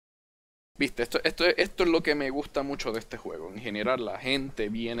Viste, esto es lo que me gusta mucho de este juego. En general, la gente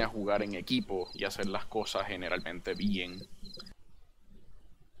viene a jugar en equipo y hacer las cosas generalmente bien.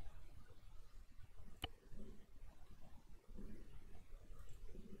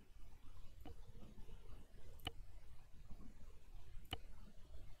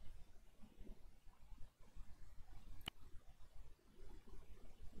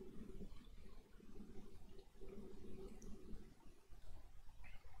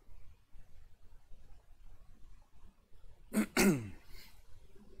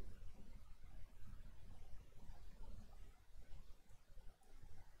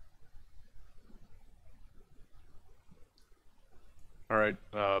 Alright,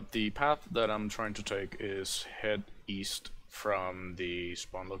 the path that I'm trying to take is head east from the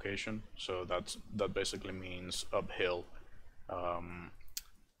spawn location, so that basically means uphill,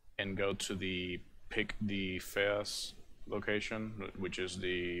 and go to the pick the Fez location, which is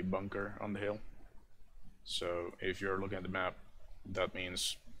the bunker on the hill. So if you're looking at the map, that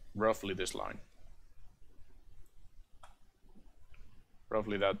means roughly this line,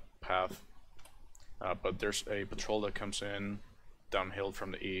 roughly that path, but there's a patrol that comes in downhill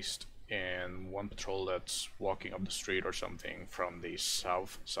from the east, and one patrol that's walking up the street or something from the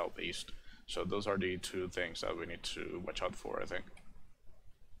southeast. So those are the two things that we need to watch out for, I think.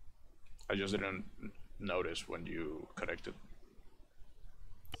 I just didn't notice when you connected.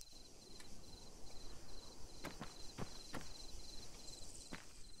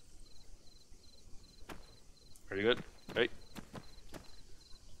 Are you good? Hey.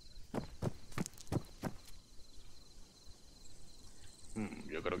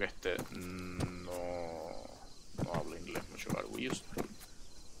 Yo creo que no habla inglés mucho. Are we used?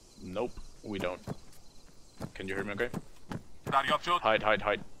 Nope, we don't. Can you hear me okay?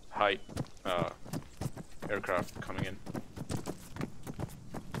 Hide. Aircraft coming in.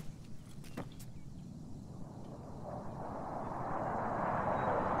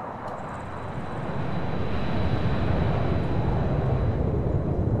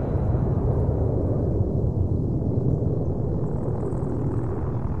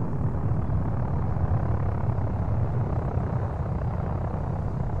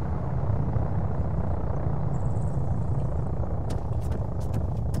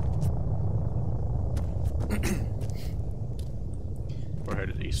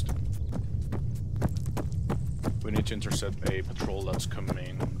 We need to intercept a patrol that's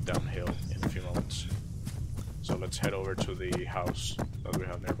coming downhill in a few moments. So let's head over to the house that we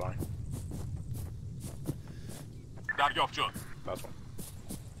have nearby. That one.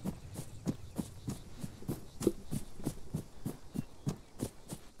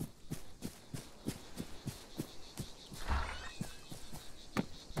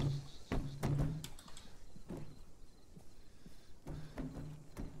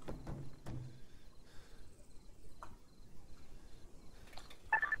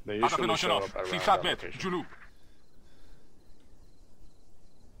 They usually show up around that location.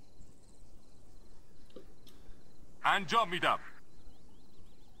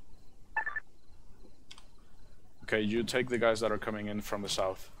 Okay, you take the guys that are coming in from the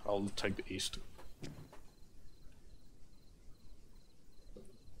south. I'll take the east.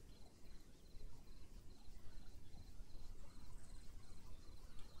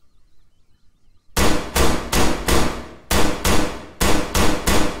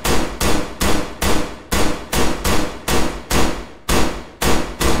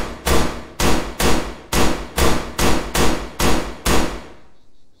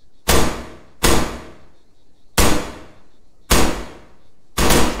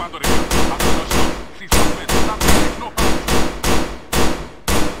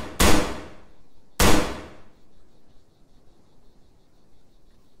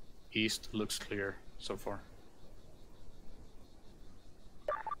 East looks clear so far.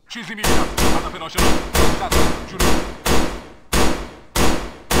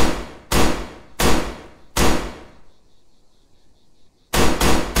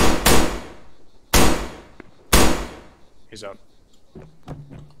 He's out.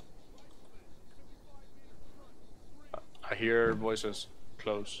 I hear voices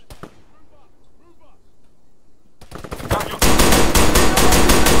close.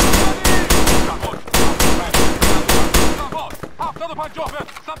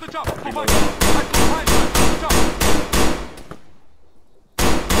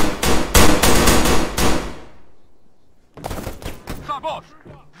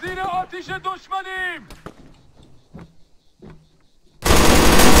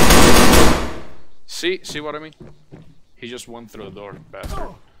 See what I mean? He just went through the door, bastard.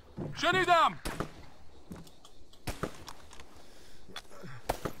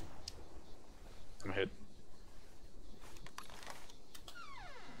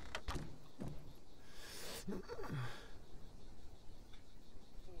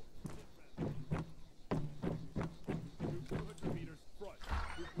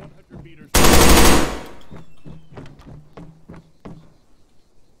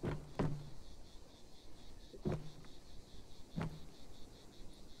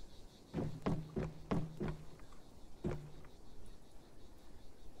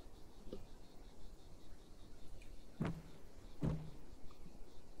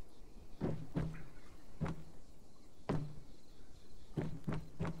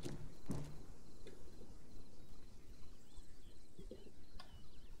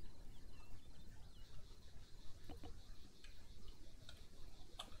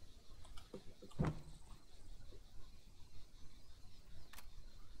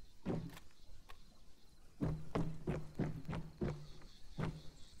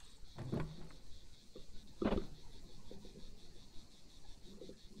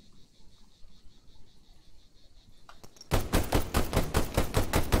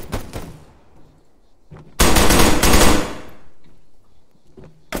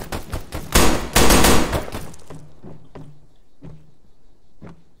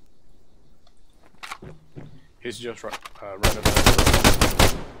 He's just right at the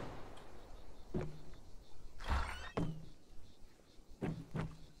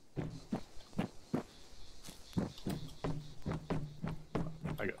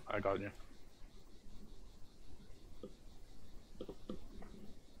I got you.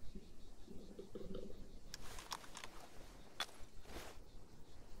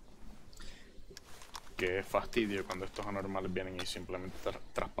 Qué fastidio cuando estos anormales vienen y simplemente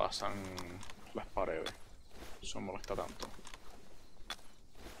traspasan las paredes. Eso molesta tanto.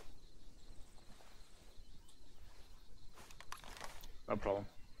 No problem.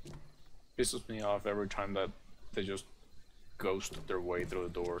 Pisses me off every time that they just ghost their way through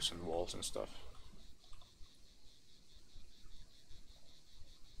the doors and walls and stuff.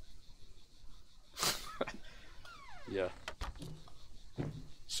 Yeah.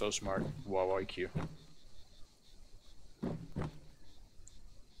 So smart. Wow IQ.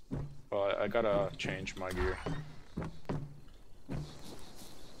 Well, I gotta change my gear.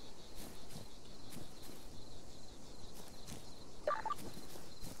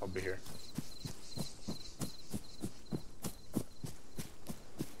 I'll be here.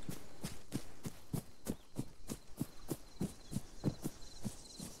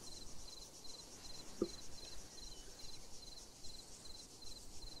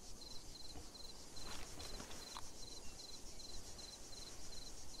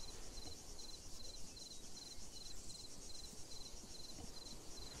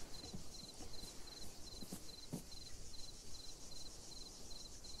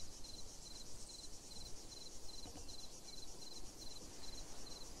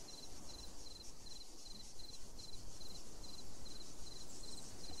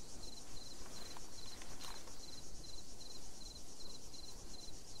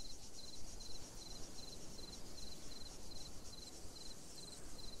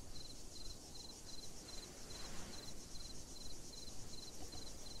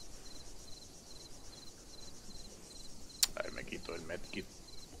 Me quito el medkit.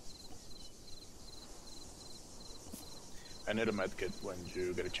 I need a medkit when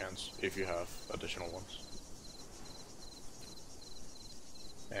you get a chance, if you have additional ones.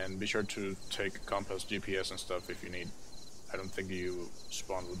 And be sure to take compass, GPS and stuff if you need. I don't think you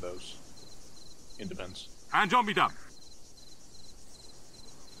spawn with those. It depends. Hands on me, done.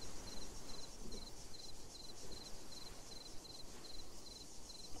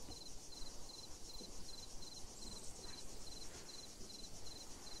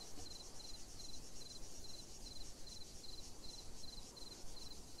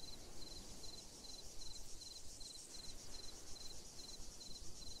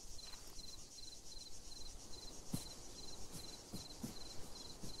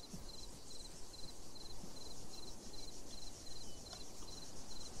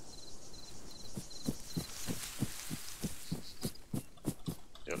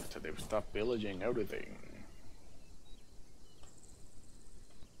 Stop pillaging everything.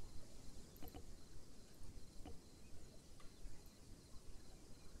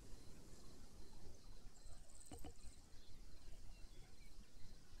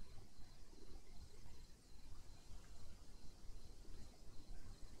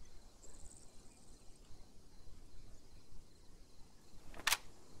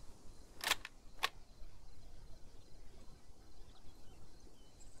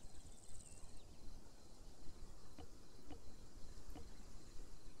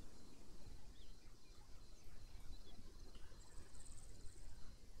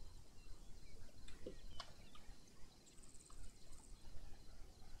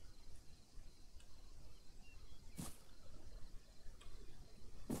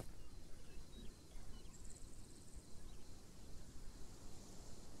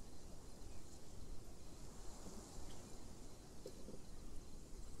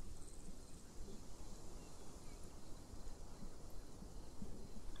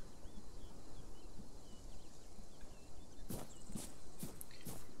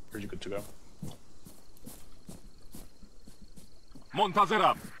 Pretty good to go.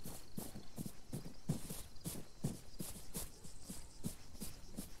 Montazera.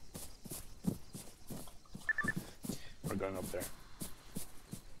 We're going up there.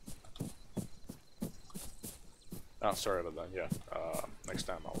 Oh, sorry about that. Yeah. Next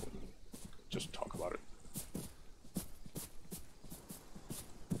time I'll just talk about it.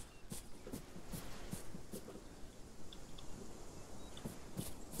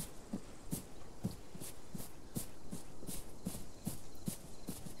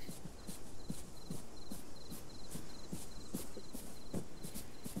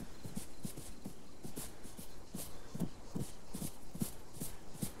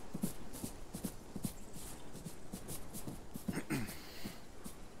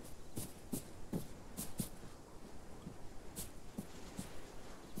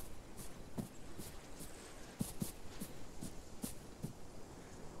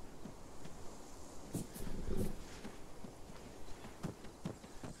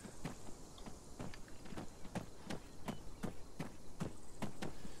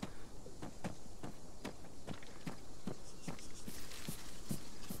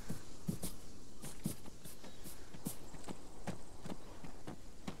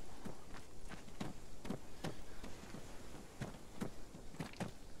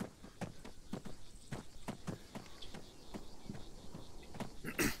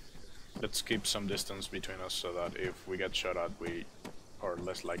 let's keep some distance between us so that if we get shot at, we are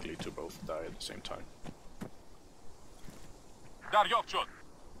less likely to both die at the same time. دریافت شد.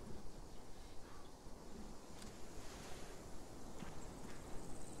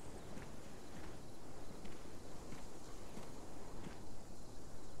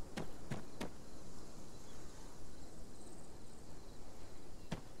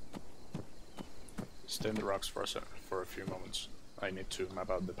 Stay in the rocks for a few moments. I need to map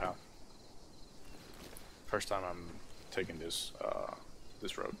out the path. First time I'm taking this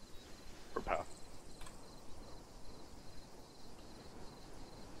this road or path.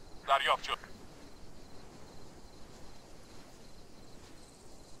 دریافت شد.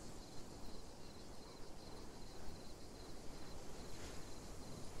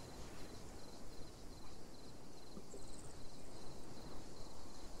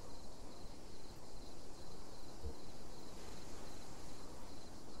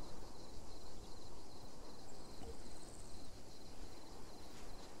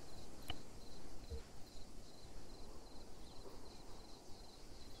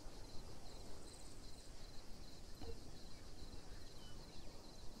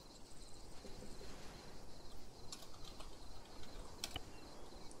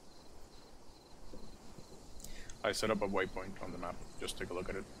 I set up a waypoint on the map. Just take a look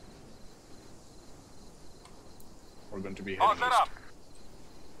at it. We're going to be heading All set up. east.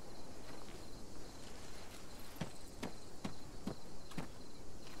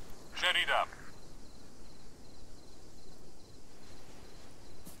 شنیدم.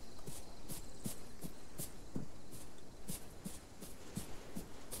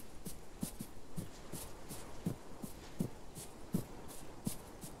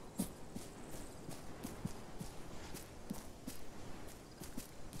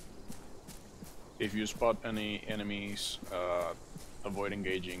 If you spot any enemies, avoid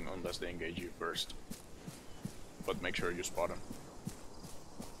engaging unless they engage you first. But make sure you spot them.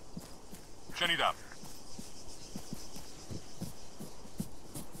 شنیدم.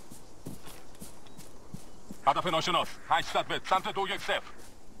 هدف ناشناس 800 متر سمت 210.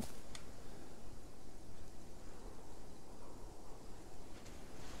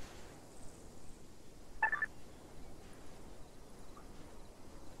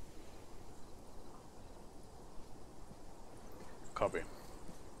 Copy.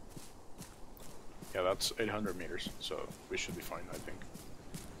 Yeah, that's 800 meters, so we should be fine, I think.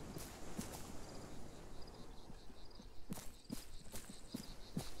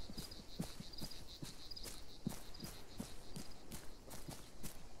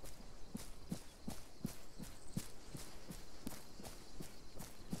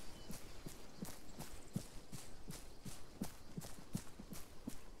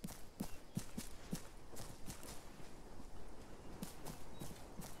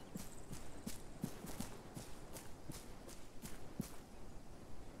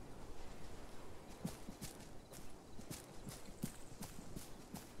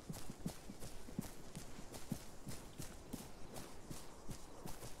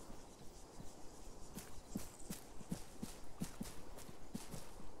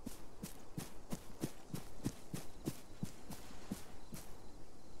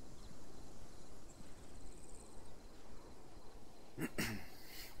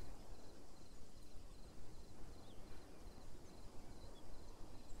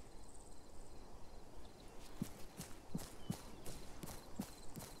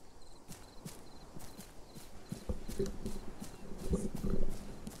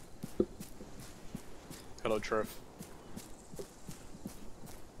 Hello, Trev.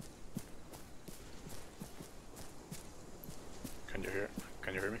 Can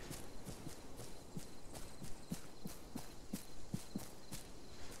you hear me?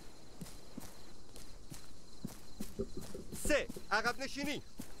 سه عقب نشینی.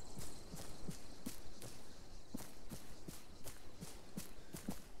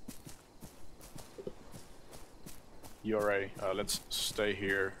 You're right. Let's stay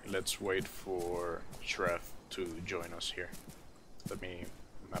here. Let's wait for Trev to join us here. Let me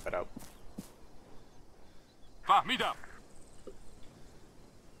map it out. فهمیدم.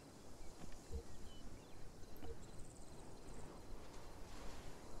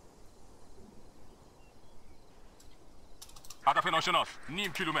 هدف ناشناس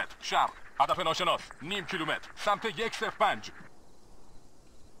نیم کیلومتر شرق. هدف ناشناس نیم کیلومتر سمت 105.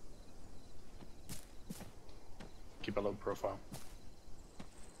 Keep a low profile.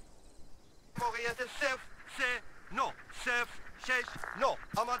 موقعیت 0 3 9 0 6 9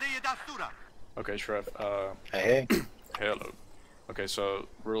 آماده دستورم. Okay, Trev. Hey. Hello. Okay, so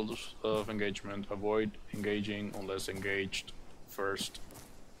rules of engagement: avoid engaging unless engaged first.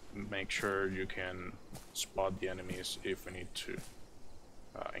 make sure you can spot the enemies if we need to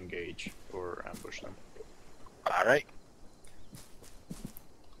engage or ambush them. Alright.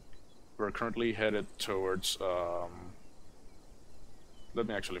 We're currently headed towards, let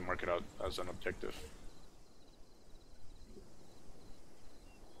me actually mark it out as an objective.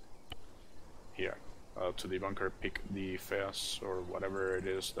 Here, to the bunker, pick the fez or whatever it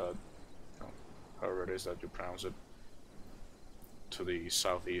is that, however it is that you pronounce it, to the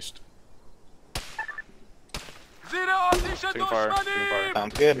southeast. Taking fire, taking fire.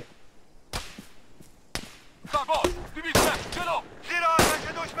 Sounds good. زیر آتش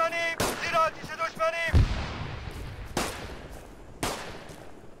دشمنیم! زیر آتش دشمنیم!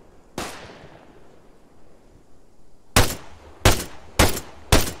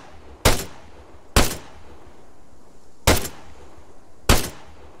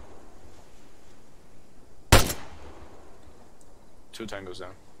 Two tangos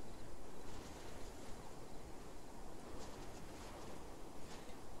down.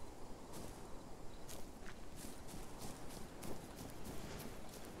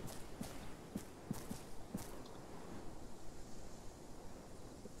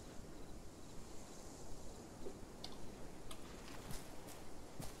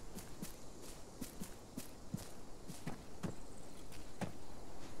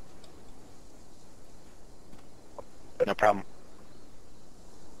 No problem.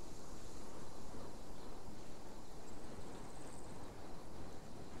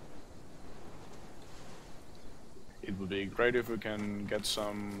 It would be great if we can get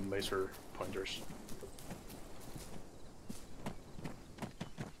some laser pointers.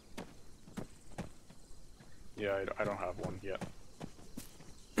 Yeah, I don't have one yet.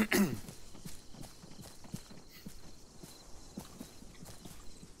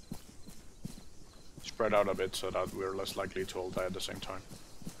 Spread out a bit so that we're less likely to all die at the same time.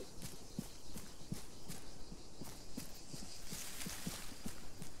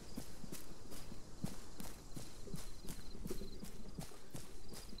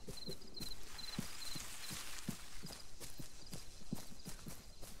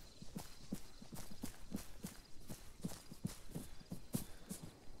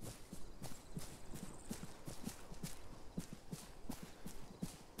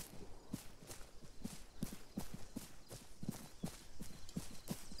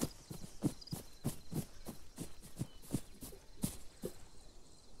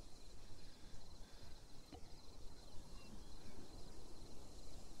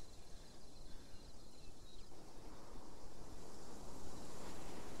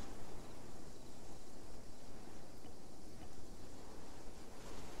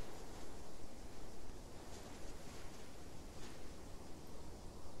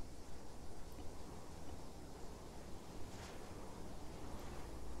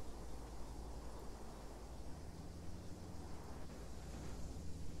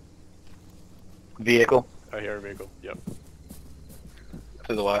 Vehicle I hear a vehicle, yep.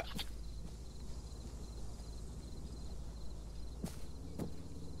 to the west.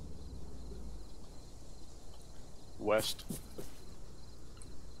 West.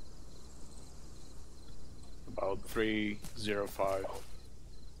 About 305.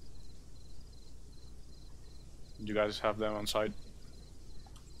 Do you guys have them on site?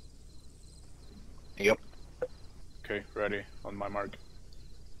 Yep. Okay, ready, on my mark.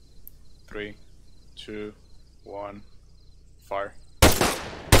 3, 2, 1, fire.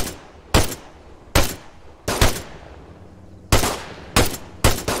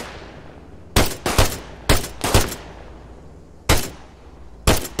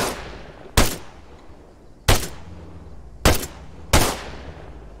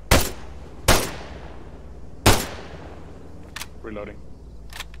 Reloading.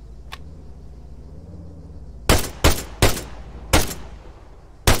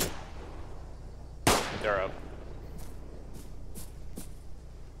 They're up.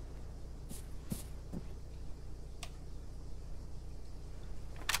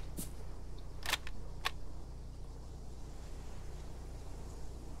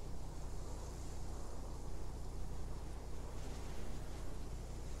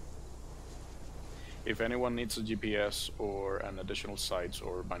 If anyone needs a GPS or an additional sights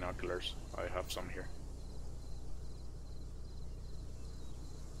or binoculars, I have some here.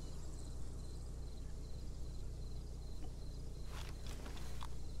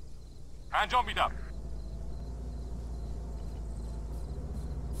 انجام میدم.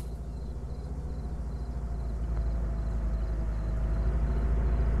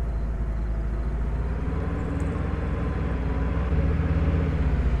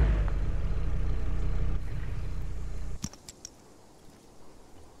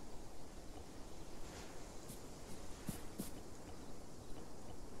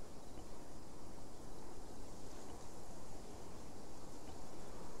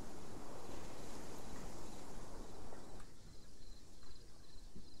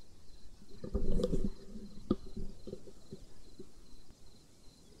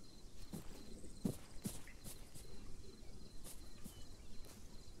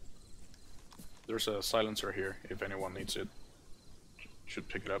 There's a silencer here, if anyone needs it. Should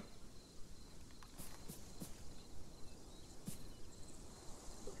pick it up.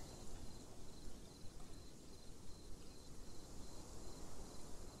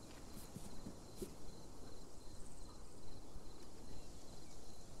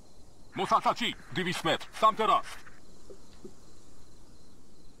 مسلسل 200 متر سمت راست.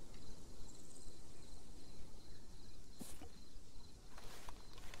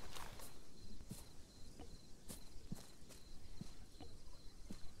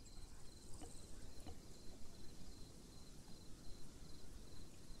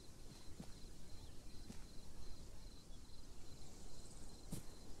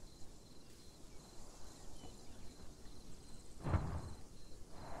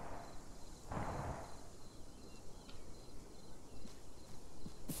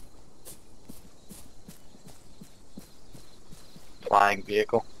 Flying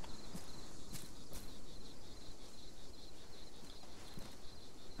vehicle.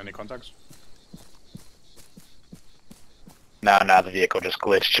 Any contacts? No, the vehicle just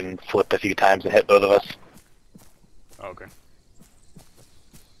glitched and flipped a few times and hit both of us. Oh, okay.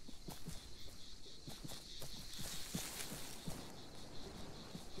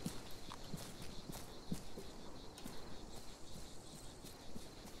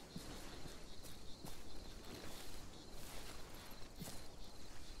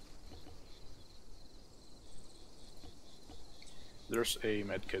 There's a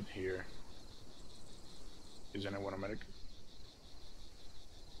medkit here. Is anyone a medic?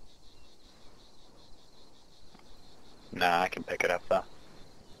 Nah, I can pick it up though.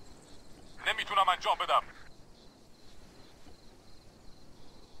 نمیتونم انجام بدم.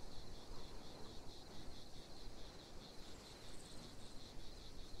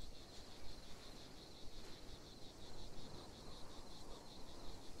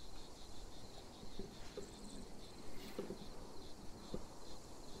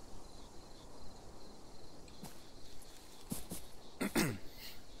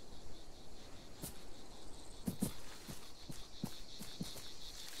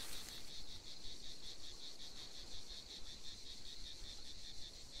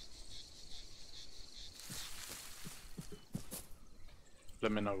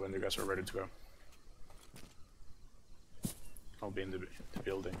 Let me know when you guys are ready to go. I'll be in the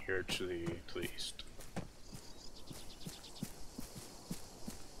building here to the east.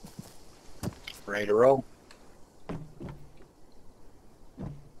 Ready to roll.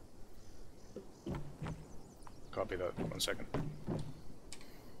 Copy that. 1 second.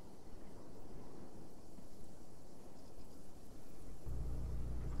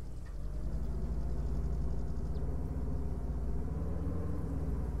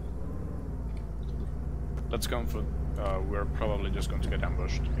 Let's go on foot. We're probably just going to get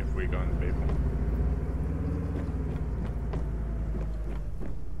ambushed if we go in the vehicle.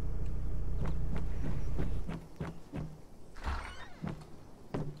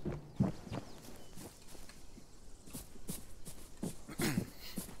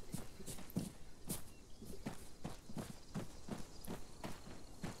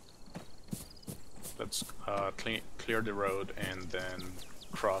 Let's clear the road and then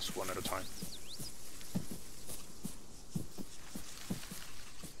cross one at a time.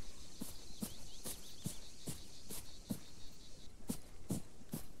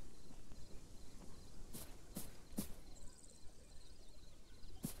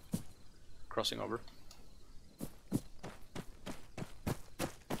 Crossing over.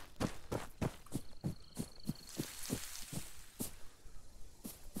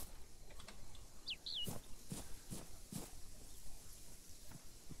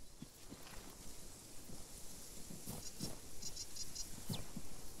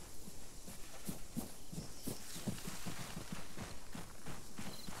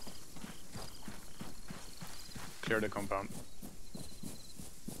 Clear the compound.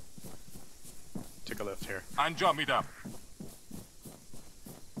 Take a left here. انجام میدم.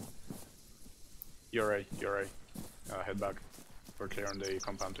 You're right, you're right. Head back. We're clearing the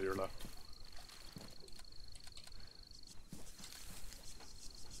compound to your left.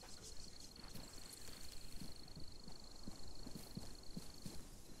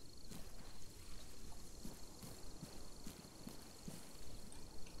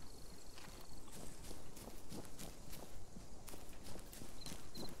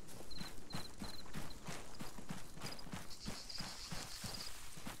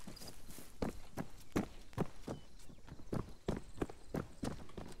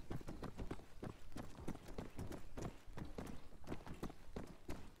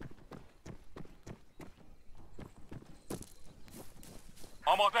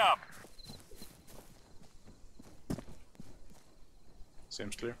 آماده‌ام.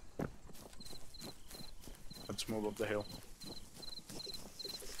 Seems clear. Let's move up the hill.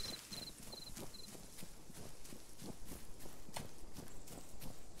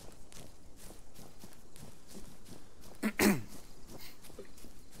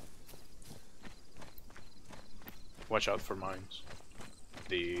 Watch out for mines.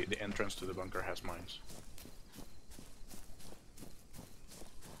 The entrance to the bunker has mines.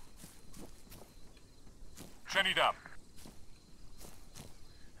 Send it up.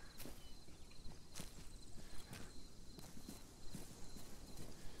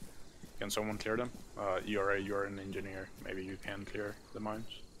 Can someone clear them? You're an engineer. Maybe you can clear the mines.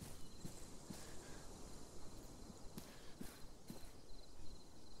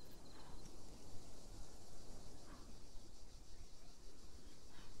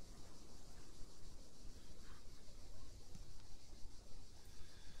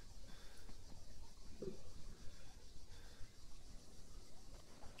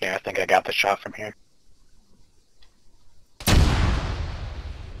 Yeah, I think I got the shot from here.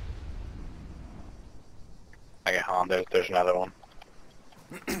 Okay, hold on, there's another one.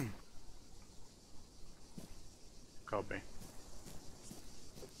 Copy.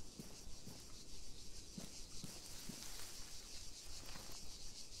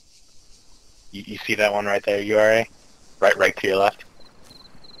 You see that one right there, URA? Right to your left.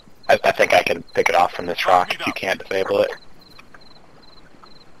 I think I can pick it off from this rock if you can't disable it.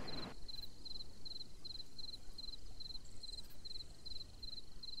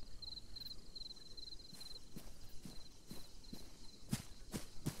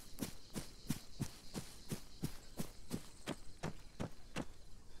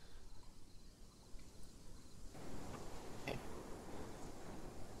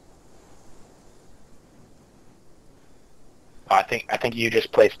 Oh, I think you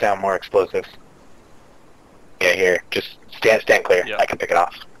just placed down more explosives. Yeah, here. Just stand clear. Yeah. I can pick it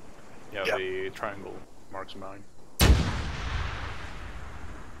off. Yeah, Yep. the triangle marks a mine.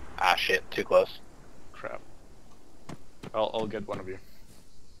 Ah, shit. Too close. Crap. I'll get one of you.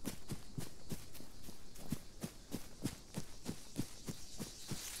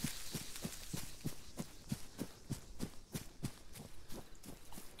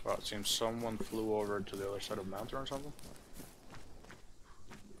 Well, it seems someone flew over to the other side of the mountain or something.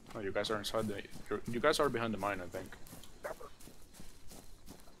 Oh, you guys are inside the... You guys are behind the mine, I think.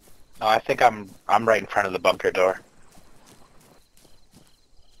 No, I think I'm right in front of the bunker door.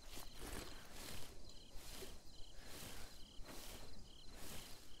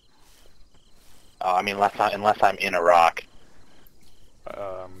 Oh, I mean, unless I'm in a rock.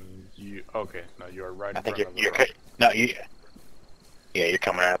 You... Okay, no, you're right I in think front of the you're rock. no, you... Yeah, you're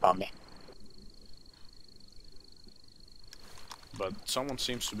coming right up on me. But someone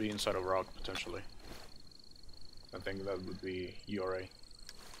seems to be inside of rock, potentially. I think that would be URA.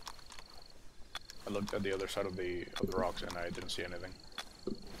 I looked at the other side of the rocks and I didn't see anything.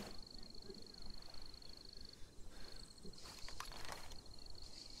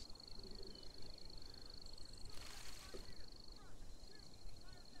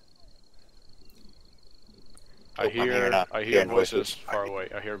 I hear hearing voices far away.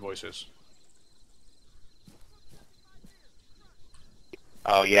 I hear voices.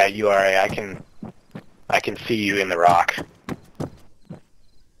 Oh yeah, URA. I can see you in the rock.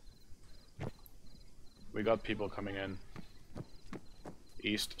 We got people coming in.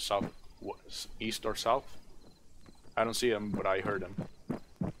 East, south, east or south? I don't see them, but I heard them.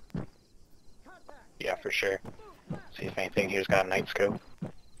 Yeah, for sure. See if anything here's got a night scope.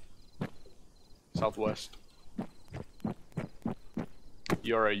 Southwest.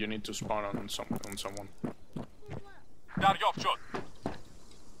 URA, you need to spawn on someone. Dar yapacak.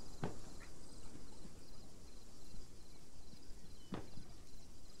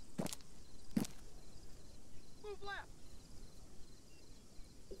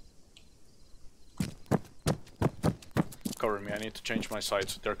 Cover me, I need to change my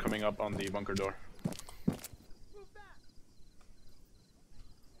sights. They're coming up on the bunker door.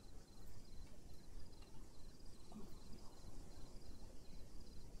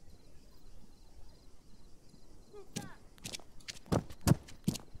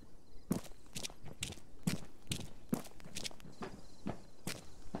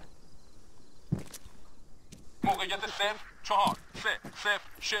 موقعیت 0 4 3 0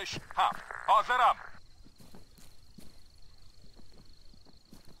 6 7 حاضرم.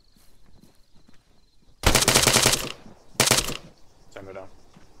 Tango down.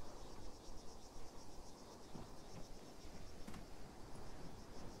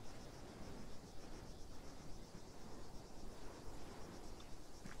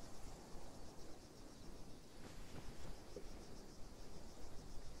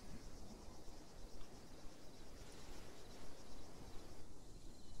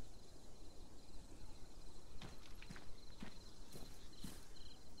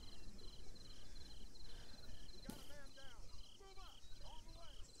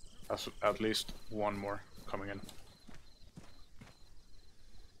 At least one more coming in.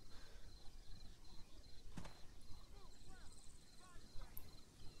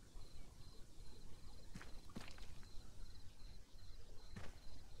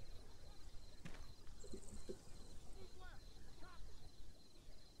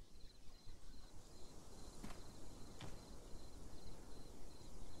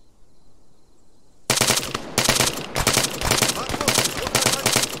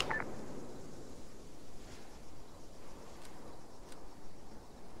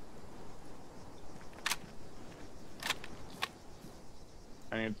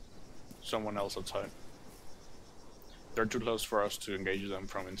 I need someone else outside. They're too close for us to engage them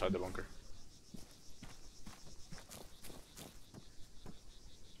from inside the bunker.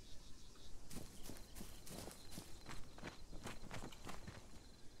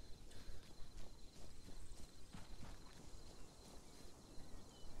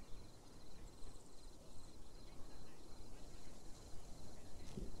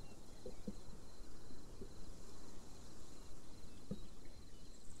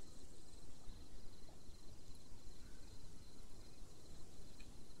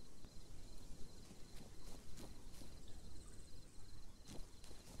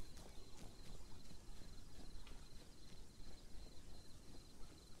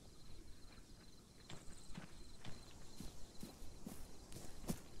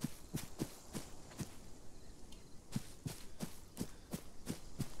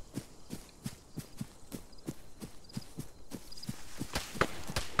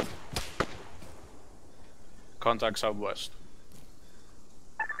 Contact southwest.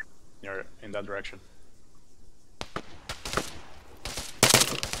 You're in that direction.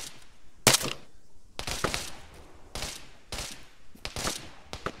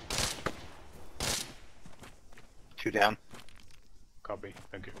 Two down. Copy.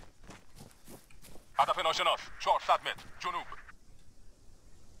 Thank you. هدف ناشناس 400 متر جنوب.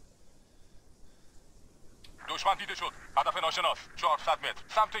 دشمن دیده شد. هدف ناشناس 400 متر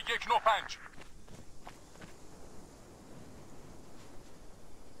سمت 195.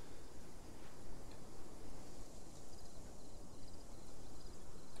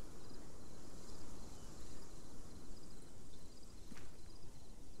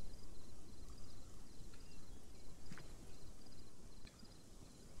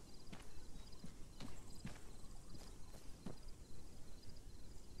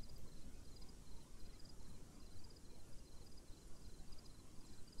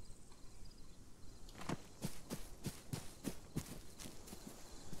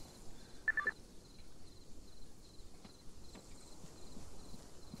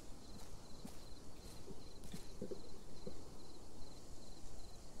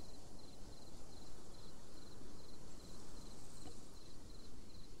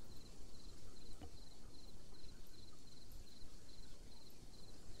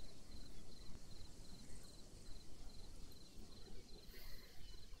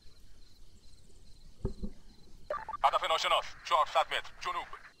 هدف ناشناس 400 متر جنوب.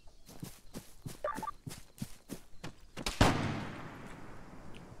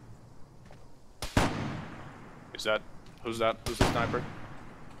 Is that who's that? Who's the sniper?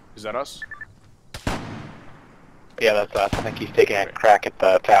 Is that us? Yeah, that's us. I think he's taking a crack at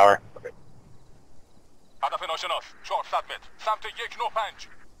the tower. هدف ناشناس 400 متر سمت 195.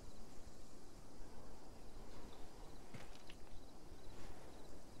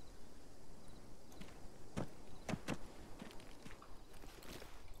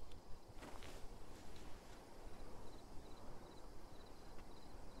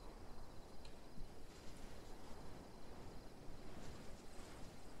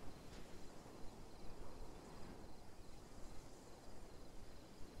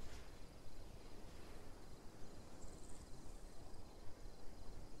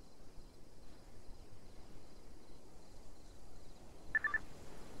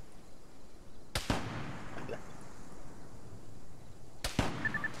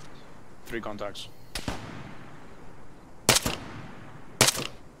 Three contacts.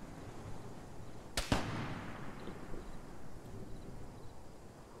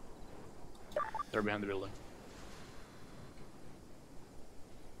 They're behind the building.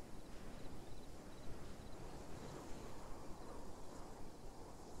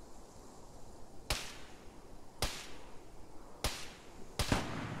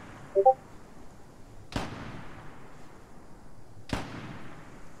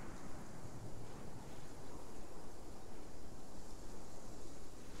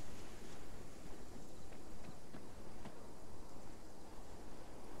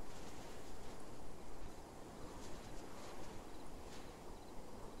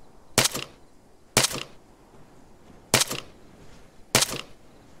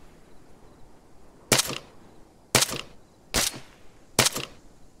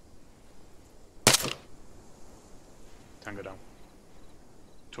 Tango down.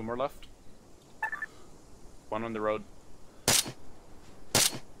 2 more left. 1 on the road.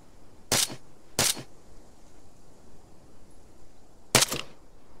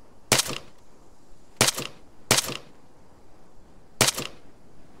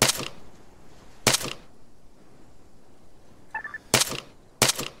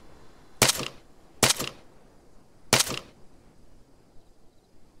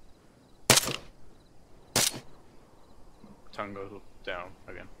 Tango down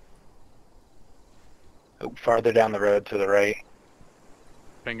again. Oh, farther down the road to the right.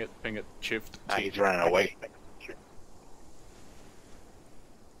 Ping it, shift. Ah, T. he's running away.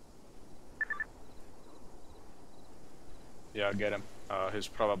 Yeah, get him. He's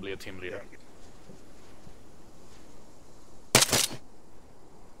probably a team leader.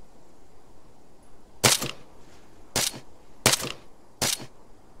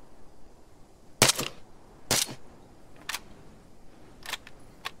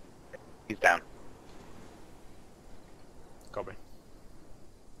 He's down. Copy.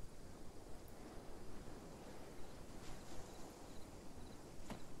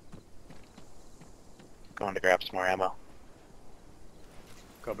 Going to grab some more ammo.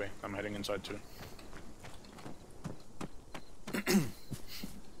 Copy. I'm heading inside too.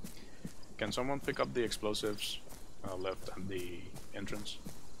 Can someone pick up the explosives left at the entrance?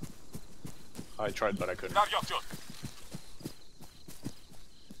 I tried, but I couldn't. Naryak идет.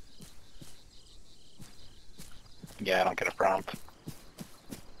 Yeah, I don't get a prompt.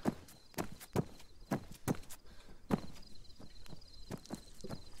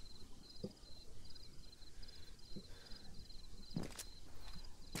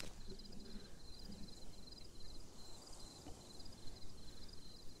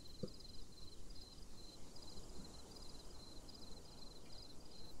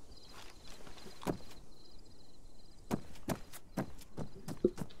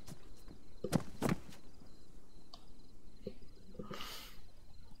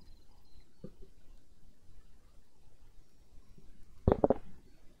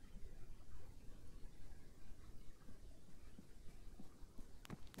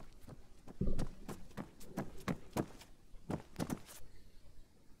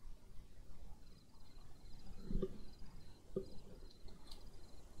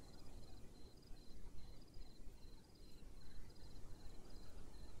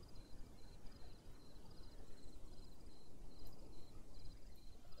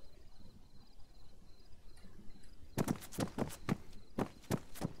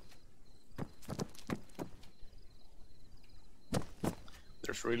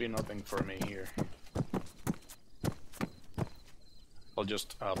 There's really nothing for me here. I'll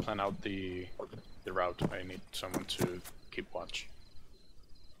just plan out the route. I need someone to keep watch.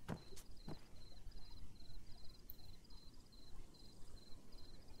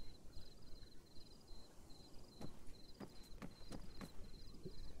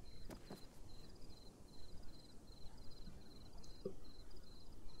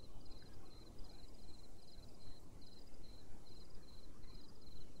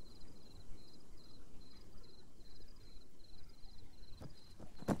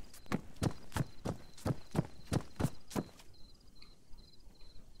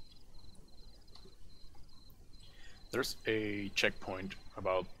 There's a checkpoint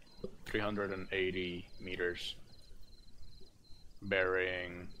about 380 meters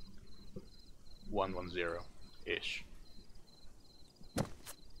bearing 110-ish.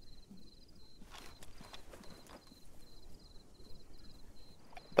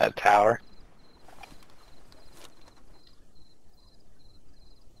 That tower.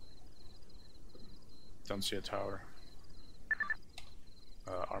 Don't see a tower.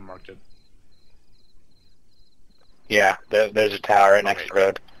 I marked it. Yeah, there's a tower right next to the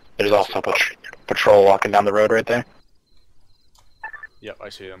road. There's also a patrol walking down the road right there. Yep, I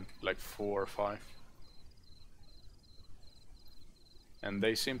see them. Like 4 or 5. And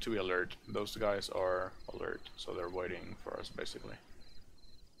they seem to be alert. Those guys are alert, so they're waiting for us, basically.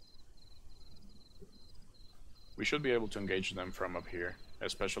 We should be able to engage them from up here,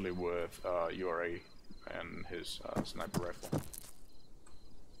 especially with URA and his sniper rifle.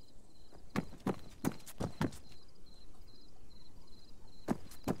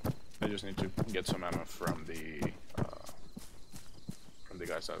 I just need to get some ammo from the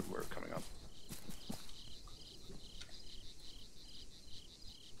guys that were coming up.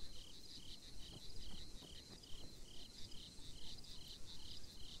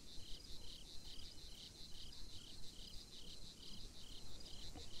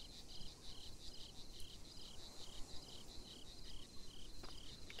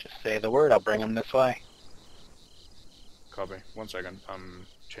 Just say the word, I'll bring him this way. Copy. 1 second. I'm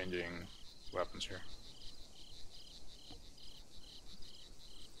changing weapons here.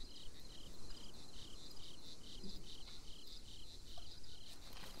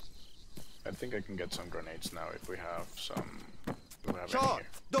 I think I can get some grenades now if we have some. If we have any چهار here.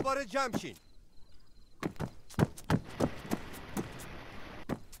 دوباره جمع شین.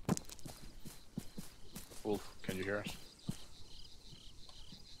 Wolf, can you hear us?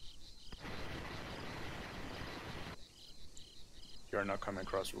 You are not coming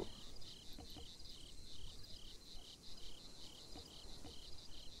across, Wolf.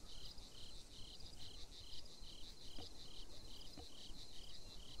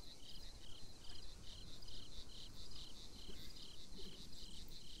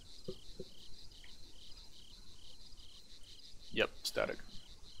 Yep, static.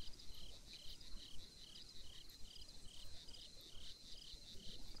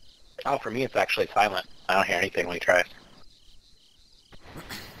 Oh, for me it's actually silent. I don't hear anything when he tries.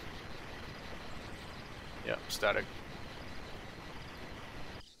 Yeah, static.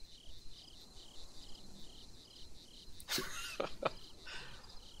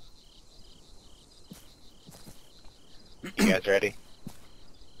 You guys ready?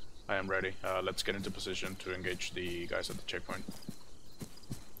 I am ready. Let's get into position to engage the guys at the checkpoint.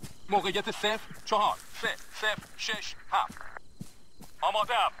 موقعیت 0 4 3 0 6 7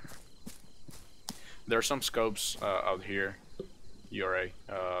 آماده‌ام. There are some scopes out here, URA.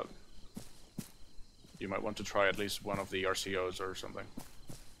 You might want to try at least one of the RCOs or something.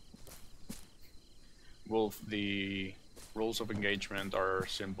 Wolf, the rules of engagement are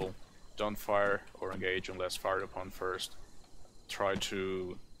simple. Don't fire or engage unless fired upon first. Try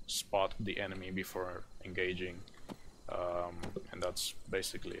to spot the enemy before engaging. And that's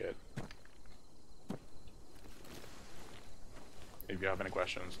basically it. If you have any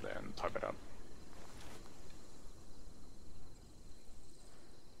questions, then type it out.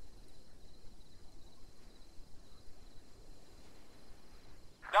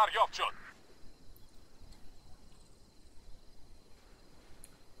 دریافت شد.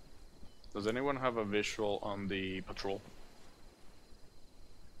 Does anyone have a visual on the patrol?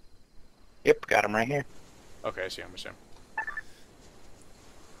 Yep, got him right here. Okay, I see him, I see him.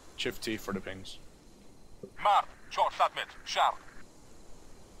 Shift T for the pings. مرد 400 متر شرق.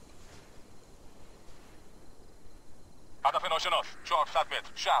 هدف ناشناس 400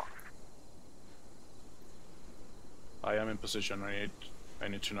 متر شرق. I am in position. I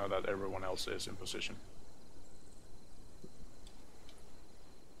need to know that everyone else is in position.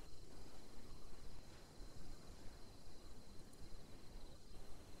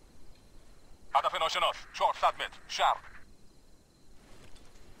 هدف ناشناس 400 متر شرق.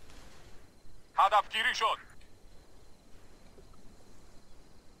 هدف گیری شد.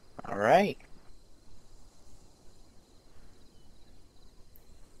 All right.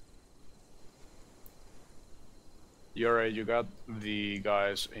 You got the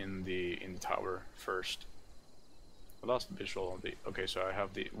guys in the tower first. I lost the visual on the. Okay, so I have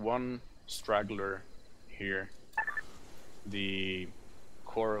the one straggler here. The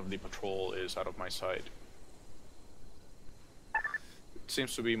core of the patrol is out of my sight. It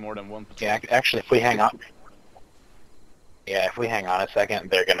seems to be more than one patrol. Yeah, actually, if we hang on... Yeah, if we hang on a second,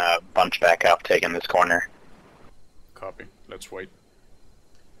 they're gonna bunch back up, taking this corner. Copy. Let's wait.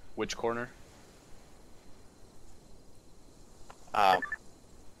 Which corner?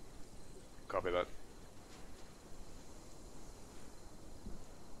 Copy that.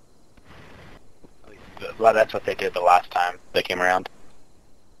 Well, that's what they did the last time they came around.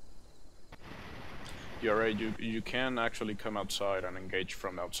 You're right. You can actually come outside and engage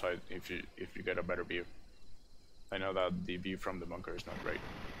from outside if you get a better view. I know that the view from the bunker is not great.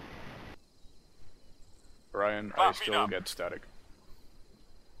 Ryan, I still get static.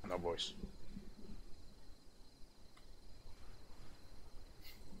 No voice.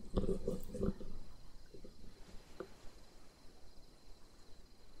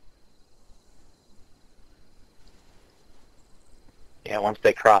 Yeah, once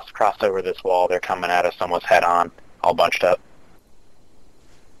they cross over this wall, they're coming at us almost head on, all bunched up.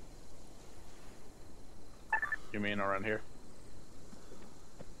 You mean around here?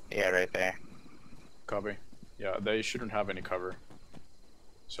 Yeah, right there. Copy. Yeah, they shouldn't have any cover.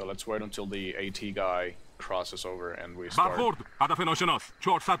 So let's wait until the AT guy crosses over and we start. برخورد. هدف ناشناس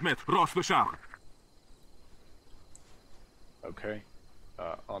 400 متر راست به شرق. Okay.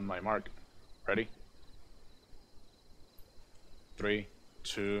 On my mark. Ready? 3,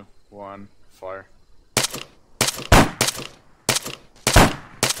 2, 1, fire.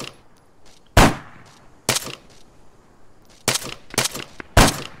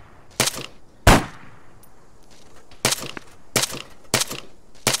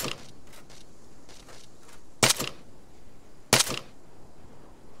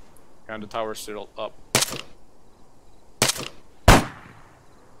 And the tower's still up.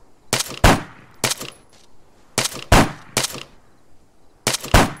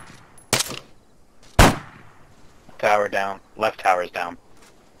 Tower down. Left tower is down.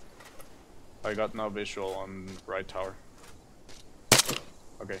 I got no visual on right tower.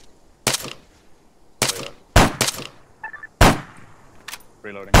 Okay. Play that.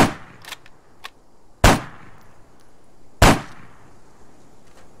 Reloading.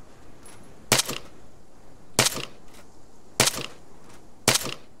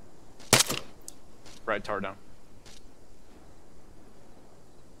 Right tower down.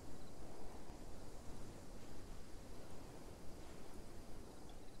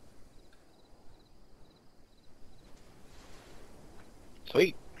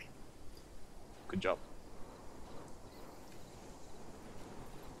 Sweet. Good job.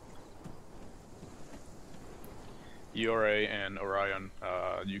 ERA and Orion,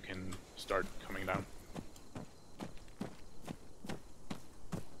 you can start coming down.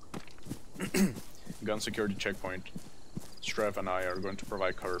 Gun security checkpoint. Strav and I are going to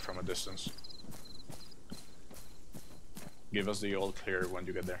provide cover from a distance. Give us the all clear when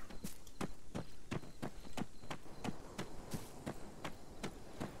you get there.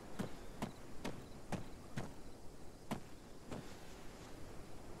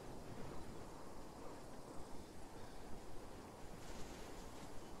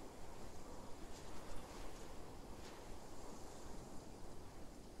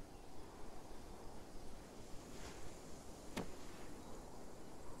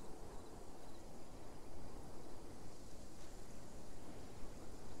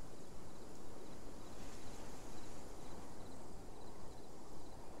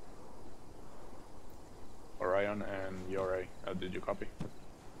 Orion and ERA, did you copy?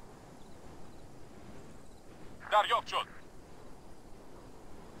 Dar yok şut.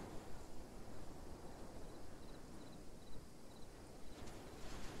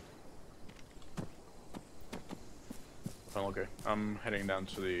 Well, okay. I'm heading down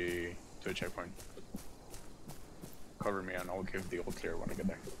to the checkpoint. Cover me and I'll give the all clear when I get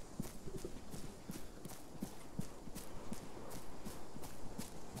there.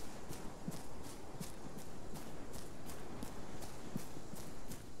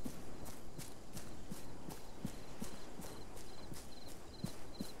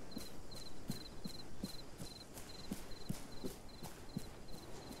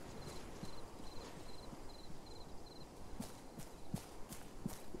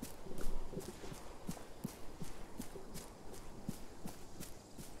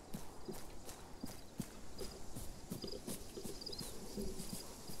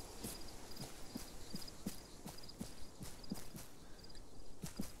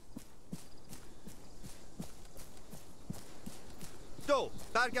 دو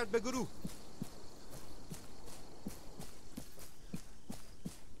برگرد به گروه.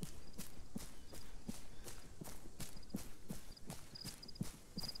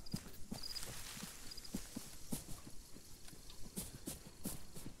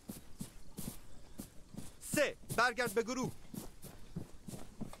 سه برگرد به گروه.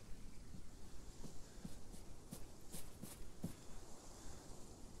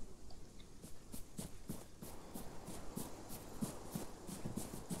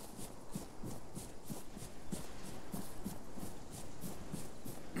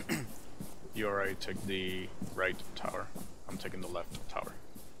 You already took the right tower. I'm taking the left tower.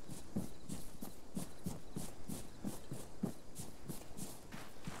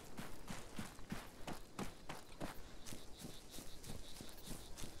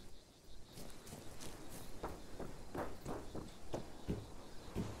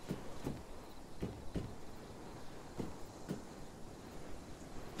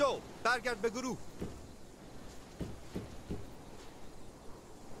 دو برگرد به گروه.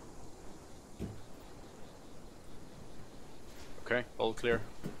 Okay, all clear.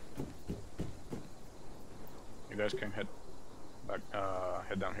 You guys can head back,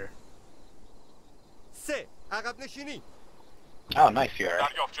 head down here. سه عقب نشینی. Oh, nice, you alright.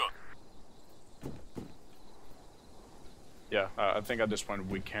 Dar yok şut. Yeah, I think at this point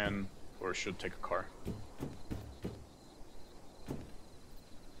we can or should take a car.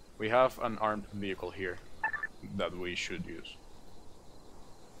 We have an armed vehicle here that we should use.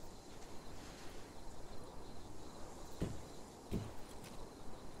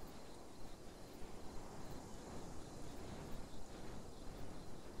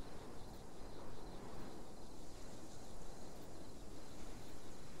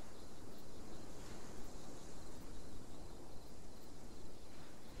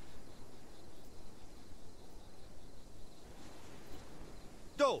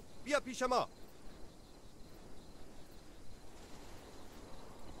 بیا پیش ما.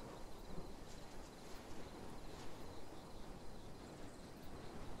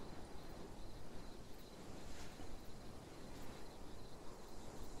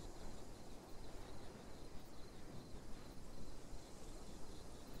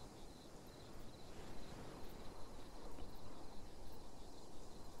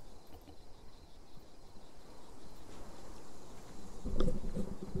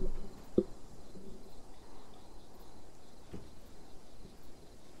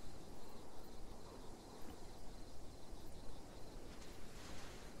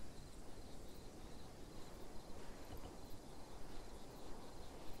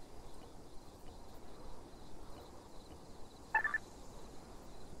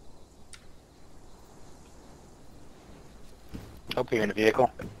 Hope you're in a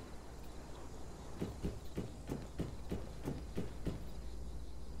vehicle.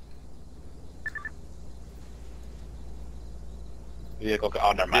 Vehicle.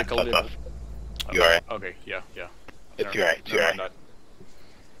 Oh, never mind. Vehicle That's us. Okay. You alright? Okay, yeah. It's you alright. It's you Never alright. mind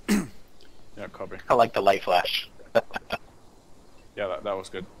that. Yeah, copy. I like the light flash. Yeah, that was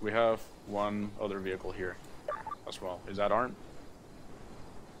good. We have one other vehicle here as well. Is that armed?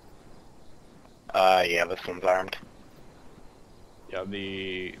 Yeah, this one's armed. Yeah,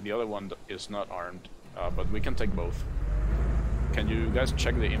 the other one is not armed, but we can take both. Can you guys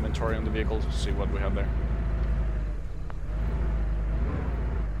check the inventory on the vehicles to see what we have there?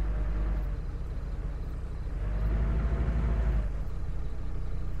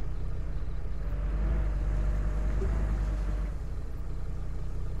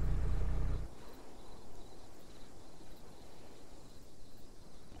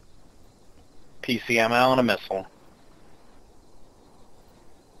 PCML and a missile.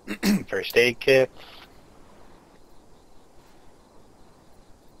 First aid kits.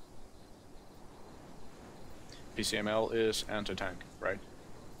 PCML is anti-tank, right?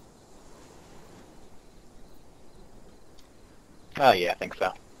 Oh yeah, I think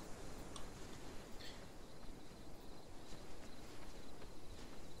so.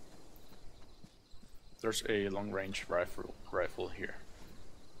 There's a long-range rifle here,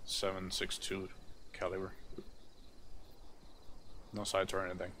 7.62 caliber. No sights or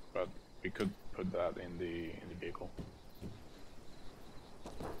anything, but we could put that in the vehicle.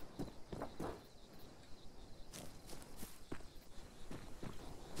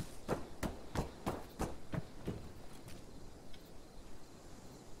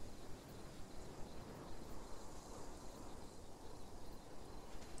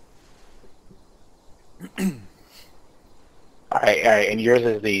 Alright, and yours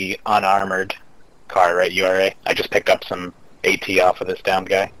is the unarmored car, right, URA? I just picked up some AT off of this downed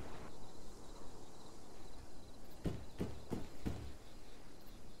guy.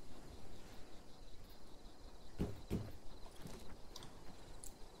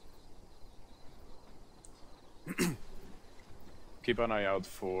 Keep an eye out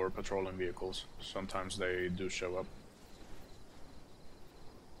for patrolling vehicles. Sometimes they do show up.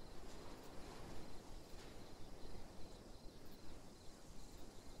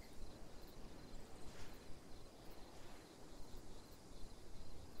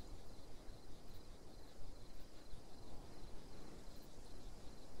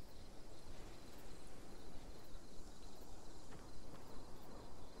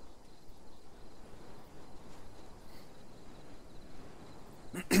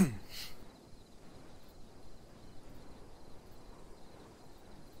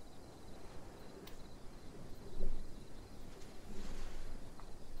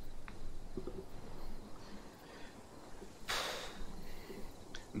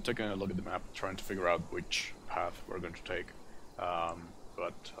 I'm taking a look at the map, trying to figure out which path we're going to take,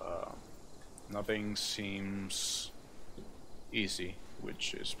 but nothing seems easy,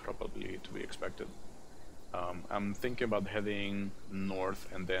 which is probably to be expected. I'm thinking about heading north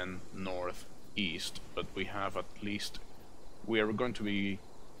and then northeast, but we have we are going to be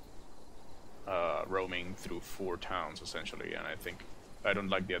roaming through 4 towns essentially, and I don't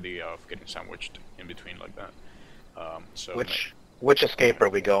like the idea of getting sandwiched in between like that. So Which escape are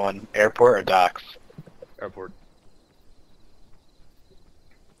we going? Airport or docks? Airport.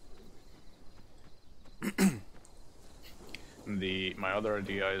 My other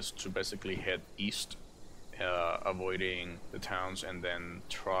idea is to basically head east, avoiding the towns, and then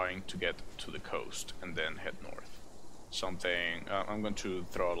trying to get to the coast, and then head north. I'm going to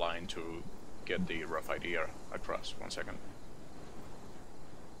throw a line to get the rough idea across. 1 second.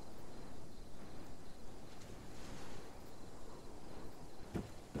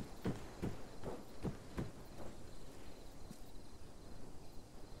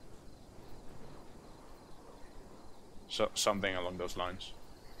 something along those lines.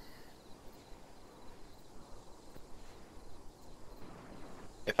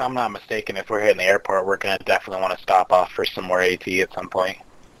 If I'm not mistaken, if we're hitting the airport, we're going to definitely want to stop off for some more AT at some point.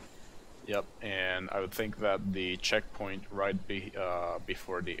 Yep, and I would think that the checkpoint right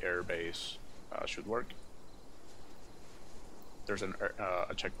before the airbase should work. There's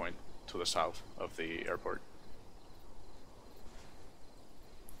a checkpoint to the south of the airport.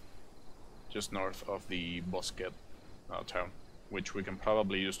 Just north of the Bosque town, which we can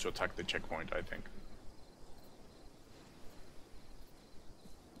probably use to attack the checkpoint, I think.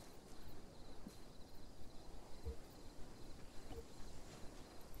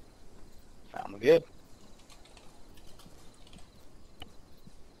 Sounds good.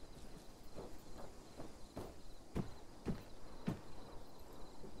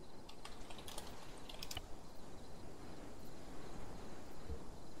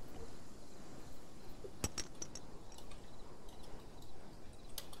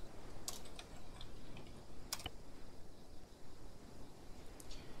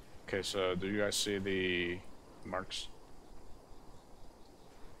 Okay, so do you guys see the marks?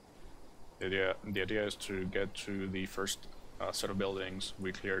 The idea is to get to the first set of buildings.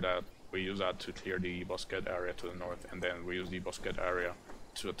 We clear that. We use that to clear the Bosque area to the north, and then we use the Bosque area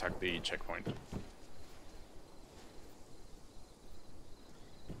to attack the checkpoint.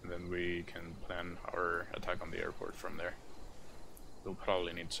 And then we can plan our attack on the airport from there. We'll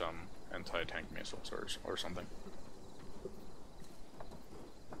probably need some anti-tank missiles or something.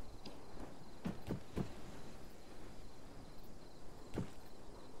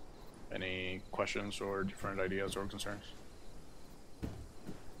 Any questions or different ideas or concerns?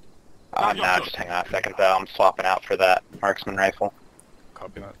 No, just hang on a second though. I'm swapping out for that marksman rifle.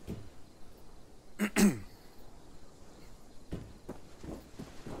 Copy that.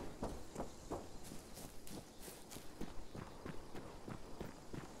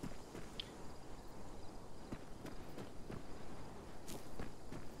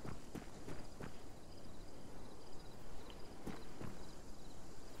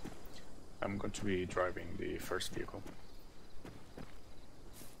 I'm going to be driving the first vehicle.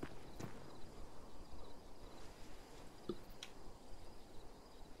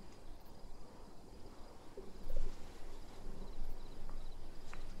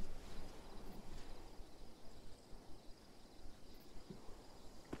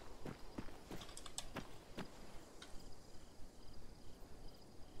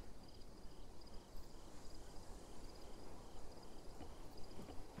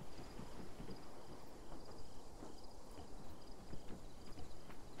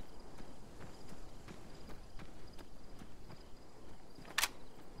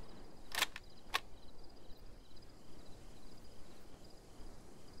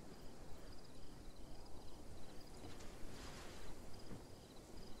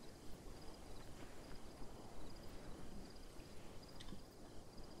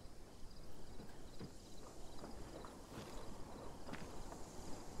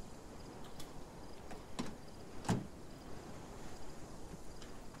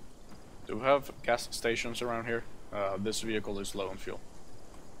 Do we have gas stations around here? This vehicle is low on fuel.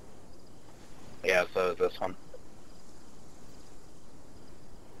 Yeah, so is this one.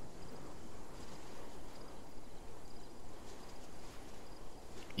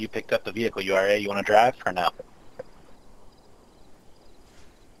 You picked up the vehicle, URA. You want to drive or no?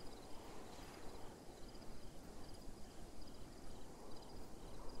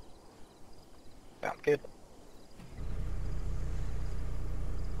 Sounds good.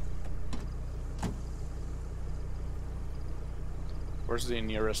 Where's the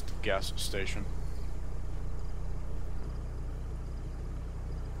nearest gas station?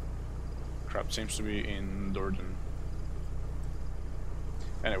 Crap, seems to be in Dordogne.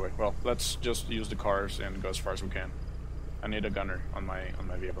 Anyway, well, let's just use the cars and go as far as we can. I need a gunner on my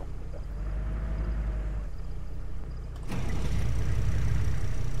vehicle.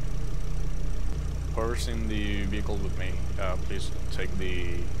 Whoever's in the vehicle with me, please take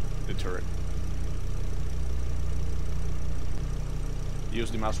the turret. Use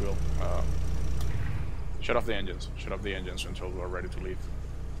the mouse wheel. Shut off the engines. Shut off the engines until we're ready to leave.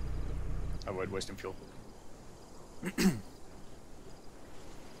 Avoid wasting fuel.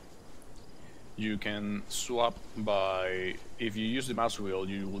 You can swap by... If you use the mouse wheel,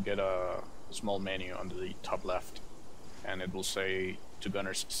 you will get a small menu on the top left. And it will say to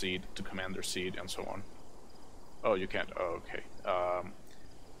gunner's seat, to commander's seat, and so on. Oh, you can't. Oh, okay.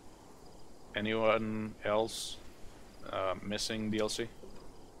 Anyone else missing DLC?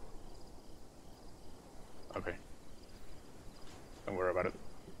 Okay. Don't worry about it.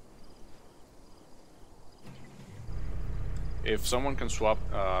 If someone can swap,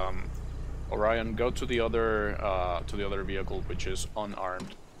 Orion, go to the other vehicle which is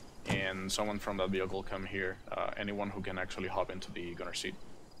unarmed, and someone from that vehicle come here. Anyone who can actually hop into the gunner seat.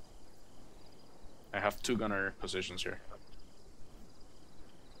 I have 2 gunner positions here.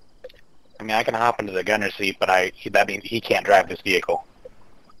 I mean, I can hop into the gunner seat, but that means he can't drive this vehicle.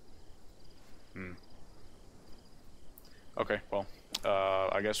 Okay, well,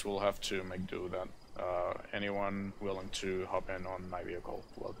 I guess we'll have to make do with that. Anyone willing to hop in on my vehicle,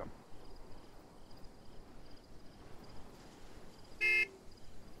 welcome.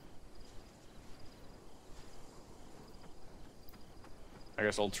 I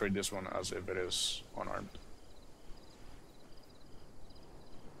guess I'll treat this one as if it is unarmed.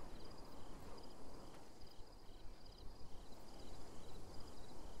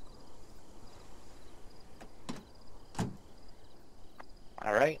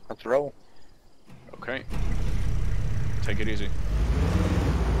 Alright, let's roll. Okay. Take it easy.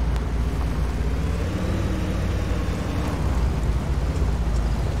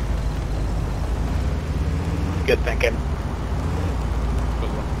 Good thinking. Good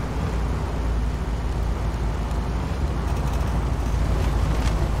one.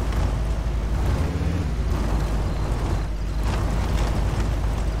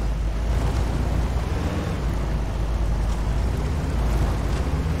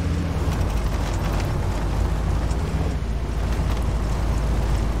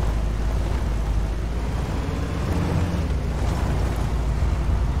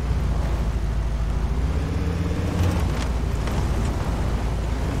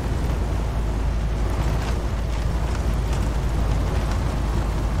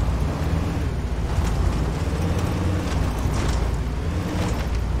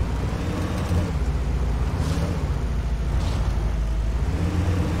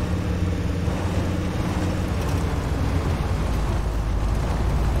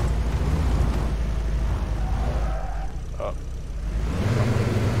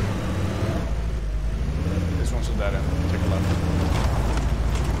 This one's a dead end. Take a left.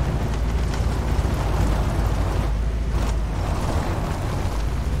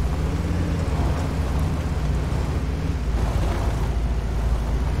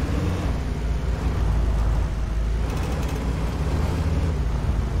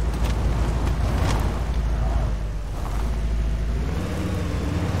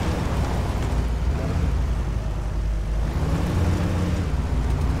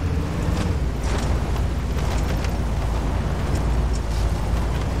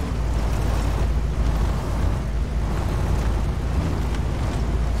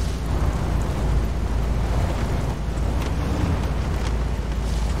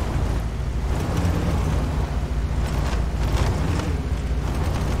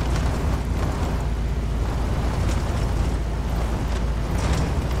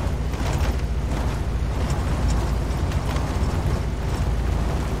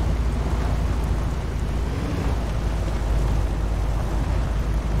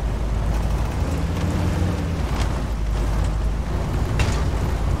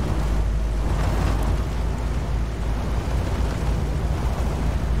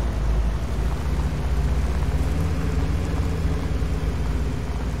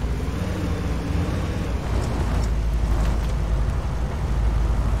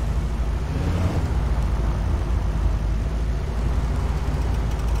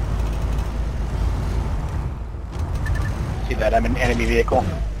 See that I'm an enemy vehicle.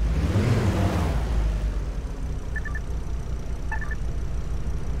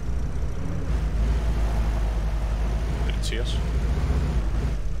 Did it see us?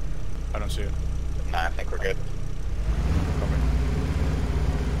 I don't see it. Nah, I think we're good. Copy.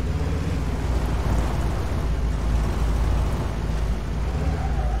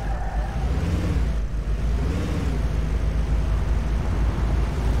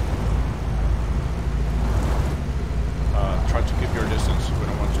 Try to keep your distance. We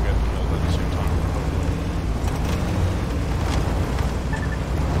don't want to get killed at the same time.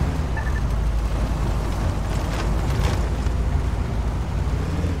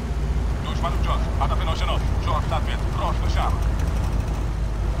 Dușmanul jos, atacă noșenos, jos la vest, prost șam.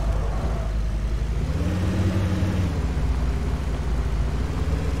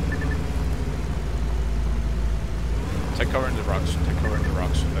 Take cover in the rocks. Take cover in the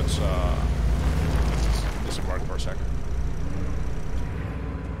rocks. Let's disembark for a second.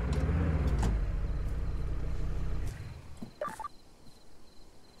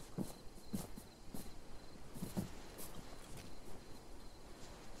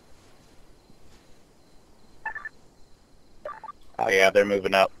 Oh yeah, they're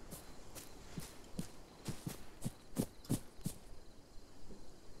moving up.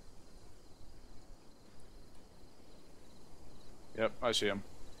 Yep, I see him.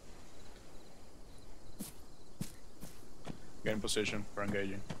 Get in position for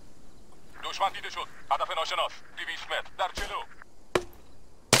engaging. دشمن دیده شد. هدف ناشناس. 200 متر. در جلو.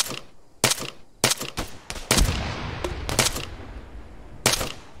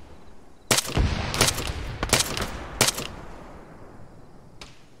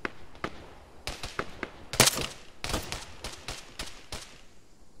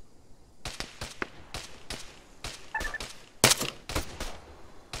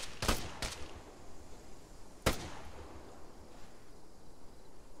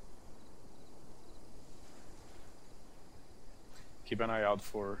 Keep an eye out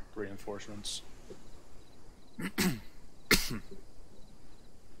for reinforcements.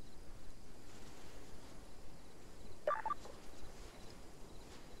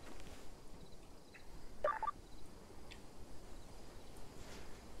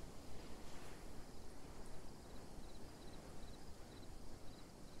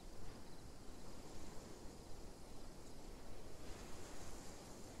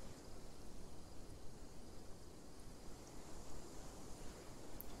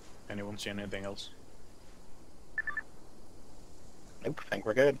 Anyone see anything else? Nope, I think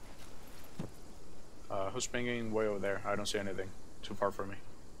we're good. Who's pinging way over there? I don't see anything. Too far from me.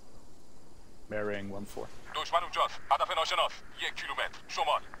 Marrying 1-4. دشمن اونجاست. هدف ناشناس. 1 کیلومتر.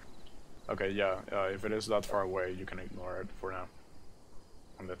 شمال. Okay, yeah. If it is that far away, you can ignore it for now.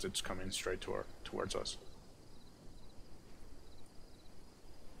 Unless it's coming straight towards us.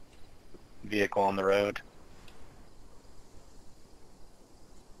 Vehicle on the road.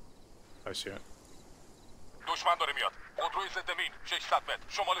 I see it. دشمن داره میاد. خودروی ضد مین. 600 متر.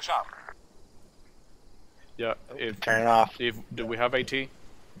 شمال شهر. Yeah, if Turn it off. do we have AT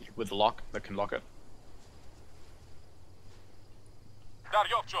with the lock that can lock it?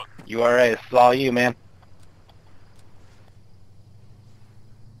 دریافت شد. URA, this is all you, man.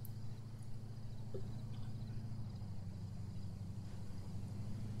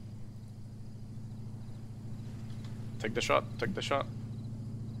 Take the shot. Take the shot.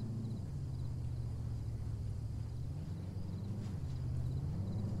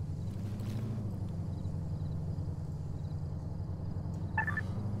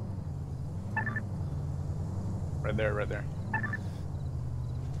 Right there, right there.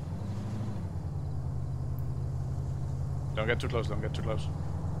 Don't get too close, don't get too close.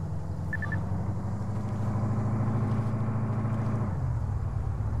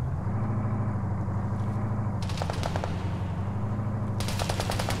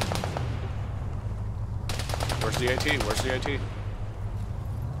 Where's the AT? Where's the AT?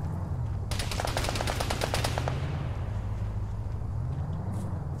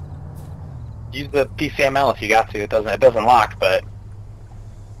 Use the PCML if you got to. It doesn't lock, but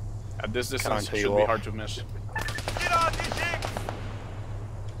At this distance, Coming it to you, should be Wolf. hard to miss.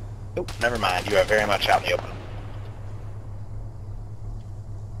 nope, never mind. You are very much out in the open.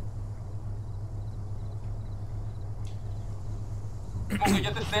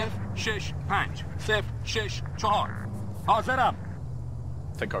 موقعیت 065 064 حاضرم.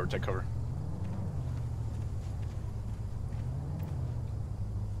 Take cover, take cover.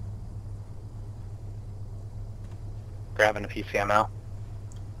 Grabbing a PCML.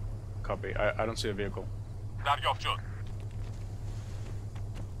 Copy. I don't see a vehicle. دریافت شد.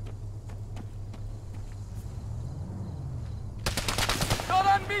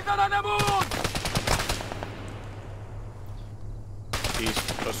 دارن میزننمون. East,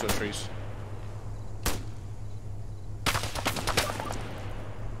 close to the trees.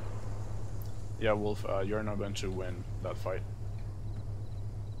 Yeah, Wolf, you're not going to win that fight.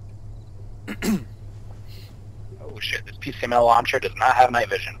 Oh shit, this PCML launcher does not have night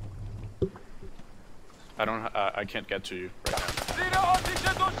vision. I can't get to you right now. زیر آتیش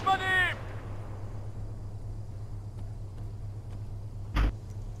دشمنیم.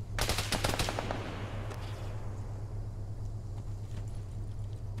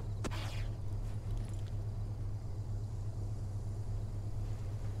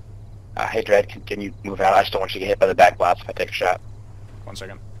 Hey Dread, can you move out? I just don't want you to get hit by the back blast if I take a shot. 1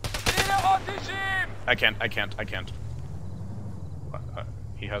 second. زیر آتیشیم. I can't.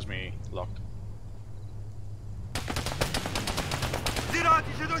 He has me locked. زیر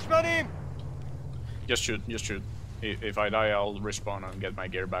آتیش دشمنیم. Just shoot. If I die, I'll respawn and get my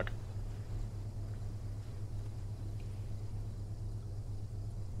gear back.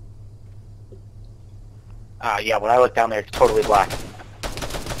 Yeah, when I look down there, it's totally black.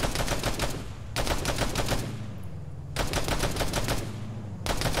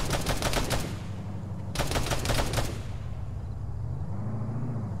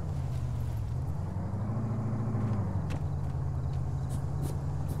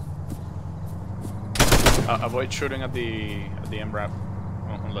 Avoid shooting at the MRAP,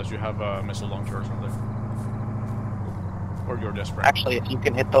 unless you have a missile launcher or something, or you're desperate. Actually, if you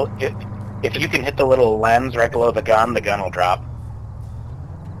can hit the little lens right below the gun will drop.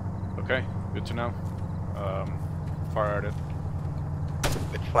 Okay, good to know. Fire at it.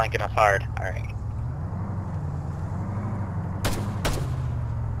 It's flanking us hard. All right.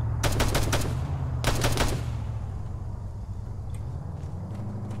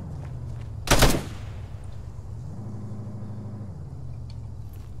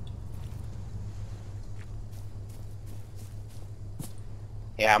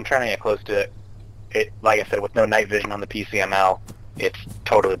 Yeah, I'm trying to get close to it. Like I said, with no night vision on the PCML, it's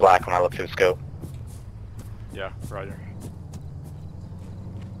totally black when I look through the scope. Yeah, roger.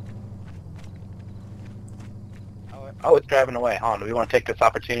 Oh, it's driving away. Hold on, do we want to take this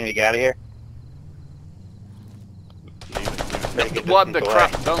opportunity to get out of here? Leave it. What the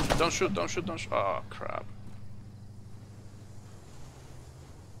crap? Don't shoot. Oh, crap.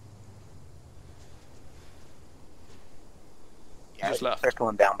 Yeah, Just left.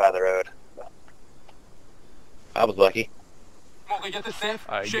 Circling down by the road. I was lucky. I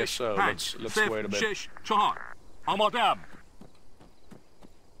guess so. Let's wait a bit.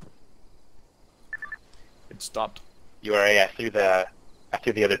 It stopped. You are I threw the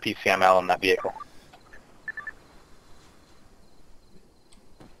other PCML in that vehicle.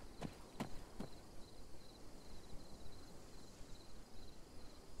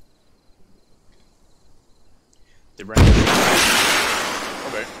 The range.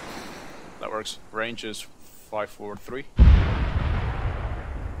 Okay, that works. Range is 543.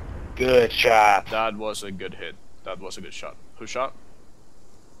 Good shot. That was a good hit. That was a good shot. Who shot?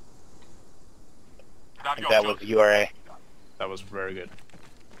 I think that was URA. That was very good.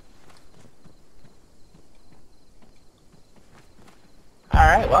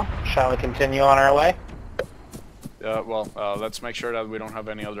 Alright, well, shall we continue on our way? Well, let's make sure that we don't have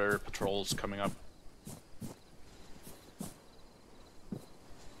any other patrols coming up.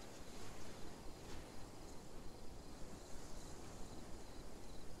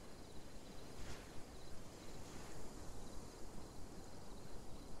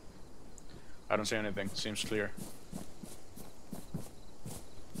 I don't see anything. Seems clear.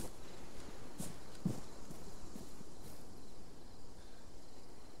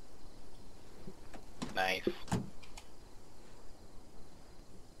 Nice.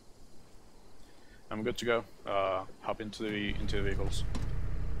 I'm good to go. Hop into the vehicles.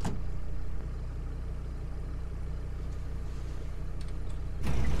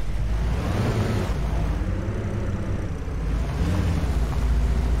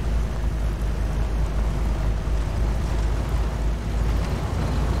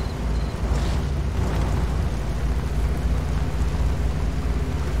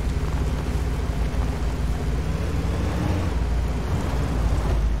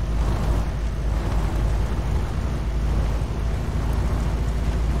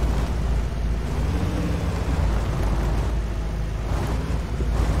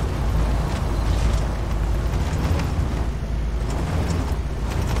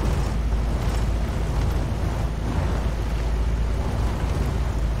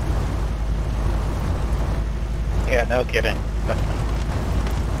 Yeah, no kidding.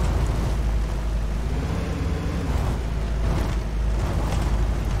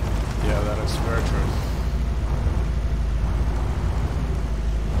 Yeah, that is very true.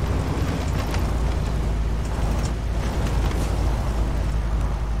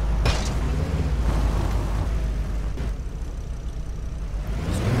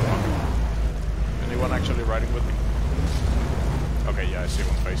 Anyone actually riding with me? Okay, yeah, I see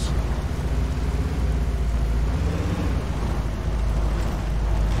one face.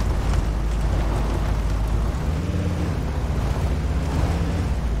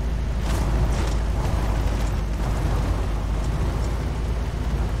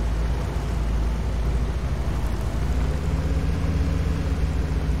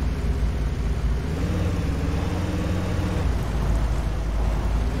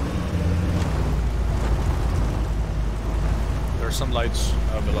 There's some lights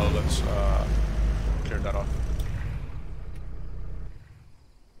below. Let's clear that off.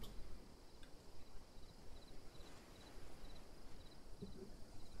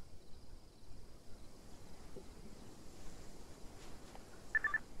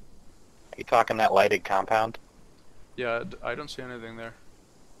 Are you talking that lighted compound? Yeah, I don't see anything there.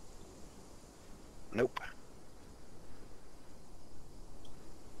 Nope.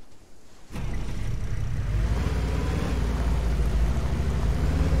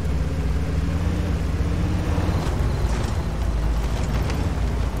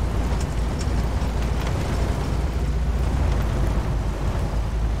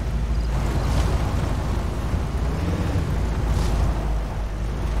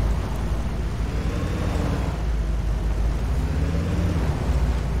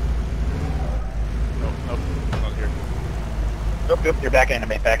 Oop, you're backing into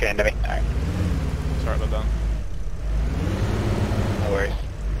me. Backing into me. All right. Sorry about that. No worries.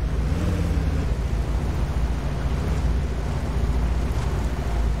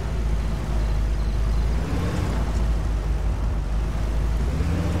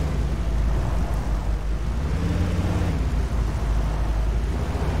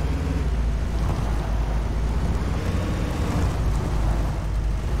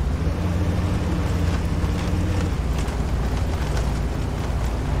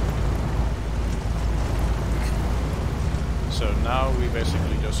 So now we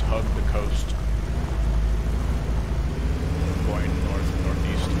basically just hug the coast, going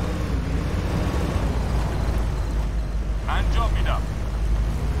northeast. And job it up.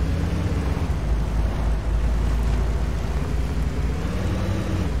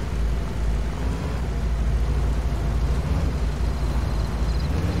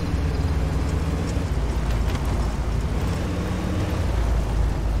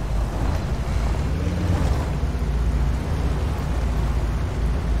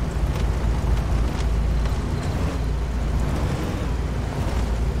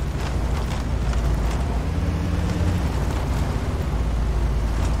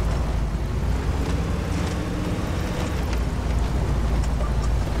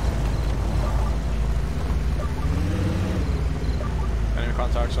 Enemy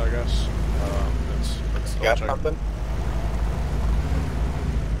contacts, I guess. Let's You got check. something?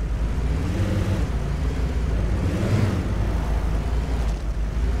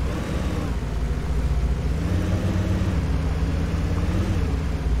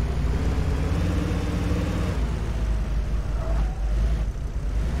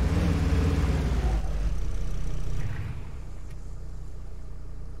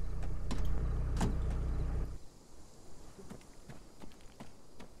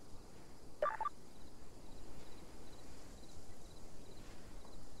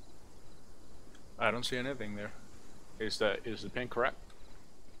 I don't see anything there. Is the pin correct?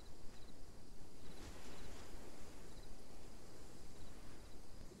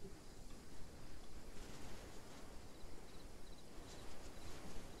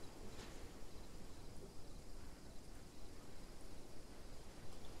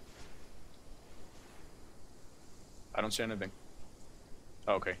 I don't see anything.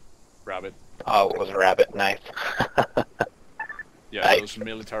 Oh, okay, rabbit. Oh, it was a rabbit. Nice. Yeah, Nice. those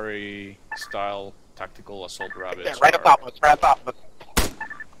military style tactical assault rabbits. Yeah, right up are- top of us. Right up top of us.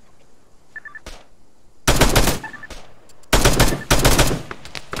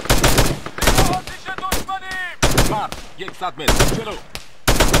 Mark, یک صد متر جلو.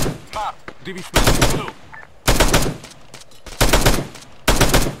 مارک 200 متر جلو.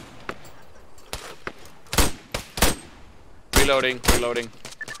 Reloading.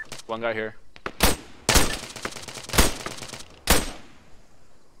 One guy here.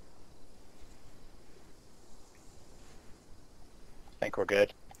 I think we're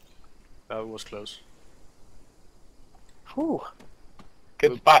good. That was close. Whew.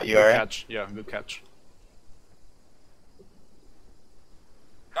 Good spot, you Good alright? catch. Yeah, good catch.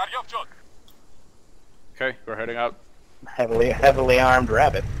 دریافت شد. Okay, we're heading out. Heavily armed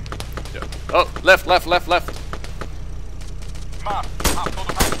rabbit. Yeah. Oh, left. مارک 75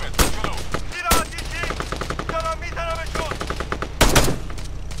 متر جلو. زیر آتیشی دارم میزنمشون.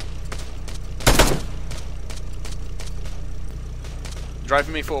 Drive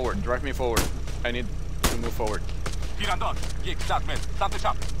me forward. I need to move forward. تیرانداز 100 متر سمت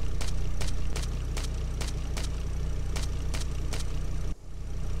چپ.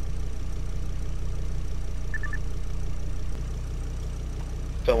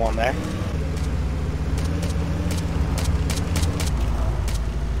 Still one there.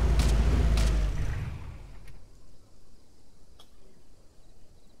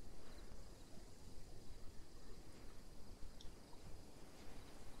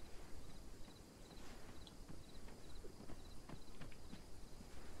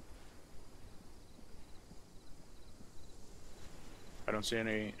 I don't see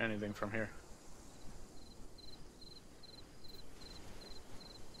anything from here.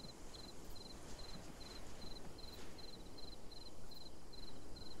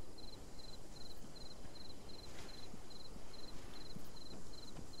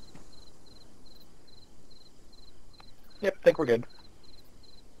 Yep, I think we're good.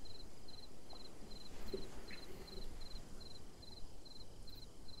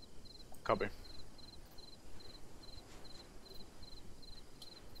 Copy.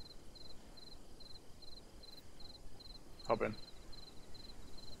 Hop in.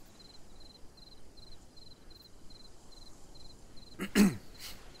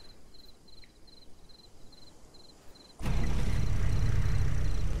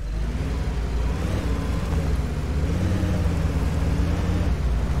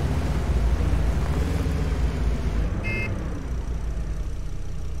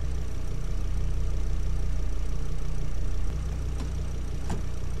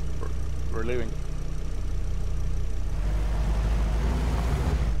 leaving.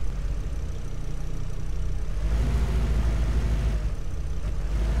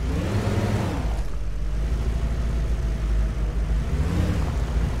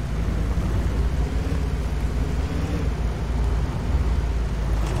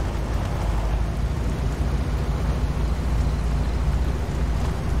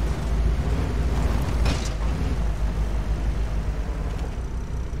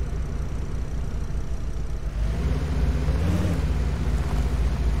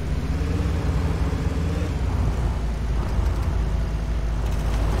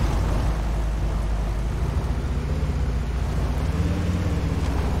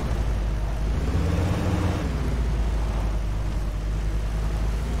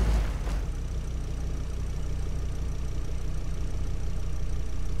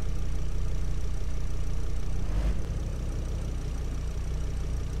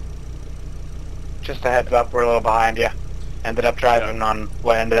 Just a heads up, we're a little behind you. Ended up driving on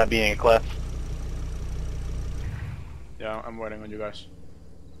what ended up being a cliff. Yeah, I'm waiting on you guys.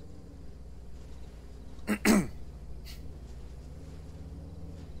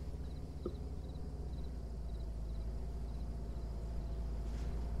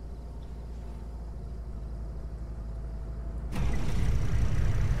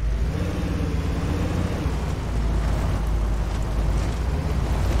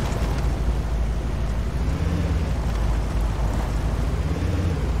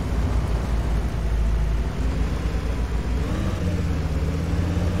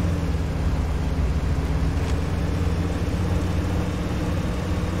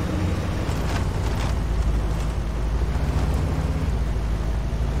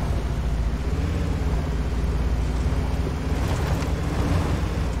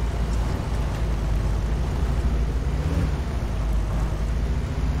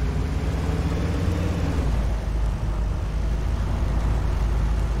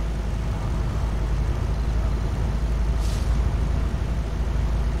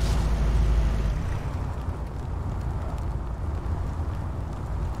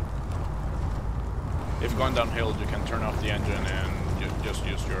 If going downhill, you can turn off the engine and just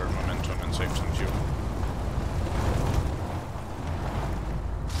use your momentum and save some fuel.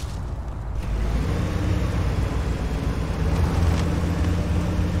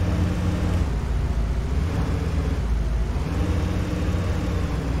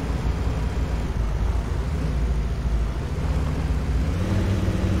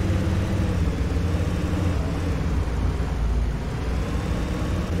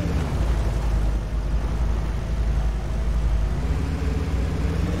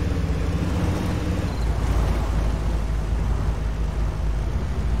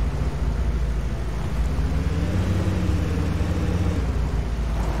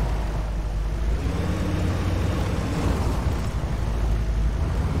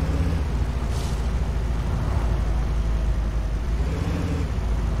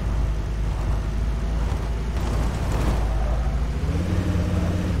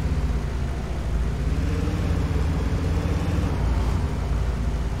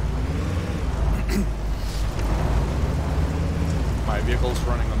 Vehicle's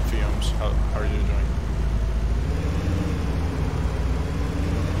running on fumes. How are you doing?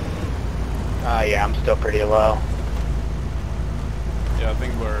 Yeah, I'm still pretty low. Yeah, I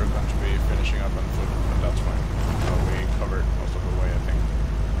think we're going to be finishing up on foot, but that's fine. We covered most of the way, I think.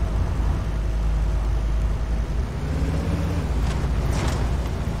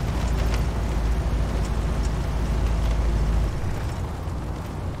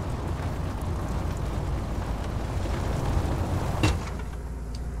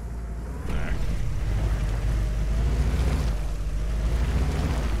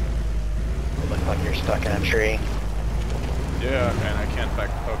 Like you're stuck in a tree. Yeah, and I can't back.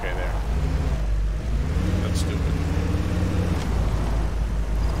 Okay, there. That's stupid.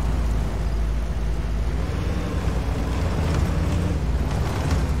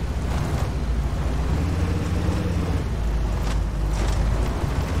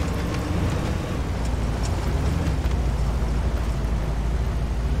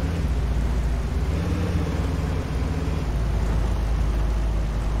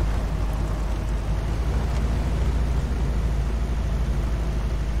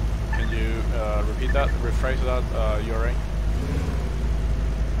 Repeat that, rephrase that, Yuri.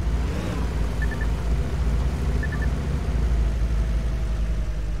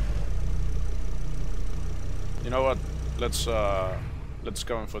 You know what? Let's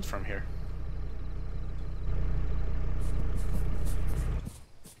go on foot from here.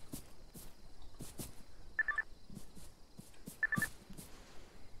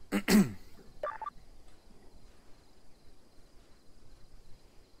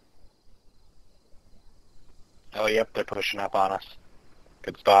 Oh, yep, they're pushing up on us.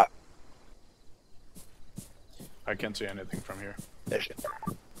 Good spot. I can't see anything from here. They're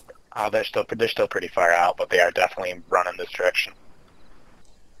still pretty far out, but they are definitely running this direction.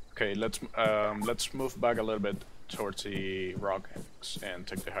 Okay, let's move back a little bit towards the rocks and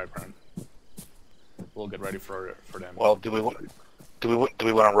take the high ground. We'll get ready for them. Well, do we want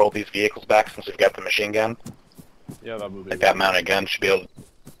to roll these vehicles back since we've got the machine gun? Yeah, that would be. Like that mounted gun should be able.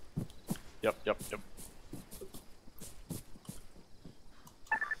 Yep.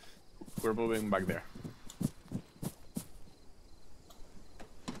 We're moving back there.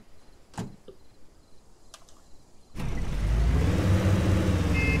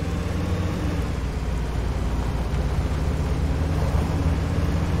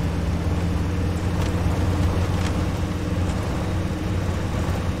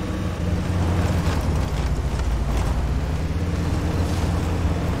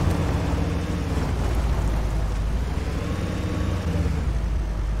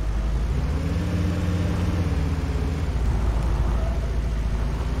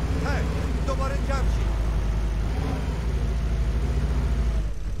 Hej, dobarın jamshi.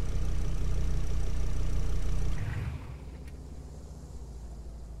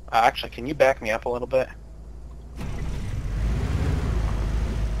 Actually, can you back me up a little bit?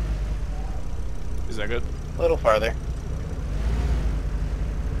 Is that good? A little farther.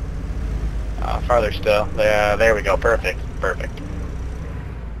 Farther still. There we go. Perfect.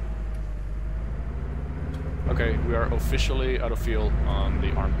 Okay, we are officially out of fuel on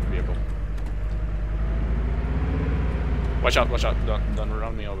the armed vehicle. Watch out! Don't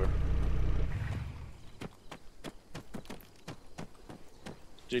run me over.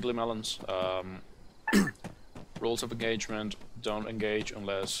 JigglyMelons. Rules of engagement: don't engage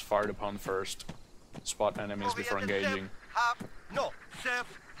unless fired upon first. Spot enemies before engaging. No, sef,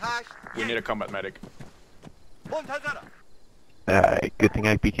 hash. We need a combat medic. Montazara. Good thing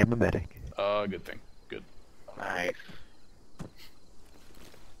I became a medic. Good thing. Good. Nice.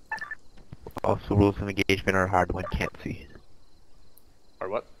 Also, rules of engagement are hard when can't see. Or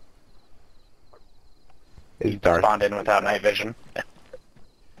what? It's dark. Spawned in without night vision.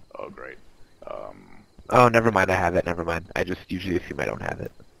 Oh, great. Oh, never mind, I have it, never mind. I just usually assume I don't have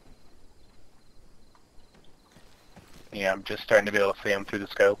it. Yeah, I'm just starting to be able to see him through the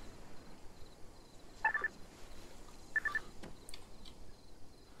scope.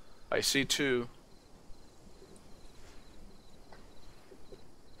 I see two.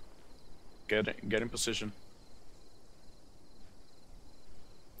 Get in position.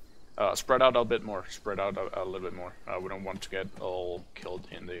 Spread out a bit more. Spread out a little bit more. We don't want to get all killed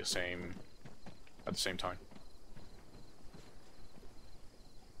in the same at the same time.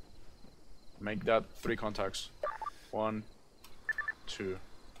 Make that 3 contacts. 1, 2,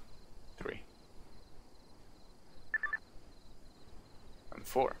 3, and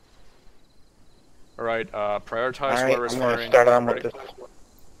 4. All right. Prioritize All right, where we're I'm going to firing. start on with Ready? this.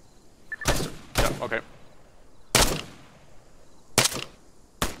 Yeah. Okay.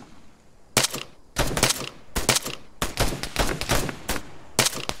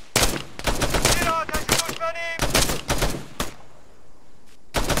 Zira, taşı düşmanım.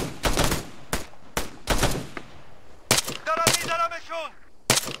 Darami darameşun.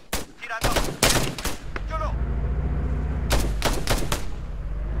 Tirando. Yolo.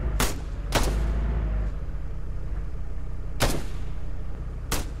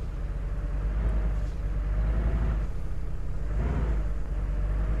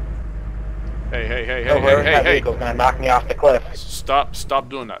 Hey. That vehicle's going to knock me off the cliff. Stop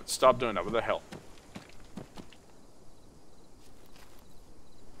doing that. Stop doing that. What the hell?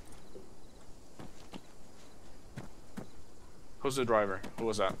 Who's the driver? Who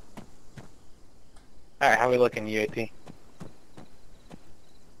was that? Alright, how we looking, UAT?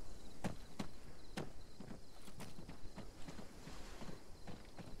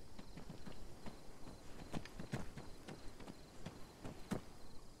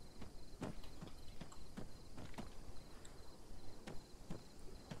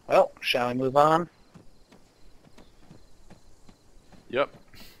 Well, shall we move on? Yep.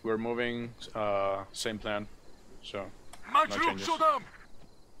 We're moving. Same plan. So. Maciu, changes. przodem!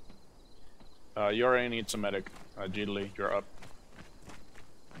 You already need some medic. Jiggly, you're up.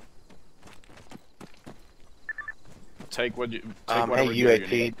 Take what you. Take Hey, whatever gear you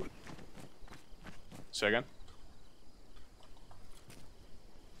UAT. need. Say again?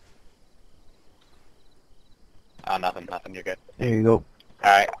 Nothing, you're good. There you go.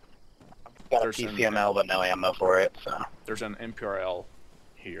 Alright. Got a There's an- PCML, but no ammo for it, so. There's an MPRL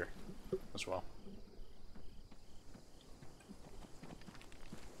here as well.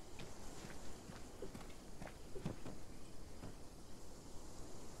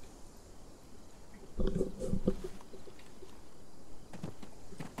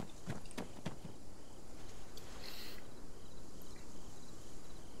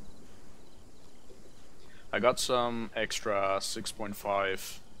 I got some extra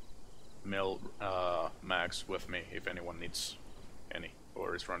 6.5 mil mags with me if anyone needs any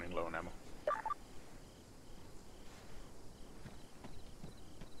or is running low on ammo.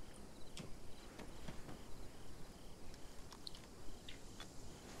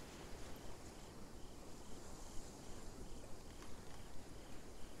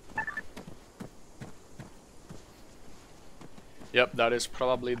 Yep, that is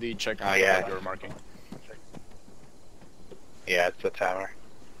probably the checkpoint that you're marking. Yeah, it's the tower.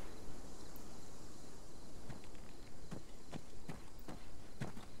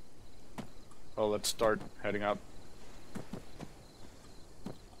 Well, let's start heading out.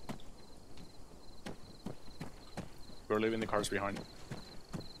 We're leaving the cars behind.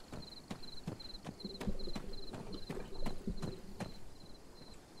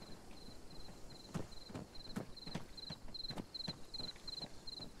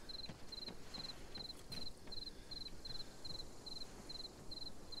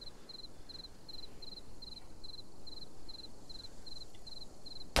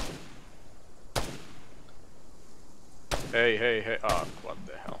 Hey, what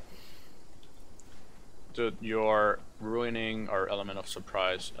the hell? Dude, you're ruining our element of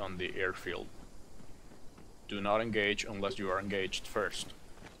surprise on the airfield. Do not engage unless you are engaged first.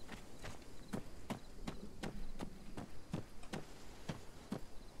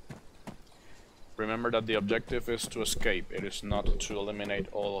 Remember that the objective is to escape, it is not to eliminate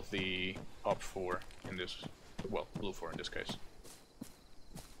all of the op 4 in this, well, blue 4 in this case.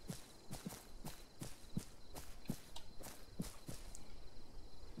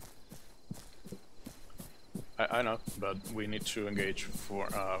 I know, but we need to engage for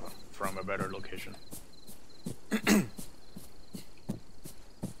from a better location.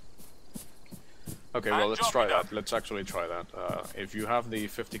 Okay, well, let's try that. Let's actually try that. If you have the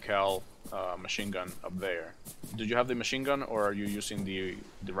 50 cal machine gun up there, did you have the machine gun or are you using the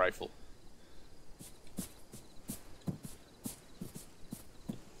rifle?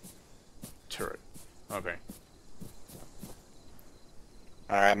 Turret. Okay.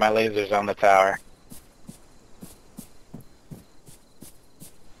 Alright, my laser's on the tower.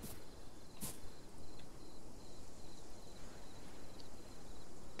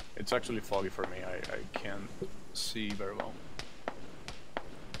 It's actually foggy for me, I can't see very well.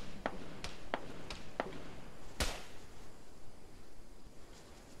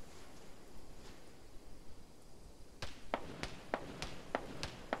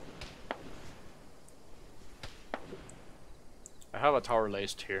 I have a tower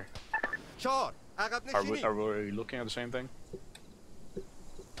laced here. Are we looking at the same thing?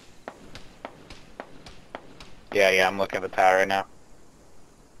 Yeah, I'm looking at the tower right now.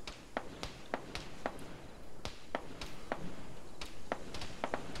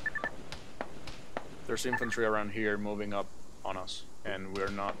 There's infantry around here moving up on us, and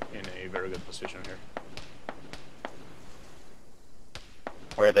we're not in a very good position here.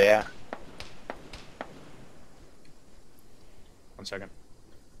 Where are they at? 1 second.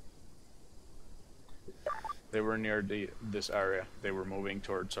 They were near this area. They were moving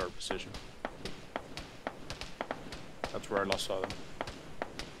towards our position. That's where I last saw them.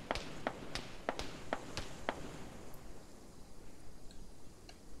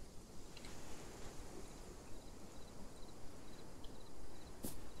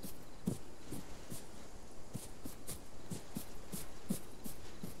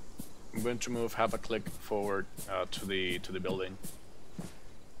 I'm going to move half a click forward to the building.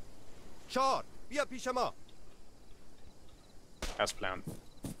 چهار بیا پیش ما. As planned.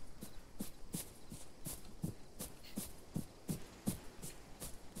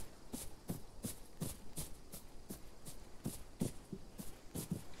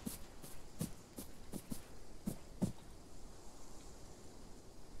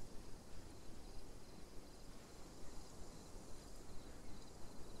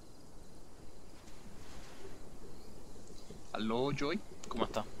 Aló, Joy, ¿cómo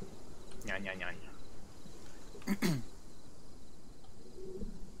está? Ña.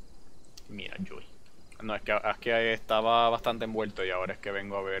 Mira, Joy. No, es que estaba bastante envuelto y ahora es que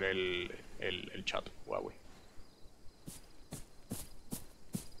vengo a ver el chat, Huawei.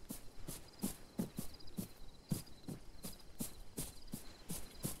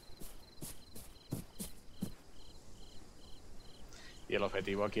 Y el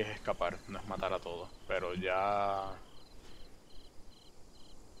objetivo aquí es escapar, no es matar a todos, pero ya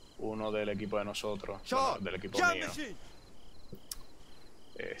uno del equipo de nosotros, bueno, del equipo mío,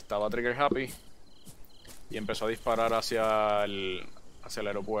 estaba trigger happy y empezó a disparar hacia el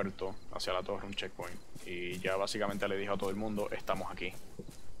aeropuerto, hacia la torre, un checkpoint, y ya básicamente le dijo a todo el mundo, estamos aquí.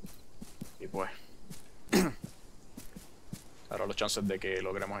 Y pues, Ahora los chances de que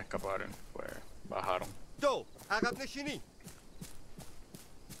logremos escapar pues bajaron. Do, عقب نشینی.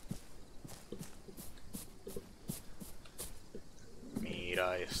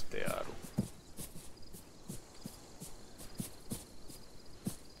 Mira este aro.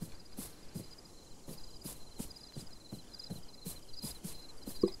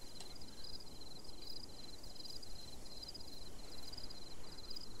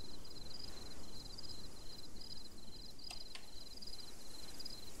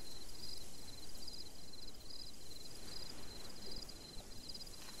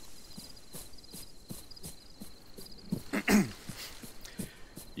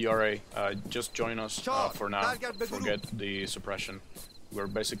 ERA, just join us for now. Forget the suppression. We're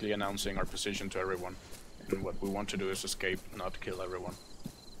basically announcing our position to everyone. And what we want to do is escape, not kill everyone.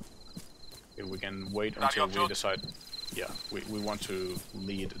 If we can wait until we decide... Yeah, we want to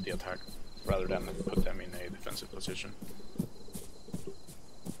lead the attack, rather than put them in a defensive position.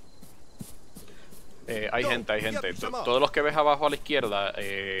 Hay gente. Todos los que ves abajo a la izquierda,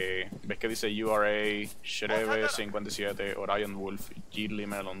 ves que dice URA, Shreve 57, OrionWolf,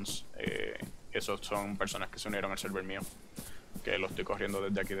 JigglyMelons. Esos son personas que se unieron al server mío, que lo estoy corriendo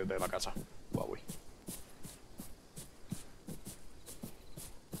desde aquí, desde la casa Huawei.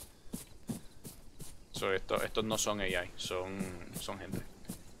 So, estos no son AI, son gente.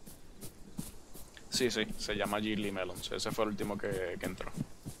 Sí, se llama JigglyMelons. Ese fue el último que entró.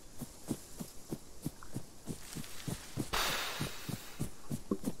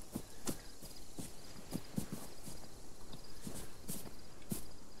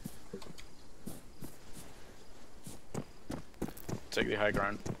 Take the high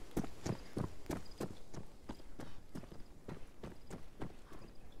ground.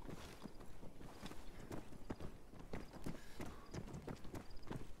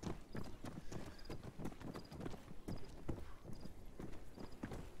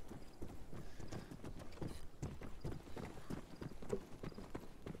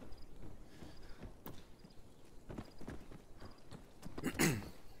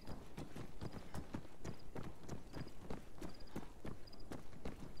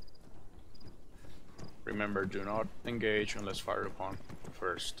 Remember, do not engage unless fired upon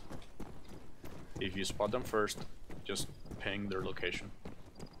first. If you spot them first, just ping their location.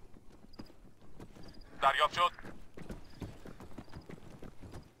 دریافت شد.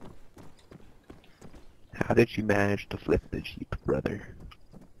 How did you manage to flip the Jeep, brother?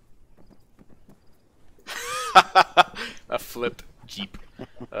 A flipped Jeep.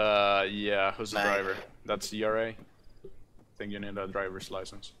 Yeah, who's the driver? That's ERA. I think you need a driver's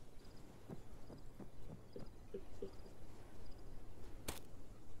license.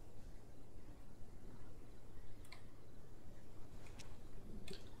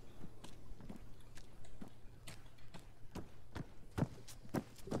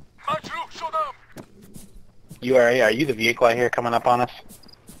 URA, are you the vehicle I hear coming up on us?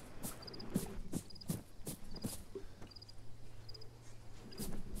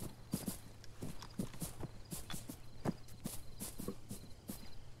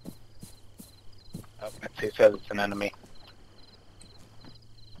 Oh, it says it's an enemy.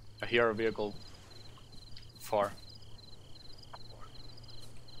 I hear a vehicle far.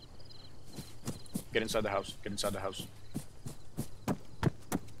 Get inside the house. Get inside the house.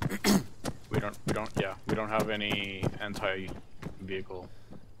 We don't have any anti-vehicle,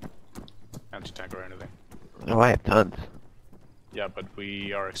 anti-tank or anything. Oh, I have tons. Yeah, but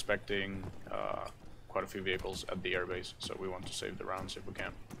we are expecting quite a few vehicles at the airbase, so we want to save the rounds if we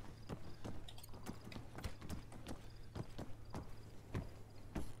can.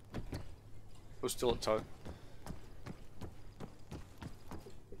 Who's still at tug?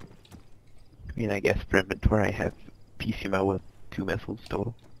 I mean, I guess for inventory I have PCMO with 2 missiles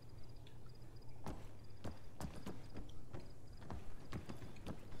total.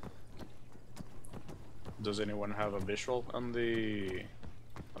 Does anyone have a visual on the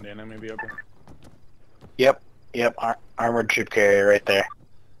enemy vehicle? Yep, armored troop carrier right there.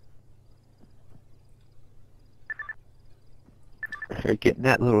 You're getting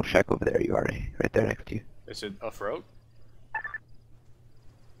that little shack over there, you are, right there next to you. Is it off-road?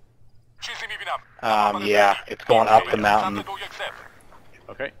 Yeah, it's going up the mountain.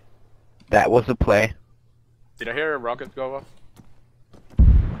 Okay. That was a play. Did I hear a rocket go off?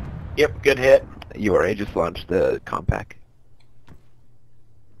 Yep, good hit. URA just launched the compact.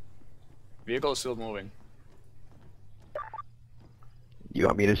 Vehicle is still moving. You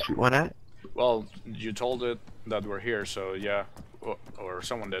want me to shoot one at it? Well, you told it that we're here, so yeah, or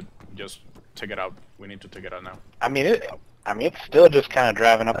someone did. Just take it out. We need to take it out now. I mean, it's still just kind of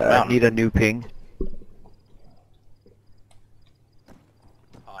driving up the mountain. Need a new ping.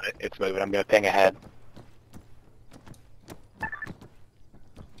 It's moving. I'm gonna ping ahead.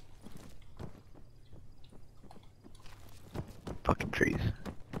 Fucking trees.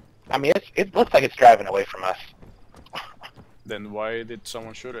 I mean, it looks like it's driving away from us. Then why did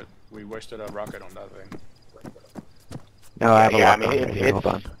someone shoot it? We wasted a rocket on that thing. No, I have a yeah, I lock mean, on right here. Hold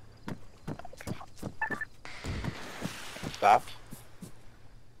on. Stopped.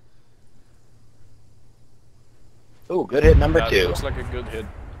 Ooh, good hit number That 2. looks like a good hit.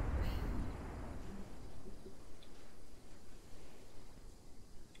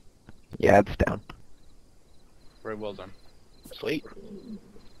 Yeah, it's down. Very well done. Sweet.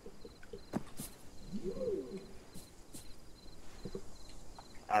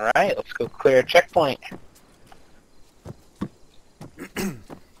 Alright, let's go clear a checkpoint.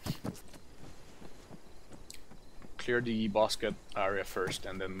 Clear the basket area first,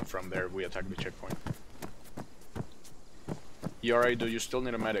 and then from there we attack the checkpoint. ERA, do you still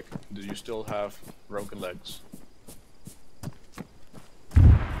need a medic? Do you still have broken legs?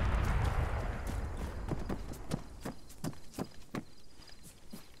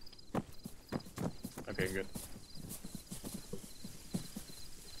 Okay, good.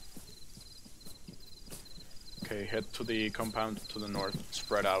 Okay, head to the compound to the north,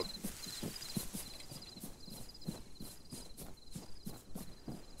 spread out.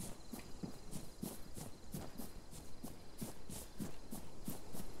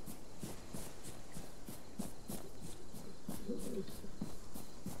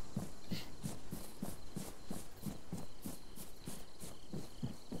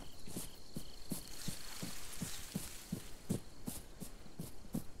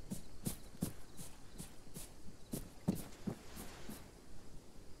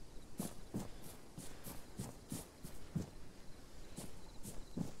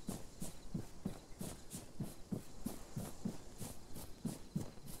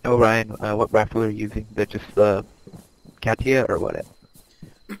 Oh, Ryan, what rifle are you using? Is it just the Katia or what?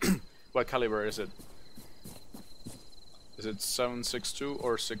 What caliber is it? Is it 7.62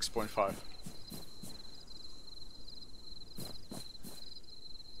 or 6.5?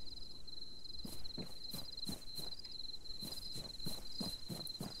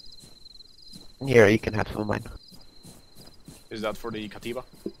 Here, you can have some of mine. Is that for the Katiba?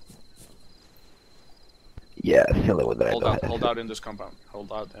 Yeah, it's the only one that I know. Hold out in this compound.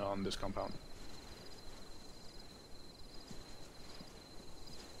 Hold out on this compound.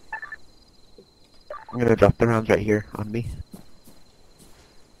 I'm gonna drop the rounds right here on me.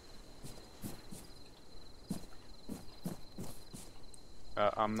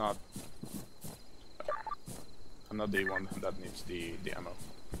 I'm not the one that needs the ammo.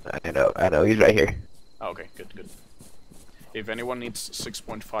 I know, he's right here. Oh, okay, good. If anyone needs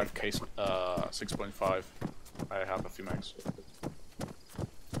 6.5 case, 6.5, I have a few mags.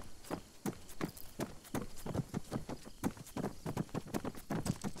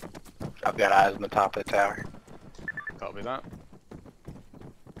 I've got eyes on the top of the tower. Copy that.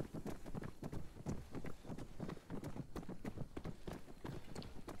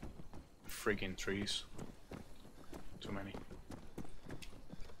 Freaking trees. Too many.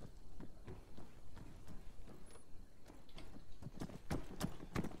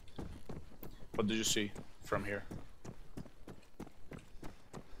 What did you see from here?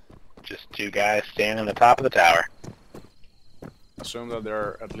 Just 2 guys standing on the top of the tower. Assume that there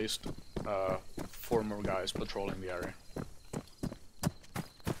are at least 4 more guys patrolling the area.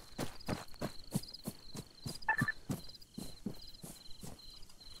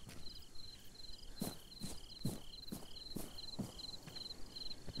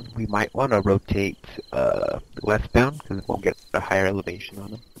 We might want to rotate westbound because we'll get a higher elevation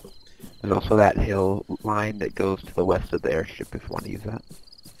on them. There's also that hill line that goes to the west of the airship if you want to use that.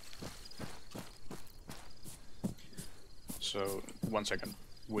 So, 1 second.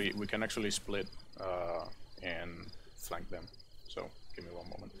 We can actually split and flank them. So, give me 1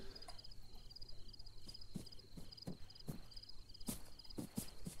 moment.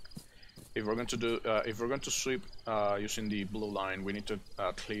 If we're going to sweep using the blue line, we need to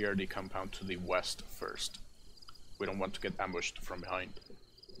clear the compound to the west first. We don't want to get ambushed from behind.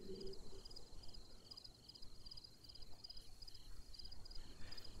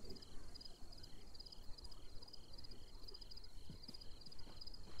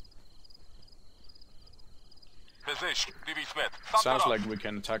 Sounds like we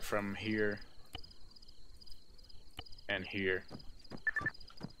can attack from here and here.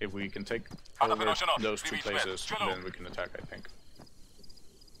 If we can take over those 2 places, then we can attack, I think.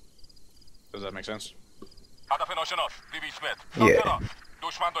 Does that make sense? Yeah.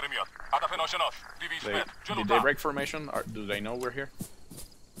 Did they break formation? Do they know we're here?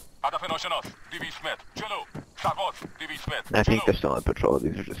 هدف ناشناس 200 متر جلو سرباز 200 متر I think جلو they're still on patrol.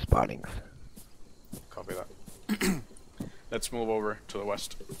 These are just spottings. Copy that. Let's move over to the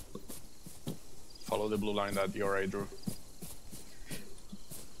west. Follow the blue line that you already drew.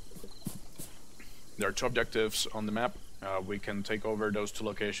 There are two objectives on the map. We can take over those two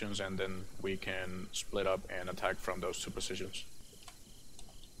locations and then we can split up and attack from those two positions.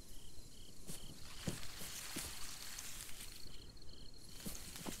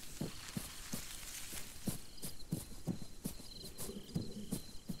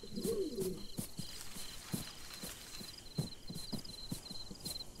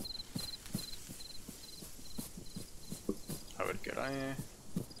 A ver qué hora es.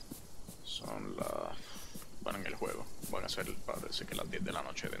 Son las... Bueno, en el juego. Van a ser, parece que las 10 de la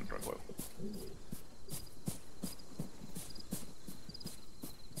noche dentro del juego.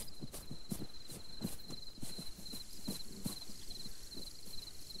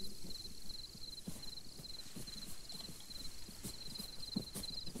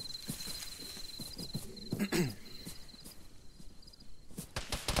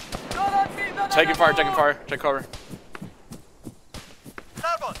 Taking fire, taking fire, take cover.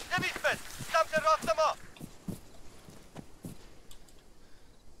 سرباز 200 متر سمت راست ما.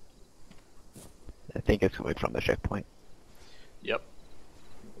 I think it's away from the checkpoint. Yep.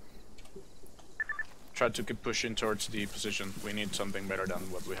 Try to keep pushing towards the position. We need something better than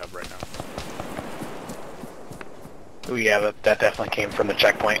what we have right now. Oh yeah, that definitely came from the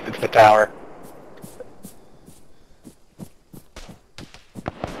checkpoint. It's the tower.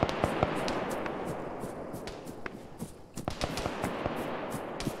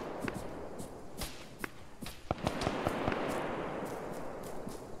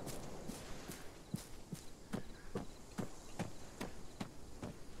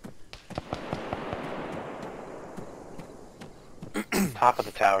 Top of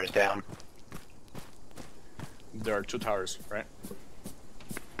the tower is down. There are two towers, right?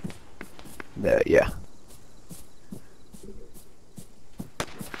 Yeah.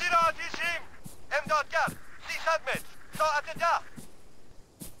 زراعة جيم امدادگر 300 متر ساعت 10.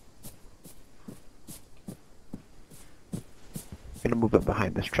 Gonna move up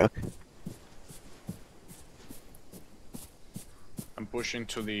behind this truck. I'm pushing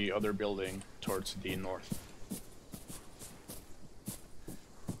to the other building towards the north.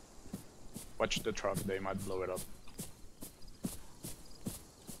 Watch the truck, they might blow it up.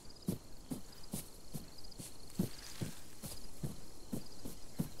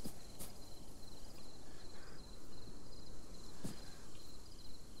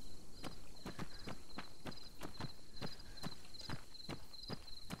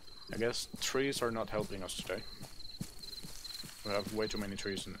 I guess trees are not helping us today. We have way too many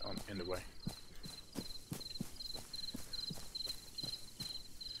trees in the way.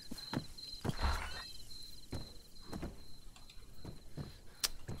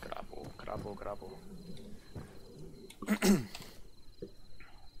 Grapple.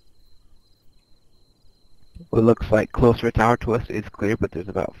 What looks like closer tower to us is clear, but there's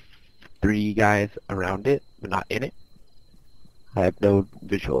about 3 guys around it, but not in it. I have no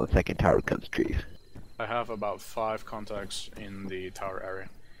visual on second tower guns trees. I have about 5 contacts in the tower area,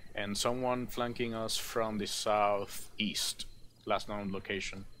 and someone flanking us from the southeast. Last known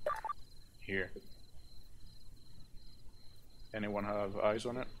location. Here. Anyone have eyes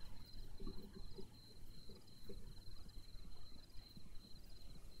on it?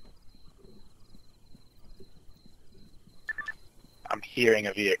 I'm hearing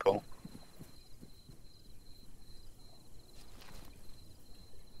a vehicle.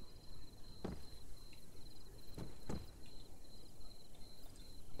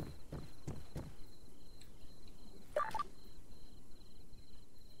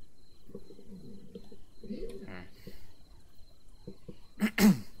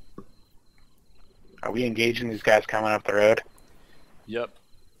 Are we engaging these guys coming up the road? Yep.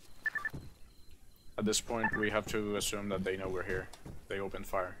 At this point, we have to assume that they know we're here. They opened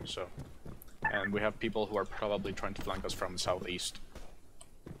fire, so... And we have people who are probably trying to flank us from the southeast.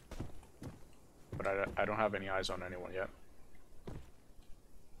 But I don't have any eyes on anyone yet.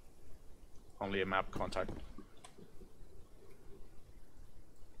 Only a map contact.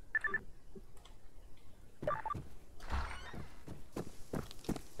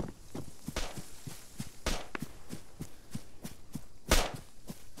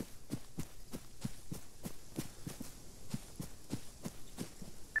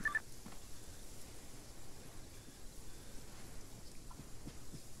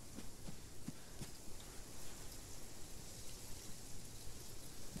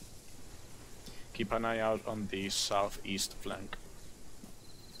 Keep an eye out on the southeast flank.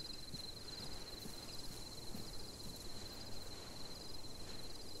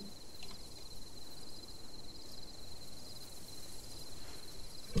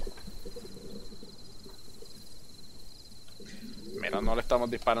 no le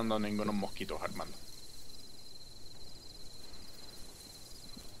estamos disparando a ningunos mosquitos, Armando.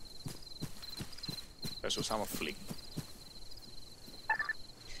 Eso usamos flick.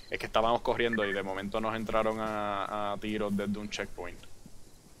 Es que estábamos corriendo y de momento nos entraron a tiros desde un checkpoint.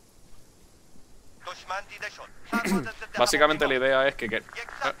 دشمن دیده شد. سرباز ضد Básicamente la هواپیما. idea es que... یک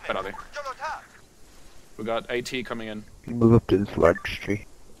زخم. espérate. جلوتر. We got AT coming in. You move up to this large tree.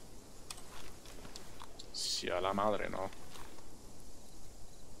 Sí, a la madre, no.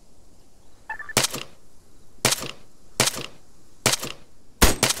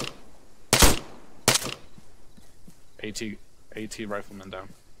 AT rifleman down.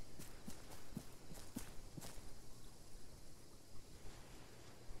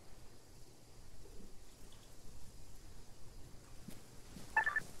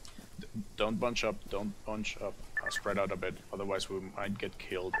 Don't bunch up, don't bunch up. Spread out a bit, otherwise we might get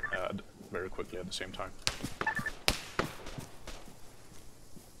killed very quickly at the same time.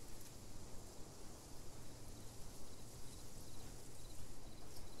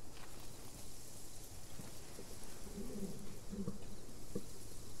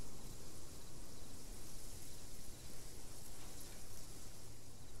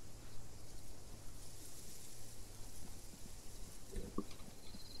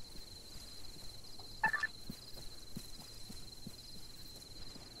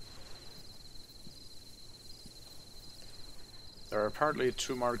 There are apparently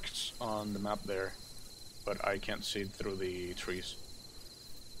 2 marks on the map there, but I can't see through the trees.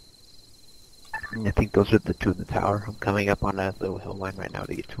 I think those are the 2 in the tower. I'm coming up on a little hill line right now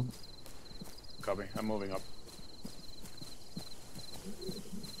to get to them. Copy, I'm moving up.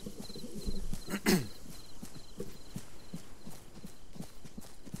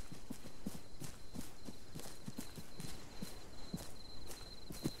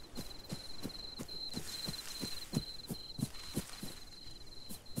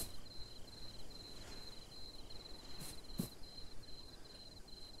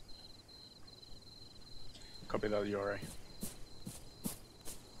 Copy that, URA.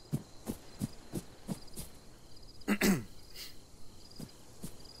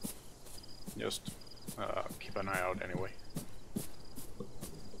 Just keep an eye out anyway.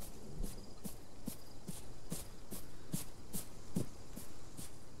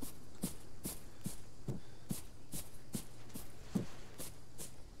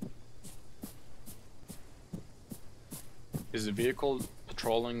 Is the vehicle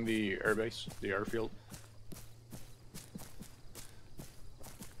patrolling the airbase, the airfield?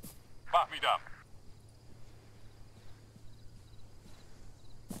 فهمیدم.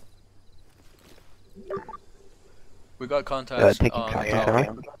 We got contacts taking on the contact, tower. alright?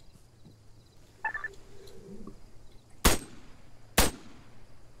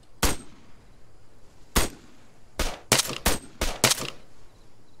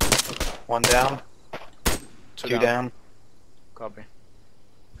 One down, 2 two down. Copy.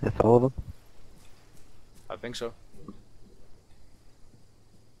 That's all of them? I think so.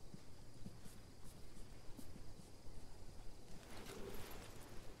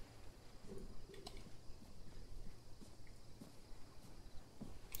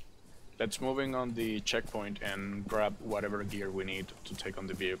 Let's moving on the checkpoint and grab whatever gear we need to take on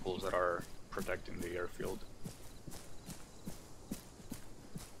the vehicles that are protecting the airfield.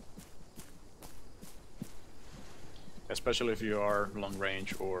 Especially if you are long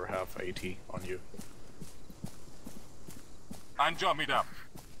range or have AT on you. انجام میدم.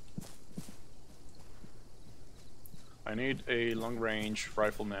 I need a long range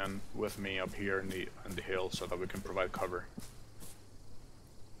rifleman with me up here in the hill so that we can provide cover.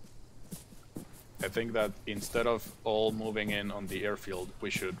 I think that instead of all moving in on the airfield, we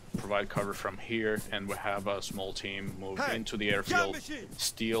should provide cover from here and we have a small team move into the airfield,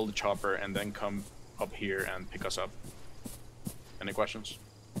 steal the chopper, and then come up here and pick us up. Any questions?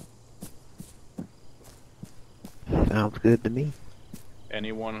 Sounds good to me.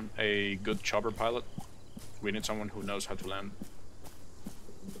 Anyone a good chopper pilot? We need someone who knows how to land.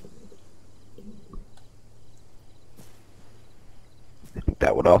 I think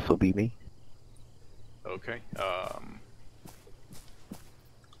that would also be me. Okay,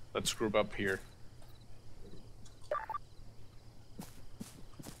 let's group up here.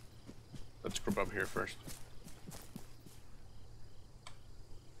 Let's group up here first.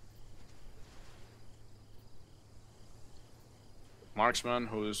 Marksman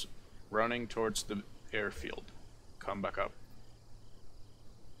who's running towards the airfield, come back up.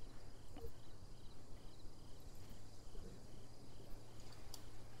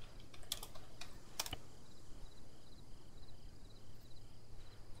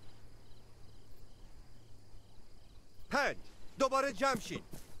 پنج دوباره جمع شین.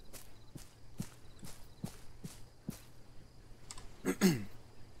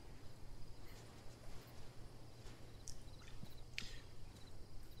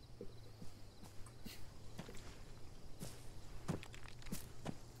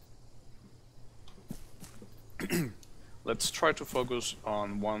 Let's try to focus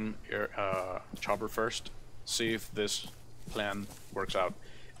on one chopper first, see if this plan works out.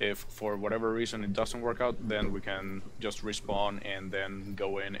 If for whatever reason it doesn't work out, then we can just respawn and then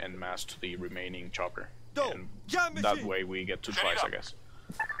go in and mass to the remaining chopper. And that way we get two tries, I guess.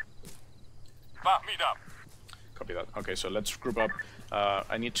 فهمیدم. Copy that. Okay, so let's group up.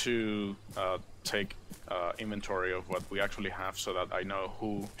 I need to take inventory of what we actually have so that I know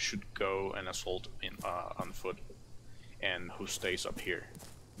who should go and assault on foot and who stays up here.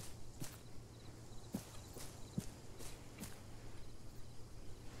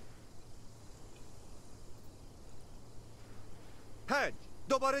 پنج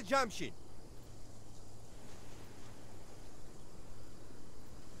دوباره جمع شین.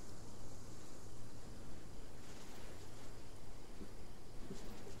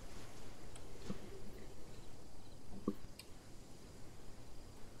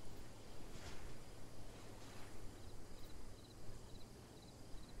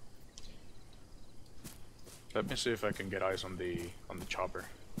 Let me see if I can get eyes on the chopper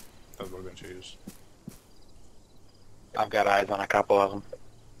that we're going to use. I've got eyes on a couple of them.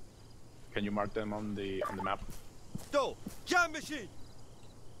 Can you mark them on the map? دو جمع بشین.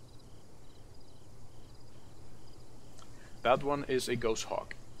 That one is a ghost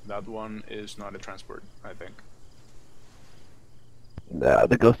hawk. That one is not a transport, I think.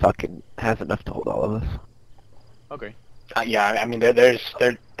 The Ghost Hawk has enough to hold all of us. Okay. Yeah, I mean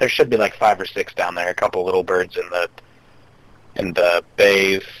there should be like 5 or 6 down there. A couple little birds in the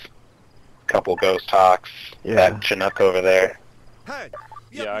bays, a couple ghost hawks, Yeah. that Chinook over there. پنج.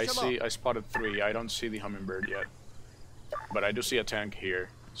 Yeah, I spotted 3. I don't see the hummingbird yet, but I do see a tank here.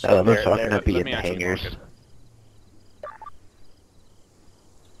 So No, those are they're- gonna be let in me the actually mark hangars. it.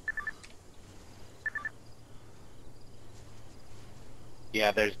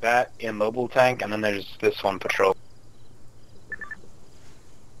 Yeah, there's that immobile tank, and then there's this one patrol.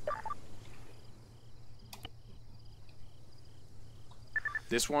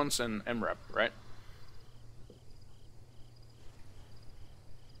 This one's an MRAP, right?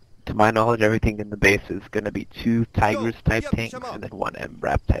 To my knowledge, everything in the base is gonna be 2 Tigers type yep, tanks come on. and then 1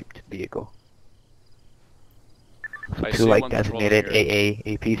 MRAP type vehicle. So I 2 see like one patrolling designated here.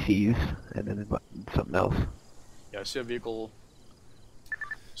 AA APCs and then something else. Yeah, I see a vehicle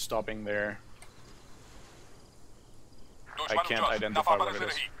stopping there. I can't identify what it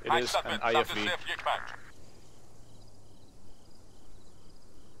is. It is an IFV.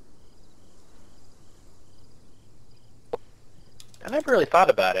 I never really thought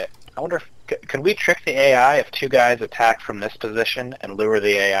about it. I wonder if could we trick the AI if 2 guys attack from this position and lure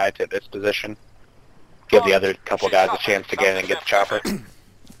the AI to this position? Give the other couple guys a chance to get in and get the chopper.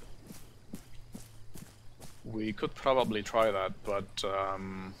 We could probably try that, but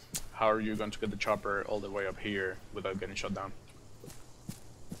how are you going to get the chopper all the way up here without getting shot down?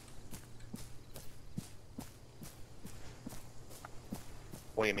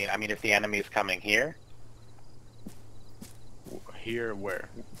 What do you mean? I mean, if the enemy's coming here? Here, where?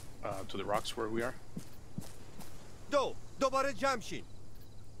 To the rocks where we are? دو دوباره جمع شین.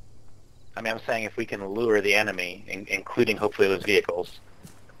 I mean, I'm saying if we can lure the enemy, including hopefully those vehicles,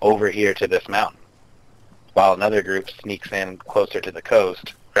 over here to this mountain, while another group sneaks in closer to the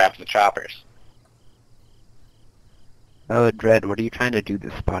coast, grabs the choppers. Oh, Dread, what are you trying to do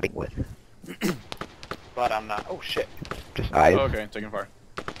this spotting with? But I'm not... Oh, shit. Just eyes. Oh, okay, taking fire.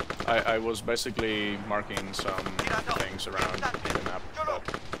 I was basically marking some things around in the map, but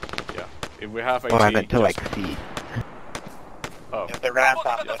yeah. If we have AT, Oh, I meant to like just- see. Oh, If they're right on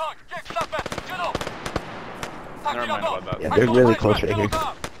top of us. never mind about that. Yeah, they're really close right here.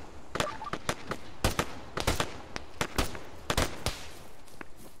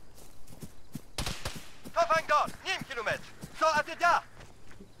 تفنگدار نیم کیلومتر. ساعت 10.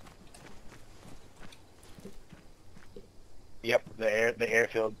 Yep, the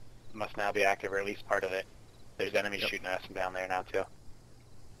airfield must now be active, or at least part of it. There's enemies shooting at us from down there now, too.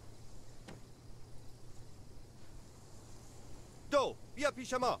 دو بیا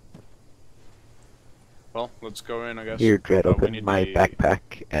پیش ما. Well, let's go in, I guess. Here, Dread, We open need my the-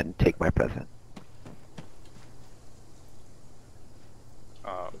 backpack and take my present.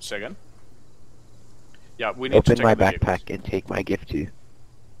 Say again? Yeah, we need to Open take my the vehicles. backpack and take my gift too.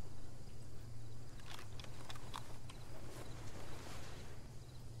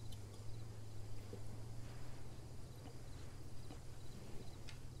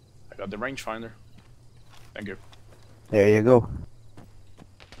 Got the rangefinder. Thank you. There you go.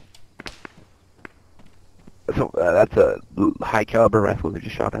 So that's a high caliber rifle that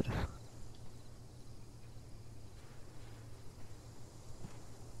just shot at us.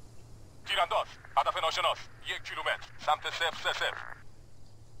 تیرانداز هدف ناشناس 1 کیلومتر سمت 030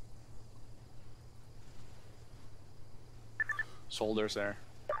 Soldiers there.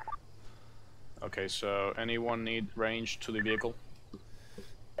 Okay, so anyone need range to the vehicle?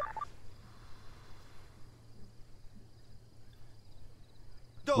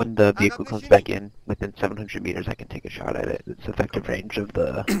 When the vehicle comes back in within 700 meters, I can take a shot at it. It's effective range of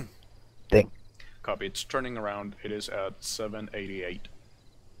the thing. Copy. It's turning around. It is at 788.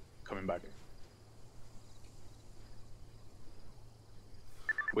 Coming back.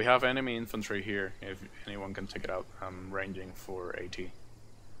 We have enemy infantry here, if anyone can take it out. I'm ranging for AT.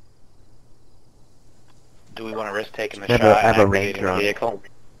 Do we want to risk taking the I have shot a- I have and a activating ranger the on. vehicle?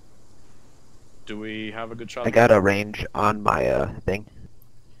 Do we have a good shot? I got a range on my thing.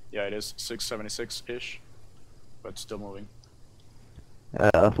 Yeah, it is 676-ish, but still moving.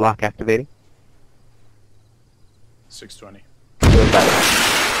 Lock activating. 620.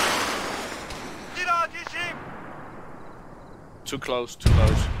 تیراندازیم. Too close, too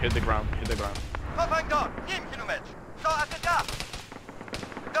close. Hit the ground, hit the ground. تفنگدار نیم کیلومتر. ساعت 10.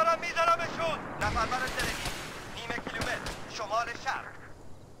 دارم میزنمشون. نفر برای زرگی. نیم کیلومتر. شمال شهر.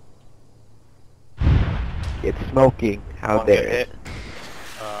 It's smoking. How One good dare hit. it?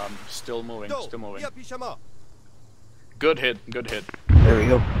 Still moving, دو. still moving. بیا پیش ما. Good hit, good hit. There we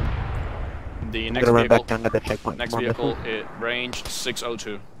go. The I'm next gonna run vehicle, back down to the checkpoint. next Come on, vehicle, missiles. it range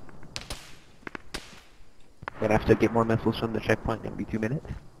 602. Gonna have to get more missiles from the checkpoint. It'll be 2 minutes.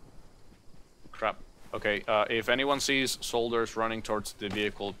 Crap. Okay, if anyone sees soldiers running towards the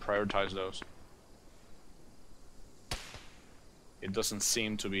vehicle, prioritize those. It doesn't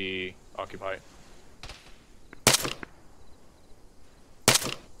seem to be occupied.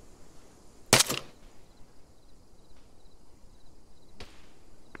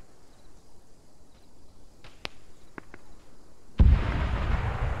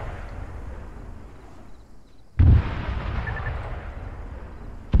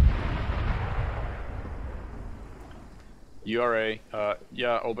 URA,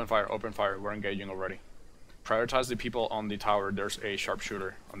 yeah, open fire, we're engaging already. Prioritize the people on the tower, there's a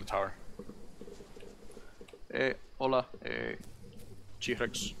sharpshooter on the tower. Hola.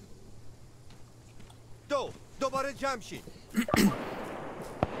 G-Rex. دو. دوباره جمع شید.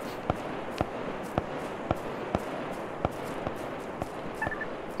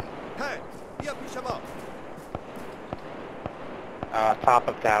 هی. بیا پیش ما. Top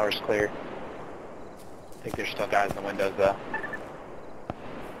of tower's clear. I think there's still guys in the windows though.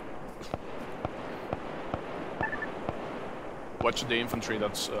 Watch the infantry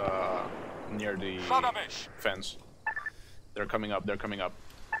that's near the صدمش fence. They're coming up, they're coming up.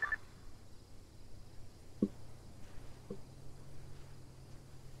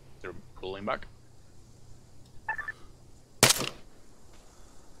 They're pulling back.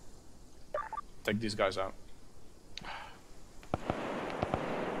 Take these guys out.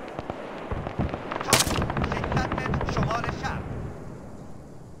 شدت شمال شهر.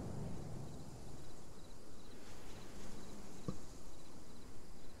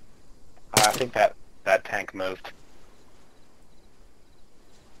 I think that tank moved.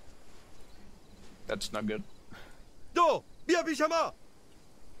 That's not good. دو. بیا پیش ما.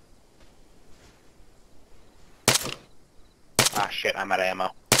 Ah shit, I'm out of ammo.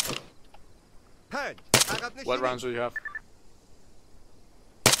 5. عقب What نشینید. rounds do you have?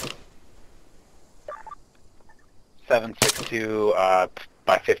 762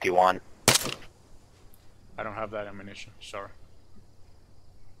 by 51. I don't have that ammunition, sorry.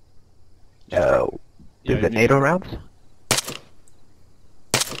 Uh, Yeah, is it you- NATO rounds?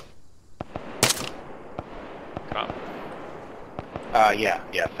 Cop. Yeah,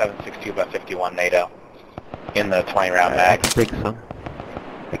 762 by 51 NATO. In the 20 round I mag. can bring some.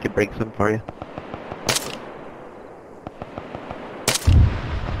 I can bring some for you.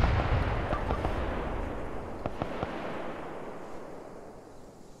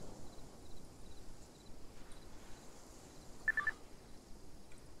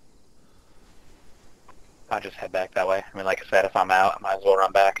 I'll just head back that way. I mean, like I said, if I'm out, I might as well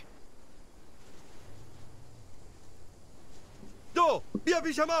run back. دو. بیا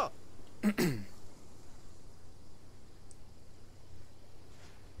پیش ما. I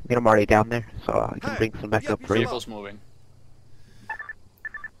mean, I'm already down there, so I can bring some back Yeah, up for you. Vehicle's moving.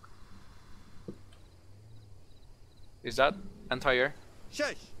 Is that anti-air?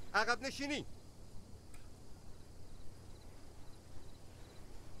 6. عقب نشینی.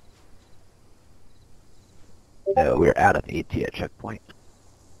 No, we're out of AT at checkpoint.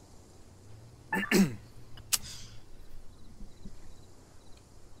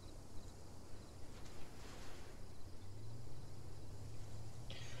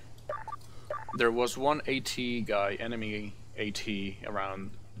 There was one AT guy, enemy AT,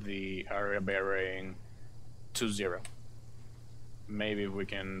 around the area bearing 20. Maybe we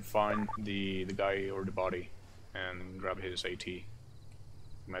can find the guy or the body and grab his AT. We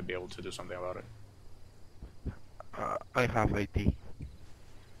might be able to do something about it. I have AT.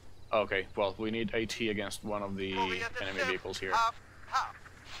 Okay, well, we need AT against one of the enemy vehicles here.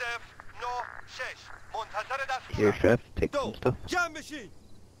 Here, Chef, take some stuff.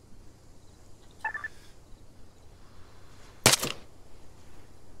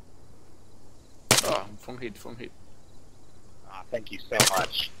 Ah, from hit, from hit. Thank you so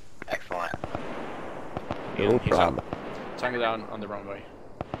much. Excellent. No He's problem. out. Tank it down on the runway.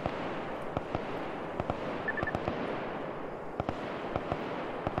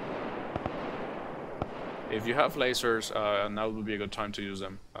 If you have lasers, now would be a good time to use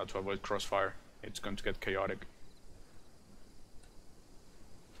them to avoid crossfire. It's going to get chaotic.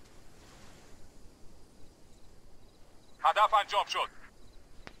 هدف انجام شد.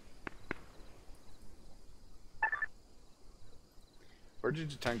 Where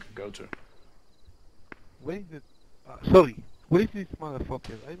did the tank go to? Where is it? Sorry, where is this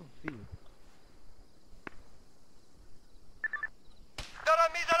motherfucker? I don't see it.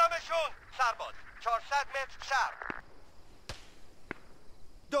 دارم میزنمشون سرباز 400 متر شرق.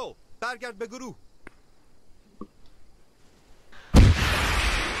 دو برگرد به گروه.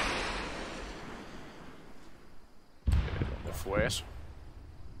 ¿Dónde fue eso?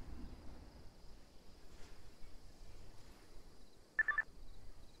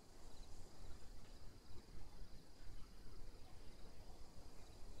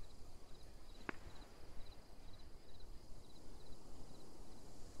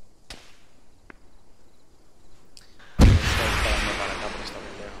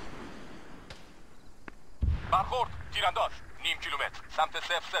 برخورد تیرانداز نیم کیلومتر سمت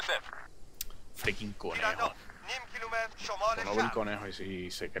 030. Freaking conejo. تیرانداز نیم کیلومتر شمال Uno ve el شرق. conejo y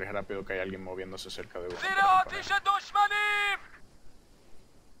si se cree rápido que hay alguien moviéndose cerca de uno. زیر pero el آتیش conejo. دشمنیم.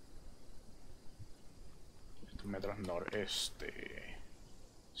 100 metros noreste.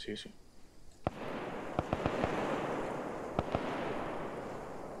 Sí, sí.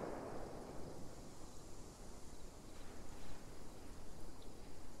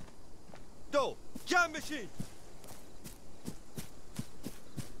 دو جمع بشین.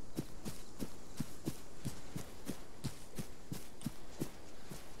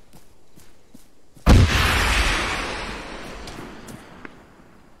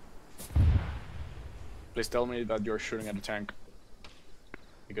 Please tell me that you're shooting at the tank.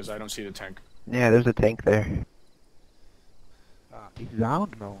 Because I don't see the tank. Yeah, there's a tank there. He's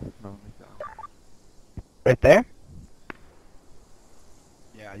down? No, he's down. Right there?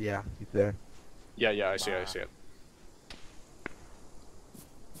 Yeah, he's there. Yeah, I see it.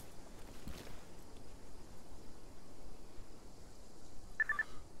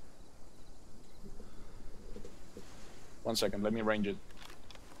 One second, let me range it.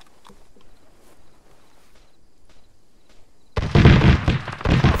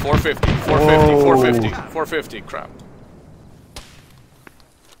 $450, crap.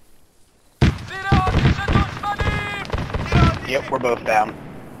 زیر آتیش دشمنیم. Yep, we're both down.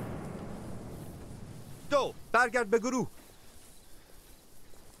 دو برگرد به گروه.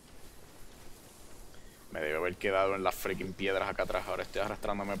 Me debe haber quedado en las freaking piedras acá atrás. Ahora estoy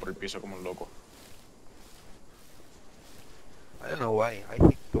arrastrándome por el piso como un loco. I don't know why. I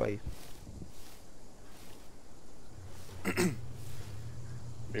think twice.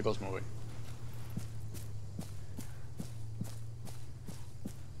 Vehicles moving.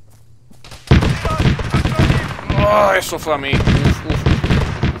 ¡Oh, eso fue a mí! Uf.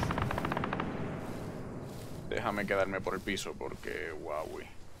 Déjame quedarme por el piso porque... wow.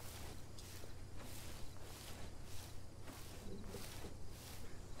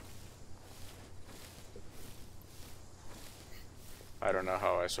 I don't know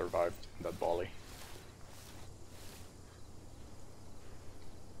how I survived that volley.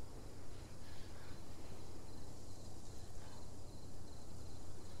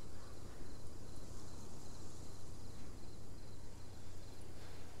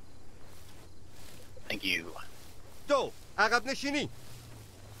 Thank you. دو عقب نشینی.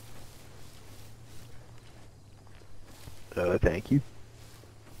 Thank you.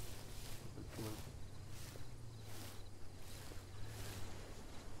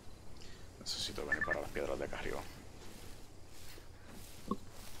 Necesito venir para las piedras de acá arriba.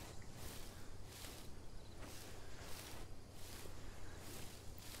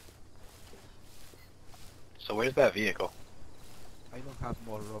 Where's that vehicle? I don't have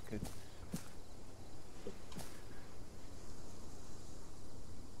more rockets.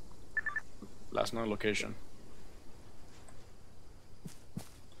 Last known location.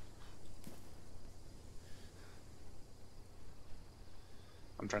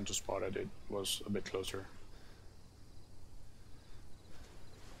 I'm trying to spot it. It was a bit closer.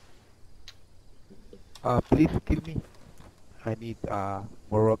 Please kill me. I need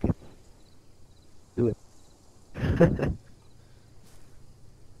more rockets. Do it.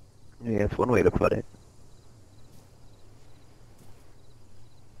 Yeah, that's one way to put it.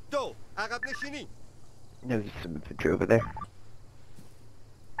 دو عقب نشینی. There's some infantry over there.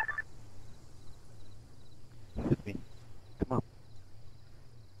 Shoot me. Come on.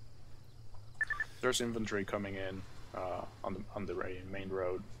 There's infantry coming in on the main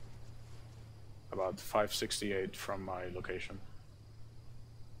road. About 568 from my location.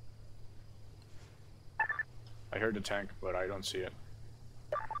 I heard the tank, but I don't see it.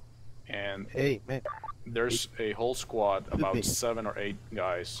 And Hey, man. there's a whole squad, about 7 or 8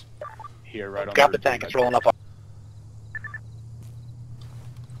 guys, here right on Got the tank. It's rolling up.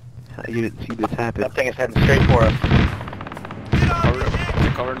 You didn't see this happen. That thing is heading straight for us.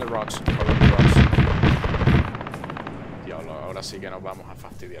 Cover the rocks. Cover the rocks. Diablo, ahora sí que nos vamos a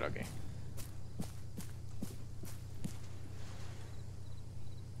fastidiar aquí.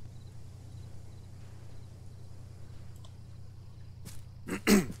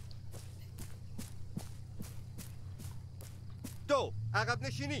 دو عقب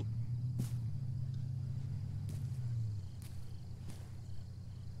نشینی.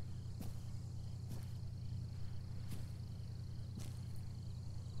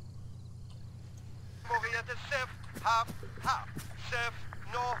 موقعیت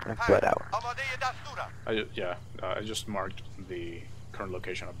 0-7-7-9 Flat out. آماده دستورم. I just marked the current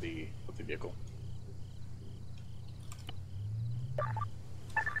location of the vehicle.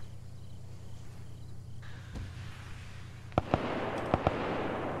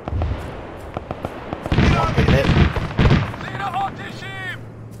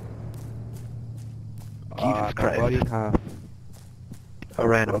 Jesus Christ. Buddy,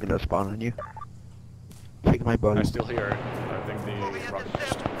 Iran, I'm gonna spawn on you. Take my body. I still hear it. I think the موقعیت rocket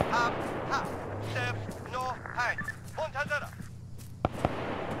burst. 0-7-7-9 منتظرم.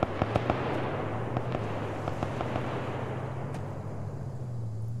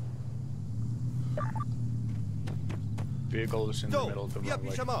 Vehicle is in the middle of the بیا runway.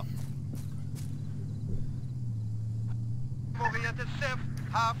 پیش ما. موقعیت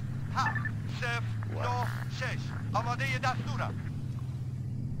 0-7-7-9 آماده دستورم.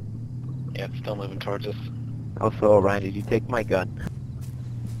 Yeah, it's still moving towards us. Also, Ryan, did you take my gun?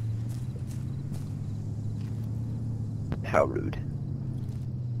 How rude.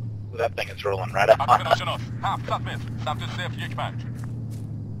 That thing is rolling right up on عقب us. ناشناس 700 متر سمت 015.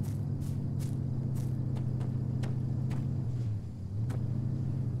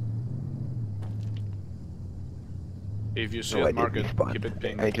 If you see No, I it, mark didn't it. respawn. Keep it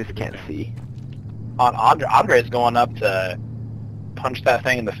pinged. I just keep it can't pinged. see. Andre's going up to punch that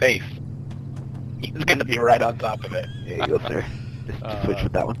thing in the face. He's gonna be right on top of it. There you go, sir. Just switch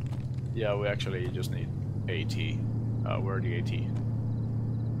with that one. Yeah, we actually just need AT. Where are the AT?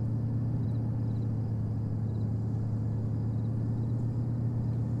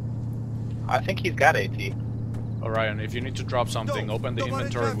 I think he's got AT. Orion, if you need to drop something, Don't- open the don't worry,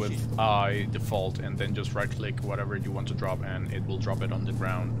 inventory Jamshi. with I default and then just right click whatever you want to drop and it will drop it on the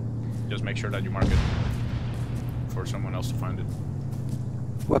ground. Just make sure that you mark it for someone else to find it.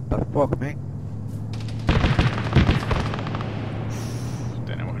 What the fuck, man?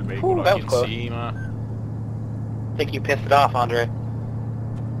 Tenemos el vehículo that aquí was close. encima. I think you pissed it off, Andre.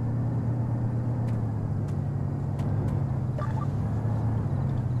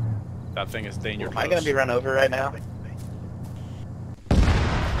 That thing is dangerous. Am I gonna be run over right now?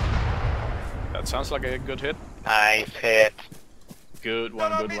 That sounds like a good hit. Nice hit. Good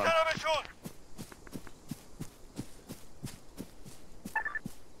one, دارم good one. میزنمشون.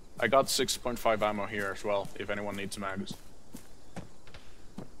 I got 6.5 ammo here as well, if anyone needs mags.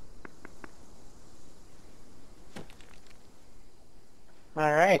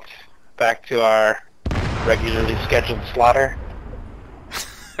 Alright. Back to our regularly scheduled slaughter.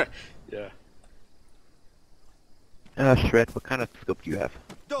 Yeah. Shred, what kind of scope do you have?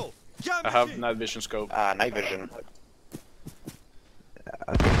 دو جمع I have بشید. night vision scope. Night vision.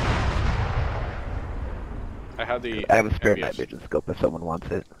 Okay. I have the I have a spare night MVS. vision scope if someone wants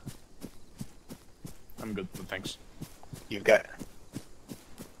it. I'm good, thanks. You've got...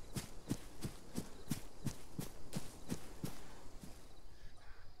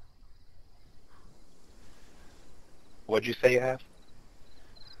 What'd you say you have?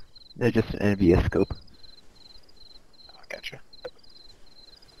 They're just an NVS scope. Oh, gotcha.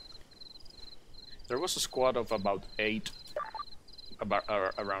 There was a squad of about 8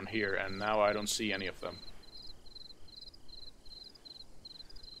 around here, and now I don't see any of them.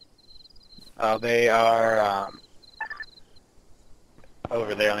 They are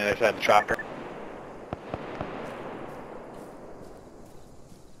over there on the other side of the chopper.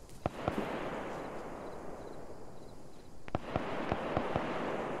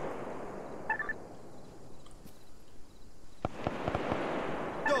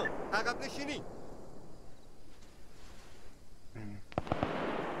 دو عقب نشینی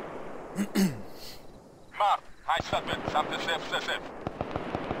مرد 800 متر سمت 030.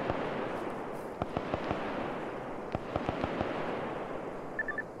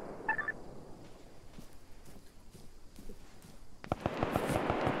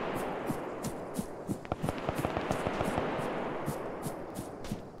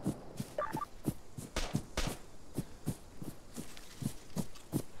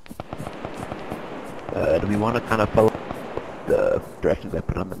 Do we want to kind of follow the directions I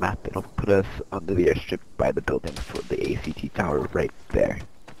put on the map? It'll put us under the airstrip by the buildings for the ACT tower right there.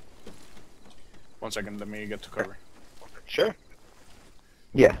 1 second, let me get to cover. Sure.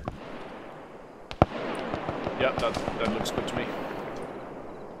 Yeah. Yeah, that looks good to me.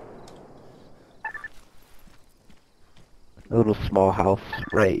 A little small house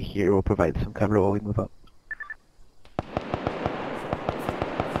right here will provide some cover while we move up.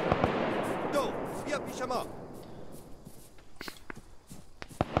 دو بیا پیش ما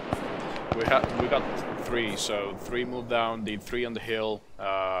We got 3, so 3 move down, the 3 on the hill,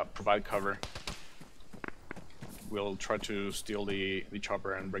 provide cover. We'll try to steal the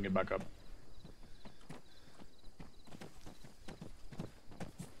chopper and bring it back up.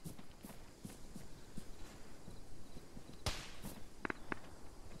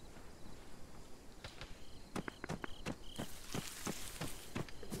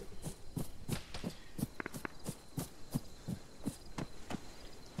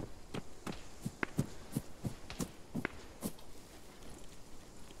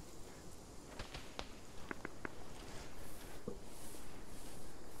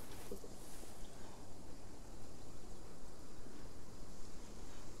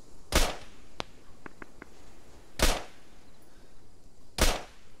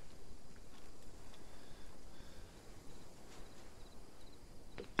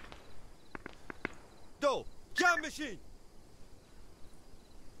 دو جمع بشین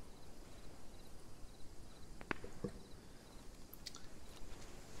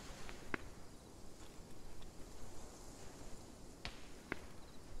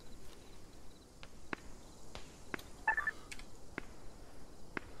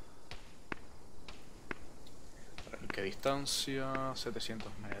 ¿Qué distancia?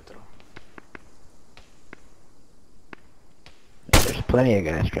 700 metros. There's plenty of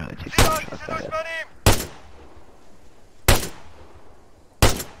guys trying to take some زیرا shots کسی at it. دشمنیم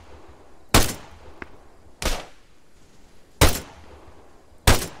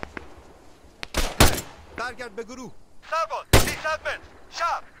برگرد به گروه سرباز 300 متر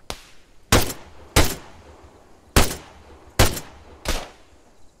شب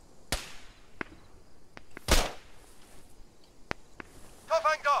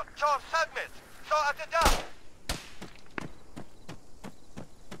تفنگدار 400 متر ساعت 10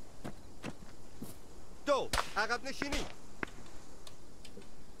 دو عقب نشینی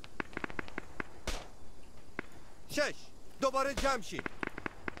 6 دوباره جمع شید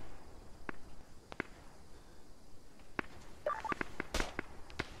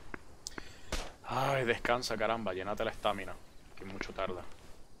Ay, descansa, caramba, llénate la estamina, que mucho tarda.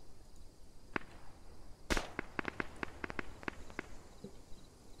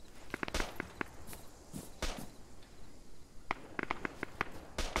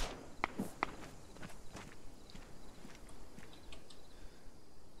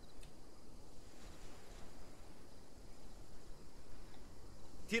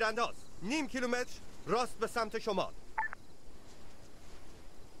 تیرانداز نیم کیلومتر راست به سمت شمال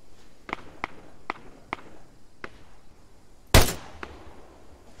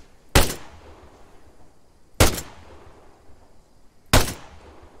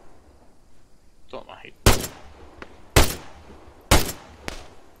Toma, hit.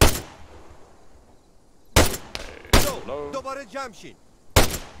 دو دوباره جمع شید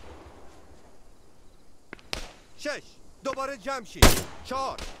 6 دوباره جمع شید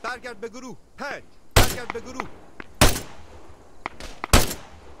 4 برگرد به گروه 5 برگرد به گروه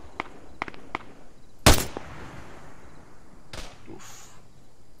Uf.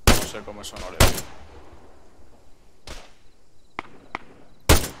 No sé cómo eso no le da.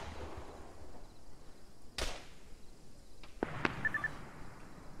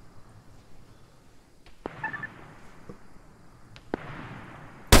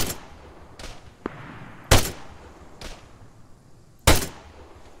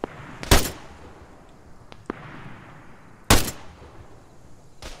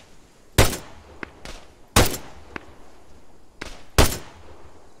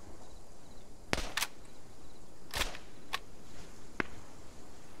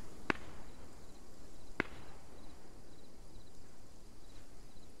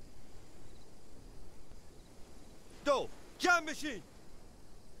 جمع بشین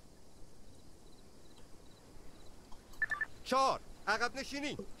 4 عقب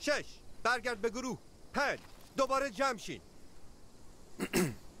نشینی 6 برگرد به گروه 5 دوباره جمع شین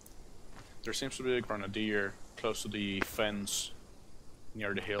There seems to be a grenadier close to the fence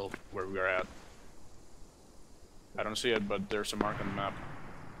near the hill where we are at. I don't see it, but there's a mark on the map.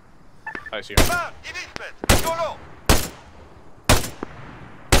 I see him. مرد 200 متر جلو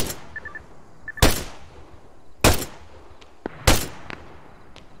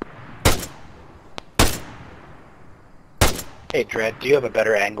Hey, Dredd, do you have a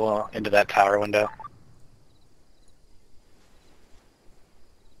better angle into that tower window?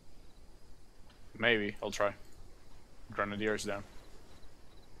 Maybe, I'll try. Grenadier is down.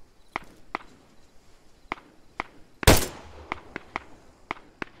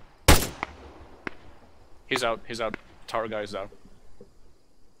 He's out, he's out. Tower guy is out.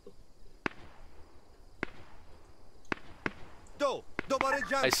 دو دوباره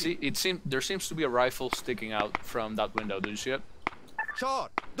جمع I see, there seems to be a rifle sticking out from that window. Do you see it? 4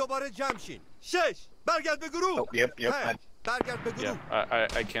 دوباره جمع شین 6 برگرد به گروه Oh, yep. 5 برگرد به Yeah, گروه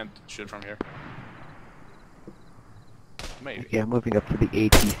I can't shoot from here. Maybe. Okay, I'm moving up to the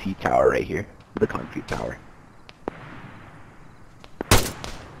ATC tower right here. The concrete tower.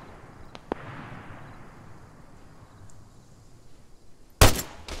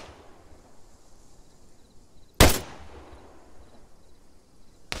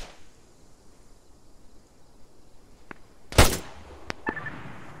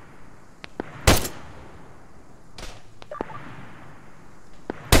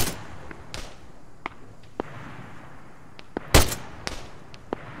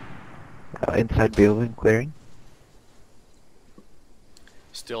 Inside building clearing.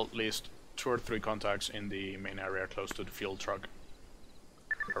 Still at least 2 or 3 contacts in the main area close to the fuel truck.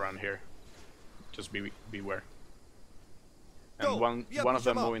 Around here. Just beware. And Go. one Yeah, of push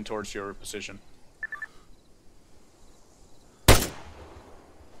them them up. moving towards your position.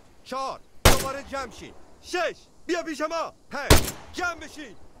 4 دوباره جمع شین 6 بیا پیش ما 5 جمع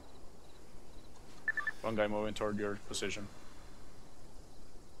بشین One guy moving toward your position.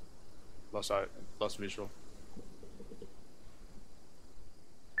 Lost visual.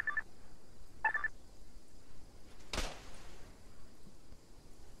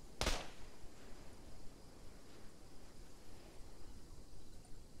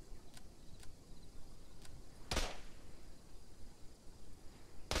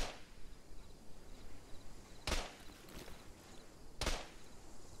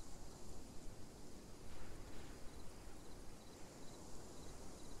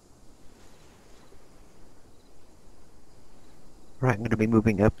 Right, I'm going to be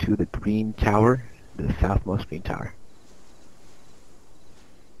moving up to the green tower, the southmost green tower.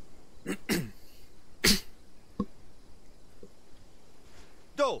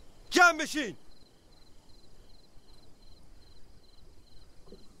 دو جمع بشین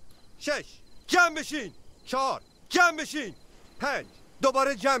 6 جمع بشین 4 جمع بشین 5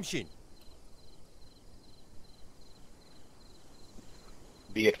 دوباره جمع شین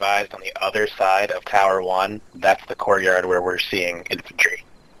Be advised, on the other side of Tower 1, that's the courtyard where we're seeing infantry.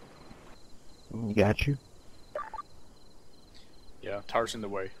 Got you. Yeah, tower's in the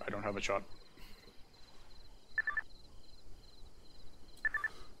way. I don't have a shot.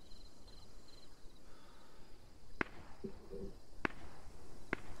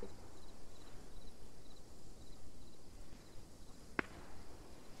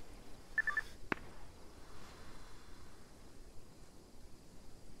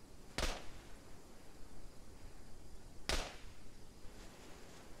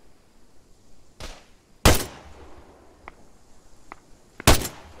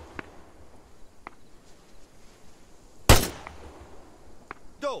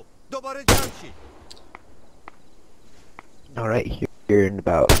 دو دوباره جمع شین Alright, here in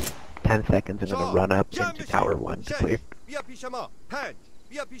about 10 seconds I'm going 4 to run up جمع into بشین Tower 1 to 6 clear. بیا پیش ما 5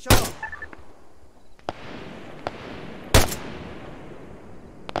 بیا پیش ما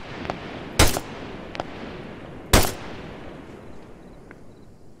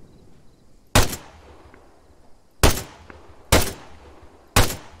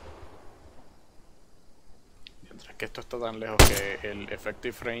Mientras que esto está tan lejos que el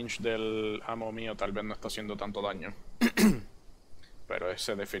effective range del ammo mío tal vez no está haciendo tanto daño. Pero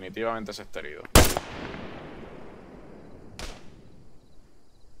ese definitivamente se está herido.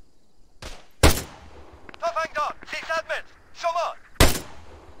 تفنگدار 300 متر شمال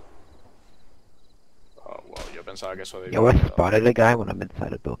Oh, wow, yo pensaba que eso debía Yo, I haber dado. spotted a guy when I'm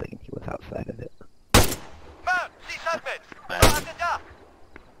inside a building and he was outside of it. مرد 300 متر ساعت 10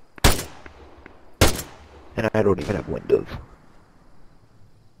 And I don't even have windows.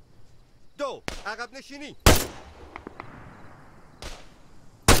 عقب نشینی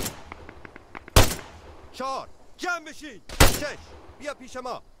 4 جمع بشین 6 بیا پیش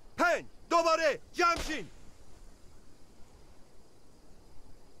ما 5 دوباره جمع شین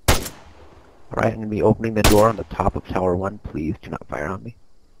Alright, I'm going to be opening the door on the top of Tower 1. Please do not fire on me.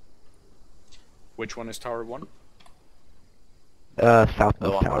 Which one is Tower 1? The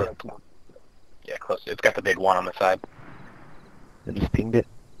Southmost one tower. yeah, close. It's got the big one on the side. I just pinged it.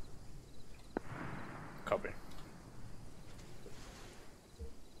 Copy.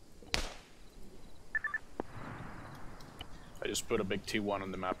 I just put a big T1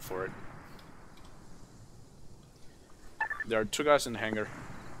 on the map for it. There are 2 guys in the hangar.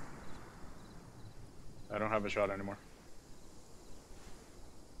 I don't have a shot anymore.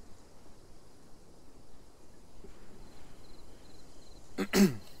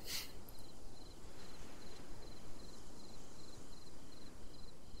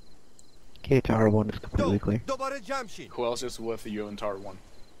 Okay, Tower 1 is completely clear. دوباره جمع شین Who else is with you in Tower 1?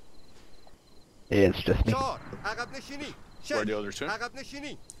 Yeah, it's just me. 4 عقب نشینی 6 Where are the other 2? عقب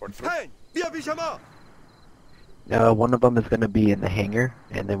نشینی Or 3? 5 بیا پیش ما One of them is going to be in the hangar,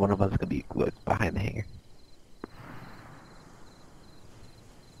 and then one of them is going to be behind the hangar.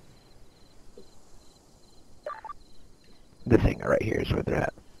 This hangar right here is where they're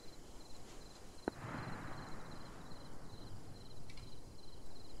at.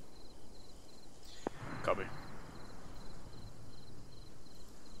 Copy.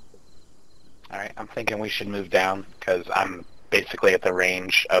 Alright, I'm thinking we should move down, because I'm basically at the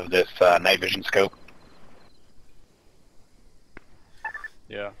range of this night vision scope.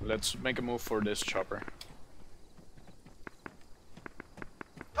 Yeah, let's make a move for this chopper.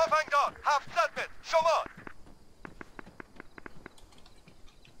 تفنگدار 700 متر شمال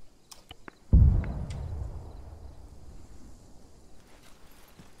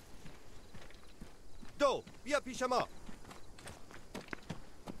دو بیا پیش ما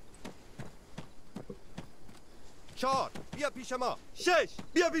 4 بیا پیش ما 6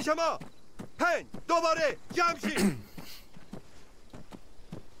 بیا پیش ما 5 دوباره جمع شین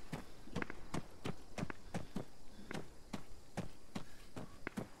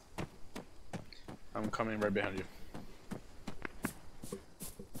I'm coming right behind you.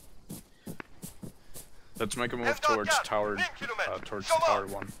 Let's make a move towards Tower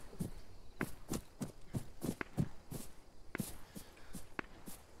 1.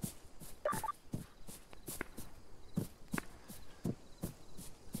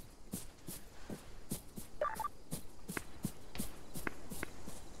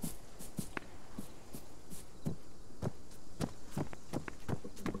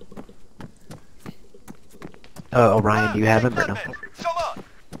 Orion, do you have him or no? شمال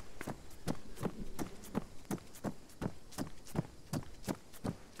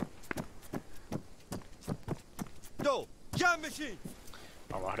دو جمع بشین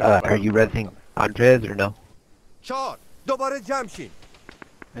Are you resing Andres or no? 4 دوباره جمع شین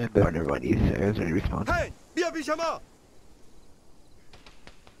Or never mind, he's already respawned. 5 بیا پیش ما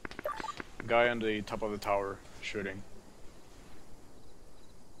Guy on the top of the tower shooting.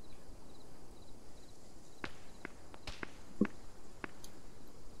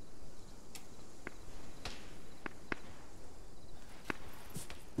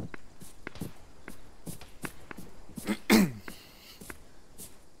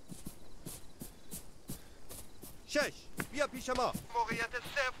 شش بیا پیش ما موقعیت 0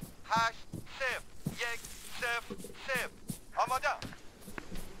 8 0 1 0 0 آماده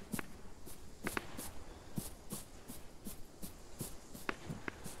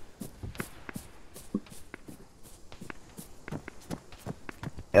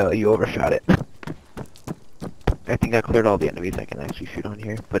Oh, you overshot it. I think I cleared all the enemies I can actually shoot on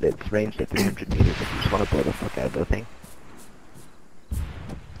here, but it's ranged at 300 meters if you just want to blow the fuck out of the thing.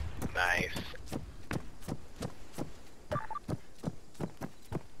 Nice.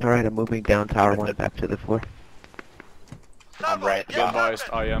 Alright, I'm moving down Tower 1 back to the floor. I'm right. Be advised,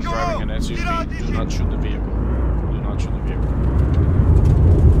 I am driving an SUV. Do not shoot the vehicle. Do not shoot the vehicle.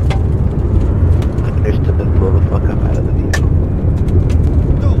 Understood, then blow the fuck up out of the vehicle.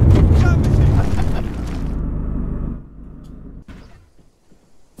 دو جمع بشین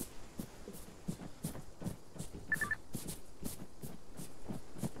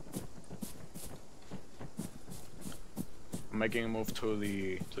I'm making a move to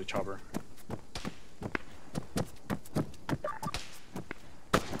the chopper.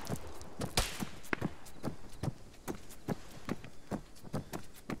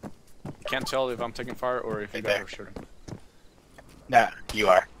 Can't tell if I'm taking fire or if you guys are shooting. Nah, you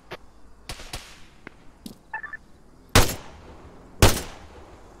are.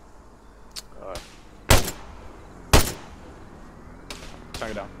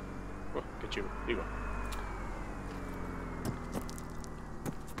 tank it down. Oh, get you. Here you go.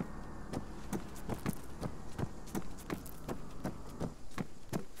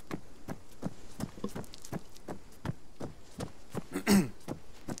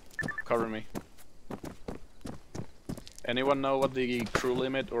 Cover me. Anyone know what the crew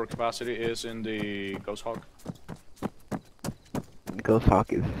limit or capacity is in the Ghost Hawk? The Ghost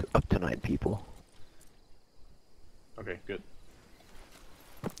Hawk is up to 9 people. Okay, good.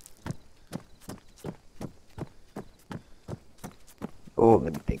 Oh,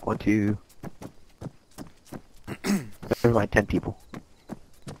 let me think. 1, 2. Never mind, 10 people.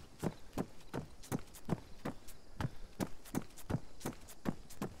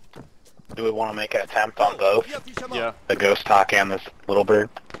 Do we want to make an attempt on both? Yeah, The Ghost Hawk and this little bird?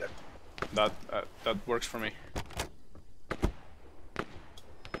 that works for me.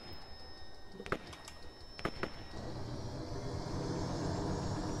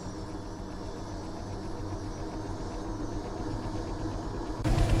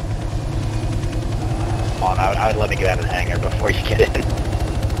 Come on, I would let me get out of the hangar before you get in.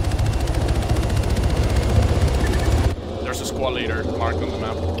 There's a squad leader marked on the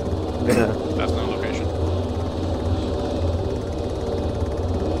map. I'm gonna... That's no location.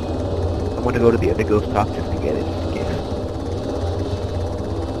 I'm gonna go to the other Ghost Hawk just to get it.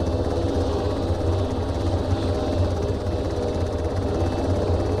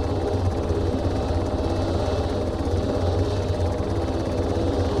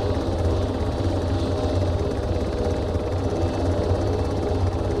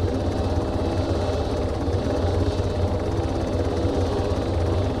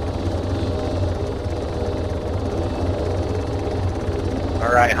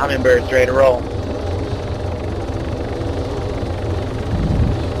 Alright, Hummingbird's ready to roll.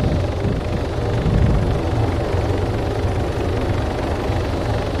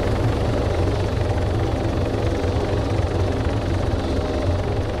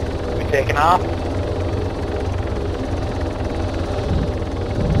 We taking off?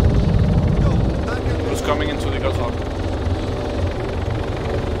 Who's coming into the Ghost Hawk?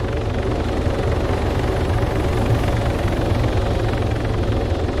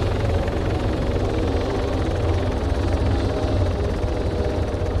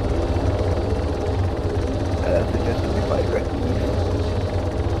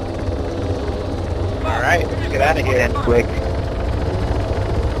 Alright, let's get out of here. And quick.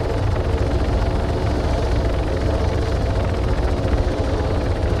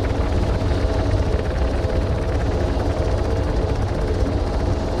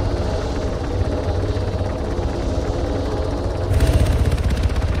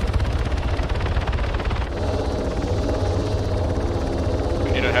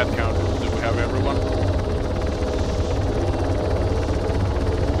 We need a head count. Do we have everyone?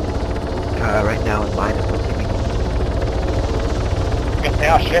 Right now in mine, it's supposed to be... I was gonna say,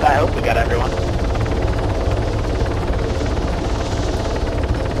 oh shit, I hope we got everyone.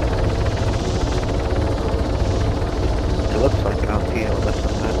 It looks like it. I don't see anyone left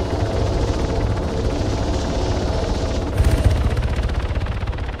on that.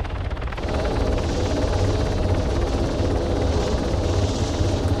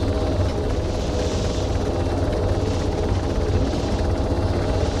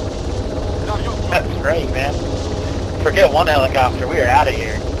 That's great, man. Forget one helicopter, we are out of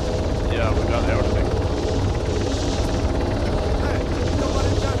here. Yeah, we got everything.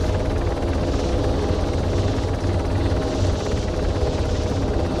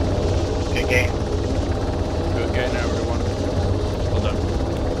 Good game. Good game, everyone. Well done.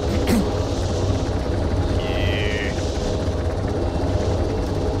 Yeah.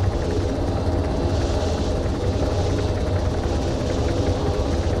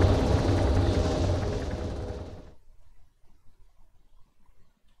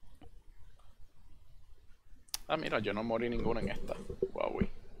 Ah, mira, yo no morí ninguno en esta. Huawei.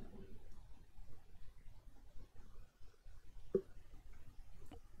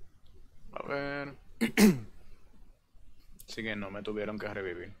 A ver. Así que no me tuvieron que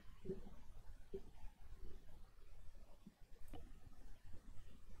revivir.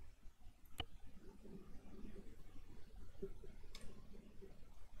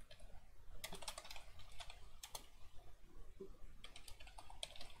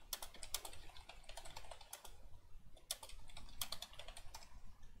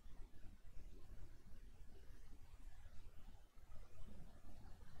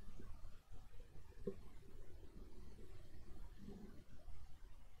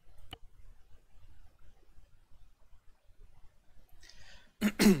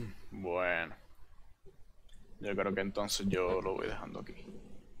 Yo creo que entonces yo lo voy dejando aquí.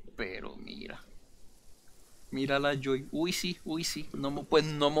 Pero mira. Mira la Joy. Uy, sí, uy, sí. No, pues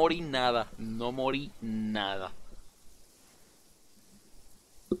no morí nada. No morí nada.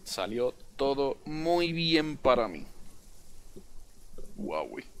 Salió todo muy bien para mí.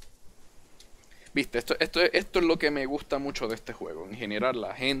 Wow. Viste, esto es lo que me gusta mucho de este juego. En general,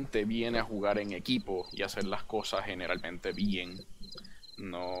 la gente viene a jugar en equipo y hacer las cosas generalmente bien.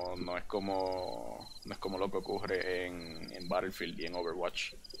 No es como lo que ocurre en Battlefield y en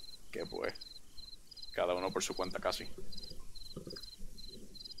Overwatch, que pues cada uno por su cuenta casi.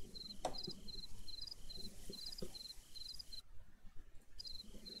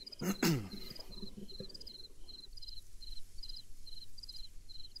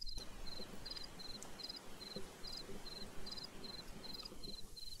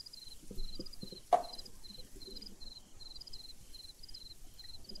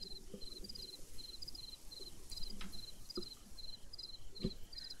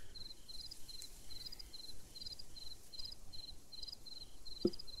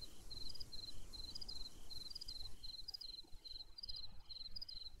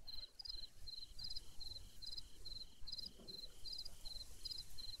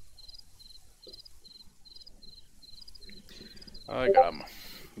 Ay, caramba.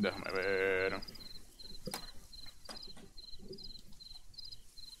 Déjame ver.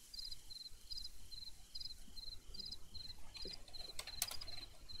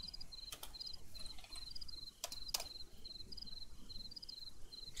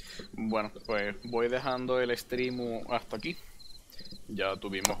 Bueno, pues voy dejando el stream hasta aquí. Ya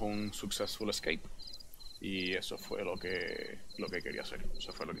tuvimos un successful escape. Y eso fue lo que quería hacer.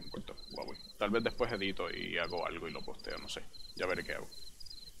 Eso fue lo que importó. Huawei. Tal vez después edito y hago algo y lo posteo, no sé. Ya veré qué hago.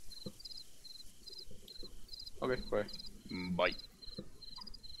 Ok, pues, bye.